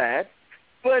understand that.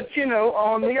 But, you know,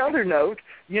 on the other note,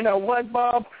 you know what,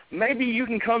 Bob? Maybe you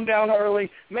can come down early.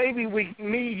 Maybe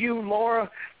me, you, Laura,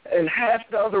 and half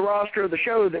the other roster of the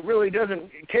show that really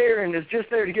doesn't care and is just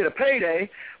there to get a payday,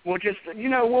 we'll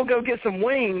go get some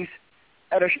wings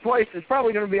at a place that's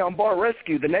probably going to be on Bar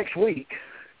Rescue the next week.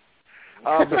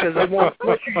 Because they won't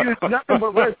let you use nothing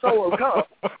but Red Solo Cup.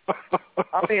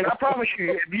 I mean, I promise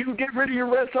you, if you get rid of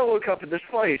your Red Solo Cup at this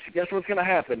place, guess what's going to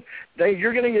happen?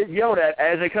 You're going to get yelled at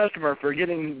as a customer for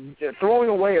throwing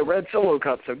away a Red Solo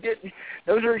Cup. So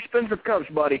those are expensive cups,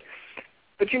 buddy.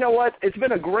 But you know what? It's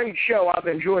been a great show. I've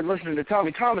enjoyed listening to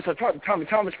Tommy Thomas. I talked to Tommy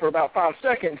Thomas for about 5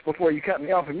 seconds before you cut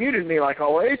me off and muted me like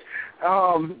always.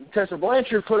 Tessa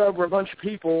Blanchard put over a bunch of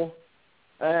people,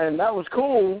 and that was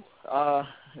cool.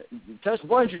 Tessa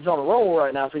Blanchard's on a roll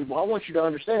right now, people. I want you to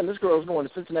understand this girl's going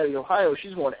to Cincinnati, Ohio.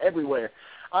 She's going everywhere.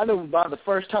 I knew by the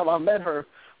first time I met her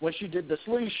when she did the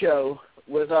Sleaze show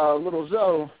with Little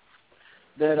Zoe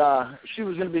that she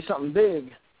was going to be something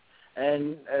big.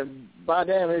 And by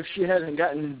damn, if she hasn't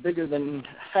gotten bigger than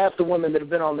half the women that have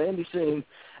been on the indie scene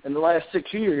in the last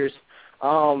 6 years,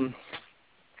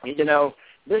 you know,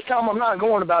 this time I'm not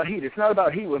going about heat. It's not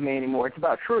about heat with me anymore. It's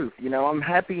about truth. You know, I'm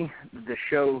happy the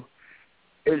show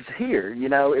is here. You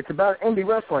know, it's about indie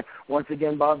wrestling. Once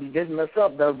again, Bob, you didn't mess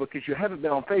up, though, because you haven't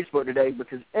been on Facebook today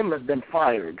because Emma's been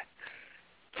fired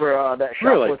for that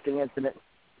shoplifting incident.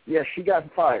 Yes, she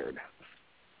got fired.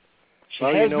 She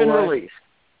has been released.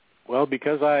 Well,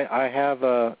 because I have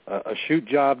a shoot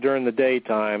job during the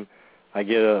daytime, I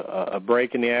get a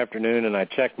break in the afternoon, and I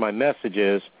check my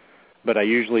messages, but I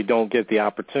usually don't get the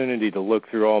opportunity to look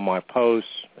through all my posts.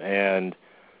 And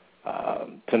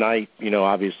tonight,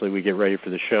 obviously we get ready for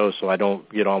the show, so I don't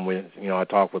get on with, I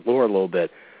talk with Laura a little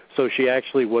bit. So she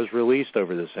actually was released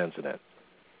over this incident.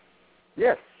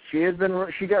 Yes, she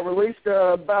got released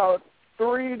about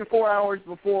 3 to 4 hours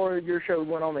before your show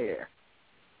went on the air.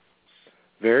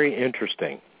 Very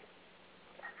interesting.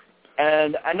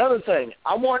 And another thing,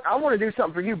 I want to do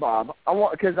something for you, Bob.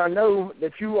 Because I know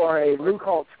that you are a Luke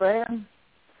Hawks fan.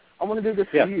 I want to do this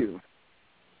for you.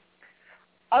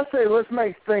 I say let's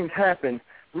make things happen.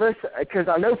 Because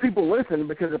I know people listen,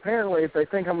 because apparently if they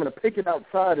think I'm going to pick it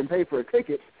outside and pay for a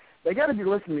ticket, they got to be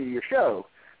listening to your show.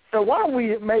 So why don't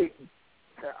we make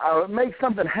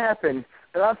something happen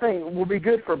that I think will be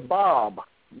good for Bob.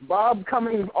 Bob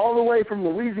coming all the way from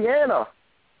Louisiana.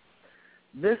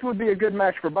 This would be a good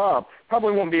match for Bob.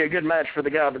 Probably won't be a good match for the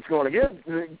guy that's going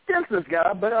against this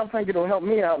guy, but I think it'll help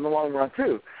me out in the long run,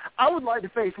 too. I would like to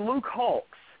face Luke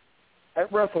Hawks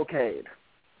at WrestleCade.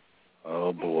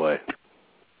 Oh, boy.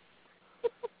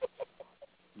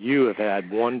 You have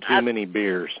had one too many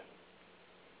beers.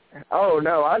 Oh,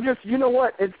 no. You know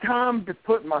what? It's time to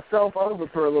put myself over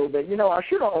for a little bit. I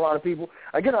shoot on a lot of people.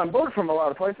 I get on board from a lot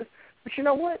of places. But you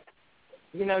know what?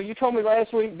 You told me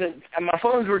last week that my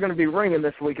phones were going to be ringing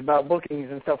this week about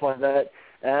bookings and stuff like that,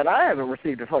 and I haven't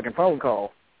received a fucking phone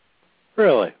call.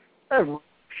 Really? Oh,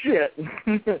 shit.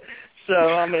 So,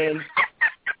 I mean,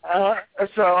 I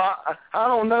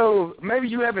don't know. Maybe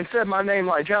you haven't said my name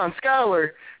like John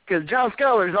Schuyler, because John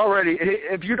Schuyler's already,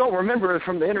 if you don't remember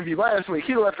from the interview last week,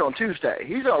 he left on Tuesday.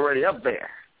 He's already up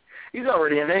there. He's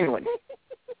already in England.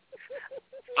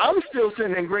 I'm still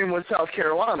sitting in Greenwood, South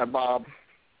Carolina, Bob.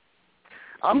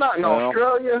 I'm not in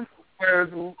Australia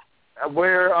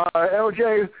where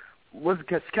LJ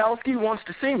Wasikowski wants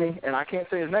to see me, and I can't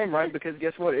say his name right because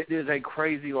guess what? It is a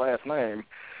crazy last name.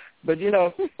 But, he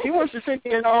wants to see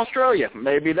me in Australia.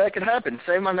 Maybe that could happen.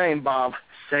 Say my name, Bob.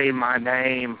 Say my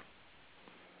name.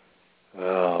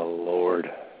 Oh,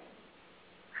 Lord.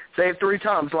 Say it 3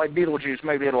 times like Beetlejuice.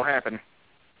 Maybe it'll happen.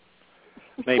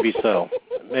 Maybe so.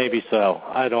 Maybe so.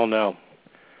 I don't know,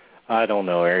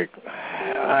 Eric.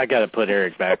 I got to put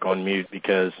Eric back on mute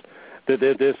because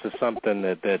this is something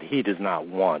that he does not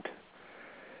want.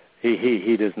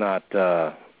 He does not want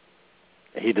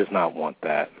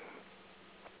that.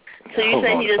 So you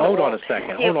say he doesn't Hold on a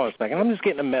second. I'm just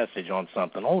getting a message on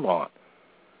something. Hold on.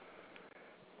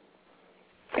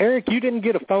 Eric, you didn't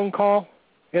get a phone call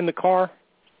in the car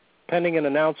pending an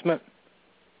announcement?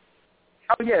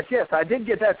 Oh, yes, I did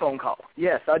get that phone call.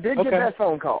 Yes, I did get that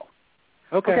phone call.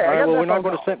 Okay. All right, well,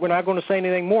 we're not going to say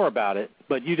anything more about it,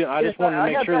 but I just wanted to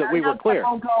make sure that we were clear.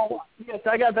 Yes,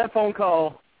 I got that phone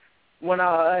call when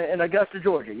in Augusta,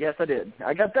 Georgia. Yes, I did.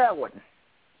 I got that one.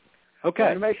 Okay. I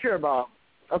want to make sure, Bob.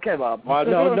 Okay, Bob. Well,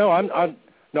 no,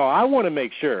 I want to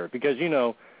make sure because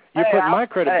you're putting my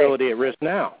credibility at risk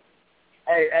now.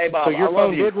 Hey, Bob. So your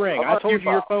phone did ring. I told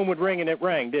you your phone would ring, and it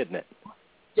rang, didn't it?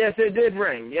 Yes, it did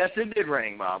ring. Yes, it did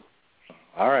ring, Bob.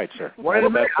 All right, sir. Wait a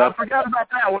minute. I forgot about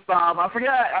that one, Bob. I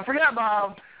forgot,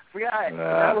 Bob.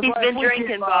 He's been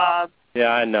drinking, Bob. Yeah,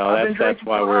 I know. That's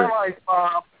why we're. Life,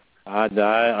 Bob.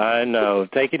 I know.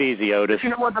 Take it easy, Otis. But you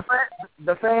know what?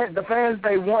 The fans,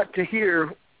 they want to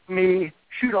hear me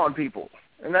shoot on people,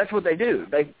 and that's what they do.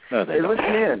 They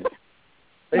listen in.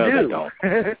 They do. They don't.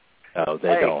 No,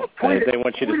 they don't. They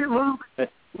want you to.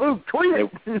 Luke, tweet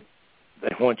it.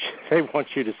 They want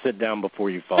you to sit down before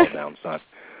you fall down, son.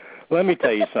 Let me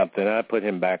tell you something. I put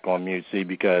him back on mute, see,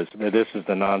 because this is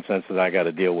the nonsense that I got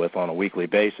to deal with on a weekly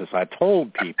basis. I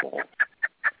told people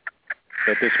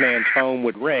that this man's phone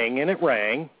would ring, and it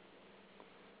rang,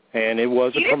 and it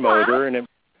was a promoter, and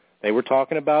they were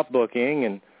talking about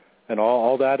booking and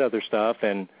all that other stuff,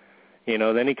 and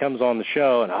then he comes on the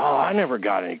show, and I never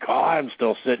got any call. I'm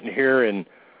still sitting here in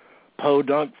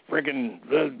podunk friggin'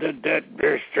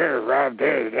 this chair right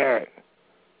there.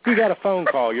 You got a phone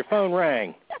call. Your phone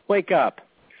rang. Wake up.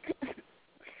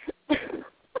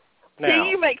 Now, See,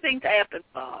 you make things happen,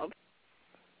 Bob.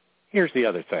 Here's the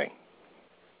other thing.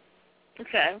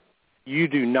 Okay. You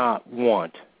do not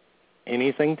want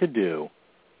anything to do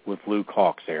with Luke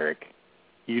Hawks, Eric.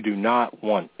 You do not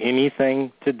want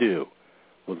anything to do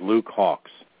with Luke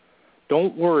Hawks.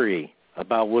 Don't worry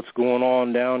about what's going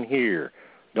on down here.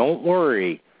 Don't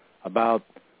worry about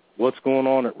what's going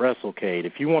on at WrestleCade.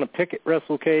 If you want to pick at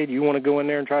WrestleCade, you want to go in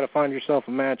there and try to find yourself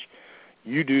a match,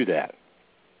 you do that.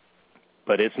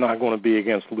 But it's not going to be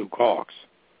against Luke Hawks.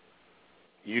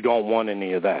 You don't want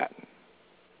any of that.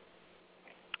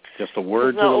 Just a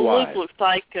word to the wise. Luke looks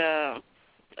like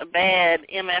a bad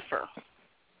MFer.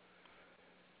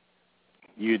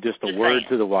 You just a word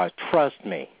to the wise. Trust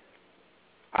me,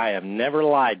 I have never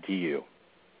lied to you.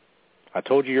 I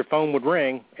told you your phone would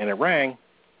ring, and it rang.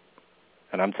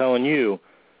 And I'm telling you,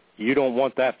 you don't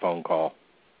want that phone call.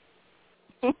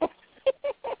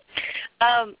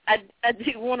 I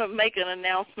do want to make an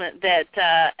announcement that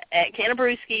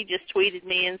Cannabrewski just tweeted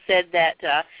me and said that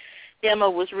Emma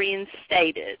was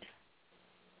reinstated.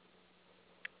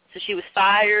 So she was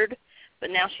fired, but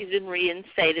now she's been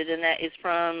reinstated, and that is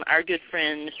from our good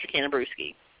friend, Mr.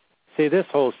 Cannabrewski. See, this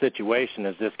whole situation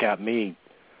has just got me,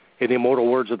 in the immortal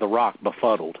words of The Rock,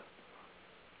 befuddled.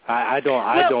 I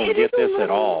don't get this at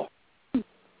all.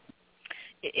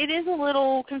 It is a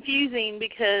little confusing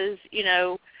because,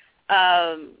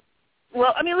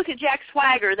 look at Jack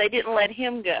Swagger. They didn't let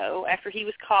him go after he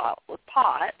was caught with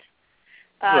pot.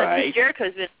 Right.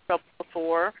 Jericho's been in trouble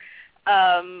before,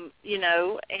 and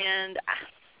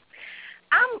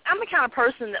I'm the kind of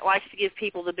person that likes to give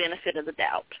people the benefit of the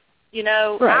doubt.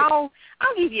 Right.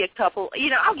 I'll give you a couple.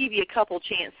 I'll give you a couple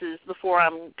chances before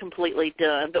I'm completely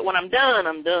done. But when I'm done,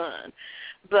 I'm done.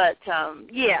 But I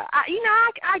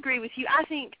agree with you. I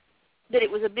think that it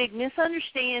was a big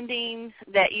misunderstanding.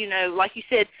 That like you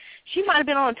said, she might have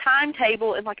been on a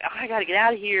timetable and I got to get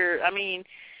out of here. I mean,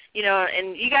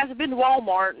 and you guys have been to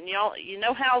Walmart, and you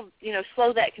know how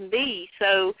slow that can be.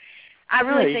 So I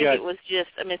really think it was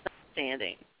just a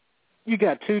misunderstanding. You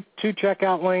got two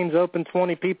checkout lanes open,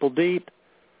 20 people deep.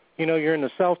 You're in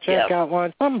the self-checkout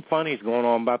line. Something funny's going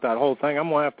on about that whole thing. I'm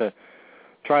going to have to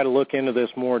try to look into this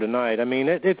more tonight. I mean,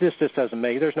 it just doesn't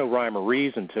make – there's no rhyme or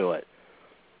reason to it.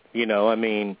 I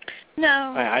mean –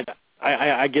 No.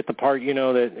 I get the part,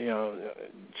 that,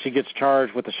 she gets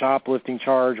charged with a shoplifting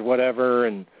charge or whatever,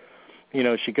 and,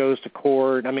 she goes to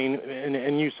court. I mean,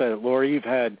 and you said it, Laura, you've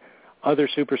had other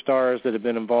superstars that have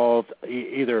been involved,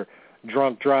 either –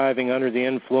 drunk driving, under the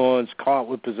influence, caught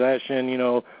with possession,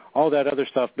 all that other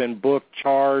stuff, been booked,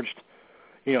 charged,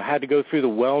 had to go through the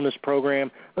wellness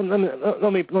program. Let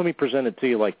me present it to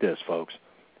you like this, folks.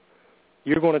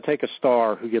 You're going to take a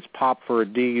star who gets popped for a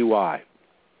DUI,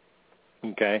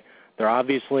 okay? They're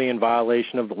obviously in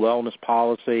violation of the wellness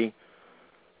policy.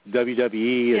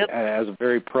 WWE has a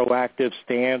very proactive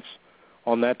stance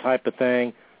on that type of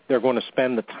thing. They're going to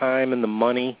spend the time and the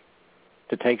money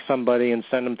to take somebody and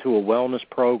send them to a wellness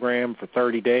program for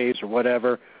 30 days or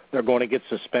whatever. They're going to get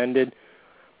suspended.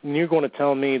 And you're going to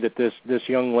tell me that this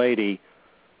young lady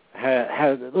has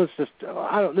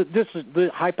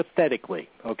hypothetically,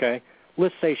 okay?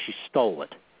 Let's say she stole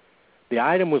it. The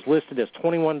item was listed as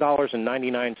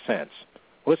 $21.99.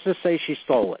 Let's just say she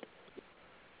stole it.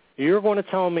 You're going to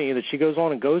tell me that she goes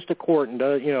on and goes to court and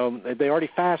does, they already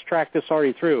fast-tracked this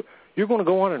already through. You're going to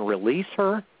go on and release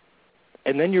her?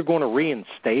 And then you're going to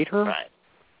reinstate her? Right.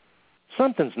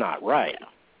 Something's not right. Yeah.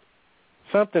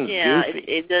 Something's goofy.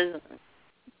 It doesn't.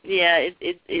 Yeah,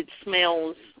 it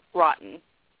smells rotten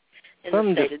in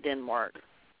the state of Denmark.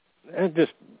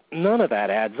 None of that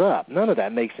adds up. None of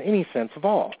that makes any sense at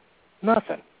all.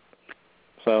 Nothing.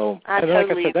 So, I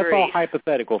totally agree. That's all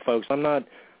hypothetical, folks. I'm not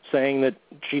saying that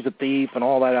she's a thief and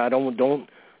all that. I don't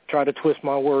try to twist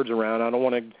my words around. I don't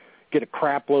want to get a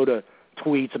crap load of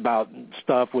tweets about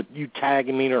stuff with you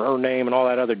tagging me or her name and all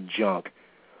that other junk.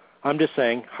 I'm just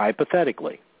saying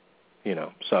hypothetically,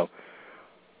 so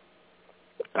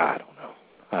I don't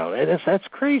know. That's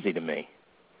crazy to me,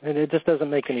 and it just doesn't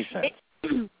make any sense.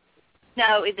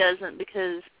 No, it doesn't,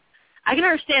 because I can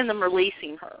understand them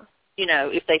releasing her,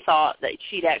 if they thought that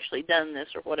she'd actually done this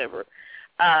or whatever.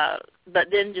 But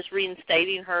then just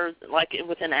reinstating her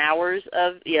within hours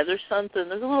of there's something.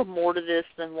 There's a little more to this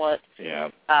than what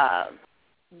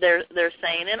they're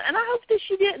saying, and I hope that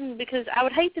she didn't, because I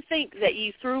would hate to think that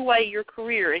you threw away your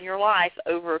career and your life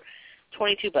over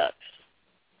 $22.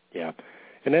 Yeah,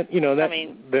 and that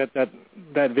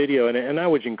that video, and I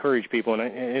would encourage people,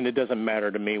 and it doesn't matter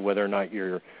to me whether or not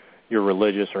you're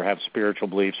religious or have spiritual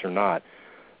beliefs or not.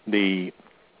 The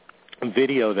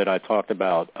video that I talked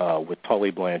about with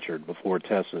Tully Blanchard before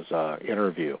Tessa's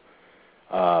interview,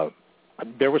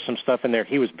 there was some stuff in there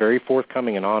he was very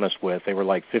forthcoming and honest with. They were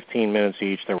like 15 minutes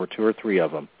each. There were 2 or 3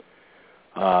 of them.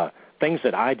 Things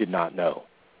that I did not know.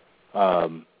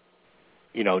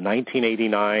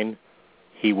 1989,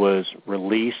 he was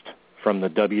released from the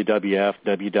WWF,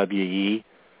 WWE,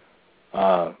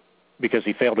 because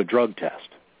he failed a drug test.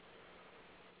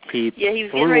 He was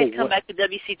getting ready to come back to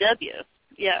WCW.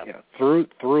 Yeah,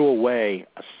 threw away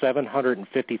a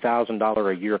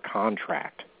 $750,000 a year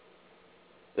contract.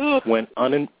 Ooh. Went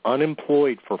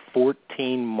unemployed for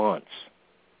 14 months.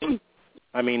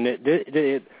 I mean,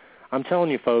 I'm telling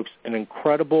you, folks, an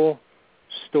incredible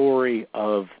story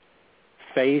of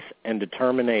faith and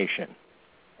determination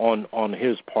on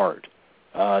his part.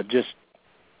 Just,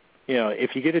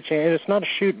 if you get a chance, it's not a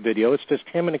shoot video. It's just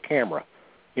him and a camera,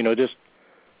 just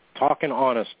talking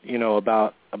honest,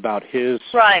 about his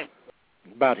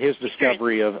about his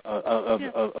discovery of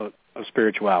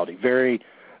spirituality. Very,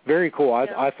 very cool.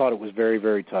 I thought it was very,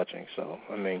 very touching. So,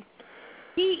 I mean,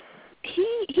 he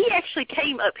actually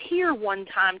came up here one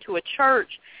time to a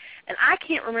church, and I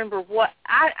can't remember what.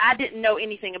 I didn't know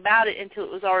anything about it until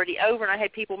it was already over, and I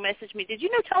had people message me, "Did you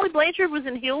know Tully Blanchard was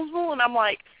in Hillsville?" And I'm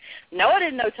like, "No, I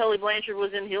didn't know Tully Blanchard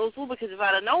was in Hillsville, because if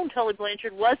I'd have known Tully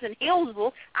Blanchard was in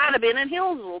Hillsville, I'd have been in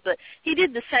Hillsville." But he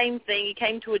did the same thing. He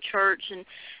came to a church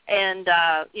and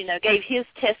gave his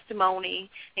testimony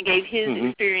and gave his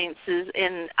experiences,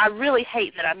 and I really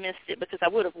hate that I missed it, because I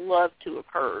would have loved to have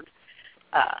heard.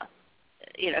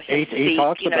 He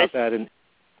talks about that, and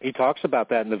he talks about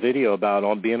that in the video about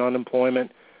being on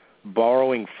unemployment,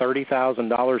 borrowing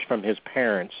 $30,000 from his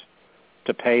parents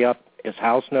to pay up his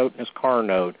house note and his car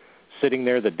note, sitting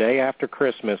there the day after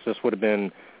Christmas. This would have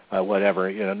been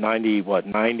 90,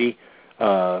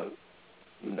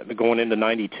 going into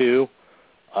 92,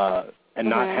 and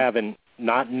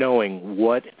not knowing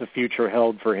what the future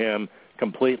held for him,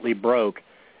 completely broke,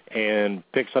 and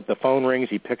picks up the phone rings.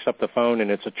 He picks up the phone,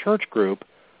 and it's a church group,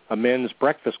 a men's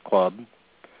breakfast club,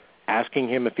 asking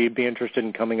him if he'd be interested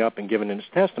in coming up and giving his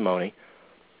testimony,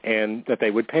 and that they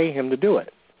would pay him to do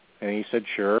it. And he said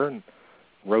sure, and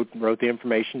wrote the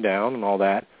information down and all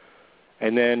that.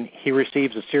 And then he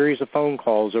receives a series of phone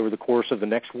calls over the course of the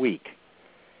next week.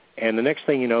 And the next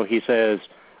thing you know, he says,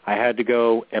 I had to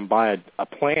go and buy a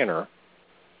planner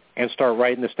and start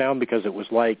writing this down, because it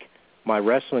was like my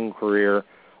wrestling career.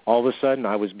 All of a sudden,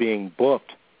 I was being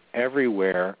booked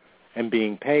everywhere and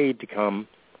being paid to come,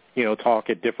 talk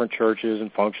at different churches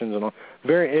and functions and all. At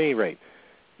any rate,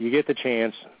 you get the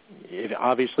chance.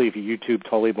 Obviously, if you YouTube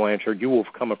Tully Blanchard, you will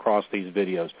come across these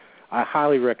videos. I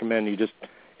highly recommend you just,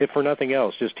 if for nothing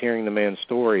else, just hearing the man's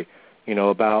story,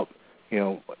 about,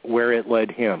 where it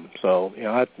led him. So,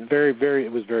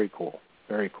 it was very cool.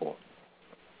 Very cool.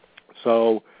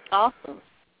 So, awesome.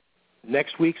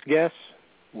 Next week's guest,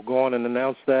 we'll go on and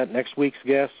announce that. Next week's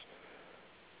guest,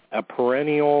 a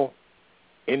perennial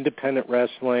independent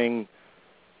wrestling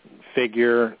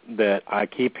figure that I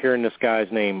keep hearing this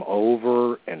guy's name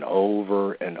over and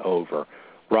over and over.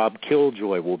 Rob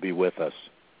Killjoy will be with us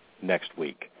next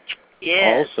week.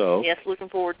 Yes, looking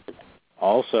forward to that.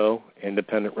 Also,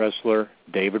 independent wrestler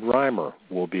David Reimer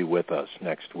will be with us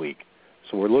next week.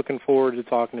 So we're looking forward to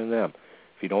talking to them.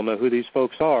 If you don't know who these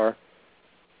folks are,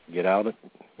 get out the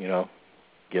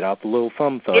little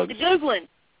thumb thugs.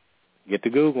 Get to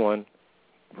Googling.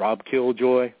 Rob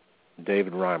Killjoy,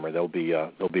 David Reimer. They'll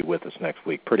be with us next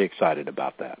week. Pretty excited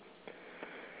about that.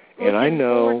 And I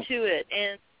know forward to it.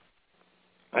 And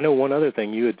I know one other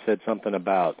thing you had said something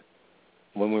about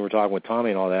when we were talking with Tommy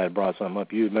and all that. It brought something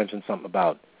up. You had mentioned something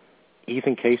about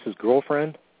Ethan Case's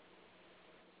girlfriend.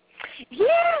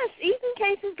 Yes, Ethan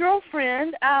Case's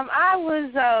girlfriend. I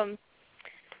was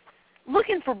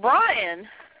looking for Brian,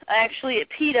 actually, at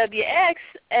PWX,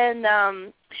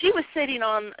 and she was sitting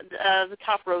on the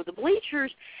top row of the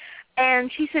bleachers,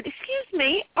 and she said, "Excuse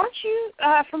me, aren't you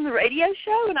from the radio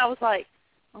show?" And I was like,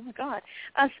 "Oh my God!"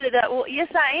 I said, "Well, yes,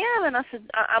 I am." And I said,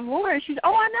 "I'm Laura." She said,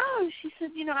 "Oh, I know." She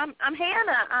said, I'm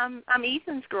Hannah. I'm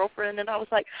Ethan's girlfriend." And I was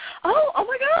like, "Oh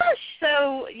my gosh!"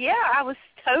 So yeah, I was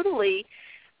totally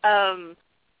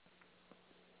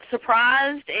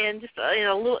surprised and just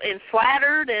a little and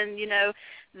flattered, and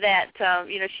that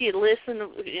she had listened.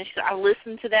 She said, I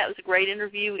listened to that. It was a great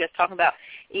interview. We got talking about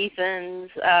Ethan's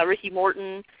Ricky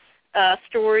Morton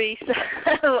story.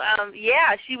 So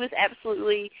yeah, she was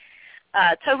absolutely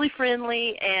totally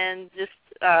friendly, and just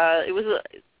it was a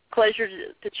pleasure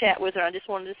to chat with her. I just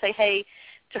wanted to say hey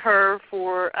to her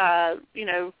for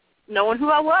knowing who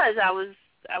I was. I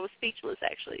was speechless,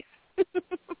 actually.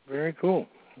 Very cool.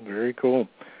 Very cool.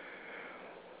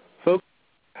 Folks,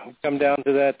 we've come down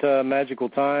to that magical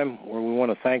time where we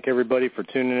want to thank everybody for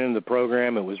tuning into the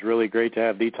program. It was really great to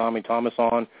have the Tommy Thomas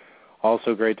on.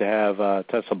 Also great to have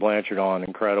Tessa Blanchard on.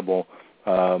 Incredible.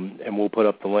 And we'll put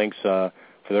up the links for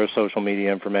their social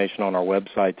media information on our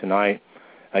website tonight.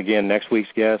 Again, next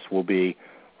week's guests will be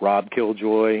Rob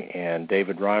Killjoy and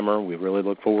David Reimer. We really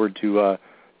look forward to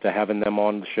having them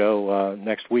on the show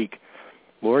next week.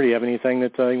 Laura, do you have anything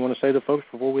that you want to say to folks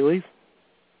before we leave?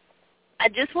 I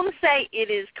just want to say it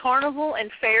is carnival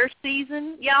and fair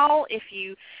season, y'all. If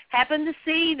you happen to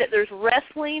see that there's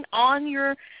wrestling on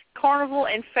your carnival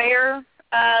and fair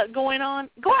going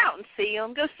on, go out and see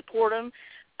them. Go support them.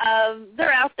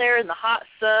 they're out there in the hot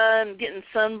sun, getting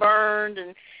sunburned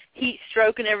and heat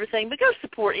stroke and everything. But go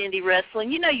support indie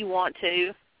wrestling. You know you want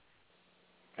to.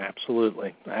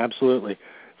 Absolutely. Absolutely.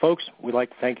 Folks, we'd like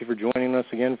to thank you for joining us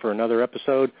again for another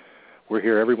episode. We're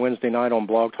here every Wednesday night on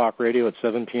Blog Talk Radio at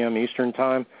 7 p.m. Eastern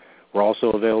Time. We're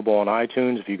also available on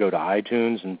iTunes. If you go to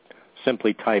iTunes and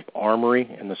simply type Armory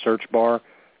in the search bar,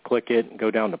 click it, go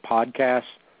down to podcasts,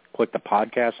 click the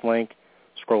podcast link,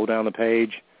 scroll down the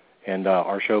page, and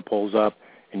our show pulls up,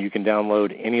 and you can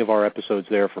download any of our episodes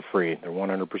there for free. They're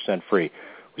 100% free.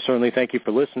 We certainly thank you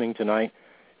for listening tonight,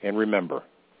 and remember,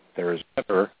 there is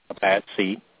never a bad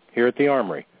seat here at the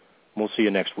Armory. We'll see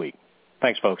you next week.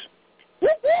 Thanks, folks.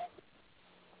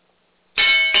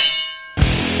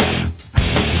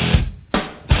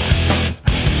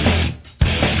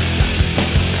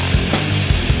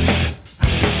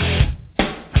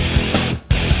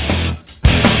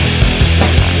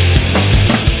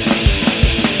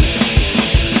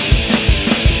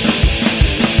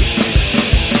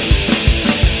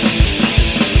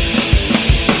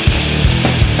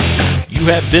 You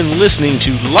have been listening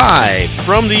to Live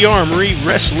from the Armory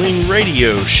Wrestling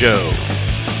Radio Show.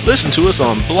 Listen to us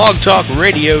on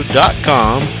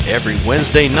blogtalkradio.com every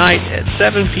Wednesday night at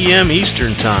 7 p.m.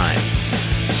 Eastern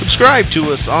Time. Subscribe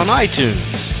to us on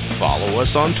iTunes. Follow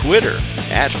us on Twitter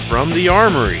at From the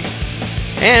Armory.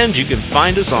 And you can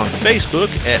find us on Facebook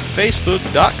at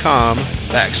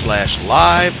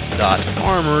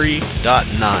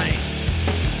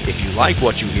facebook.com/live.armory.9. If you like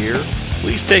what you hear,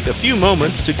 please take a few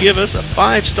moments to give us a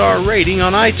 5-star rating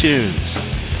on iTunes.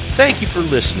 Thank you for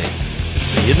listening.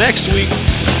 See you next week.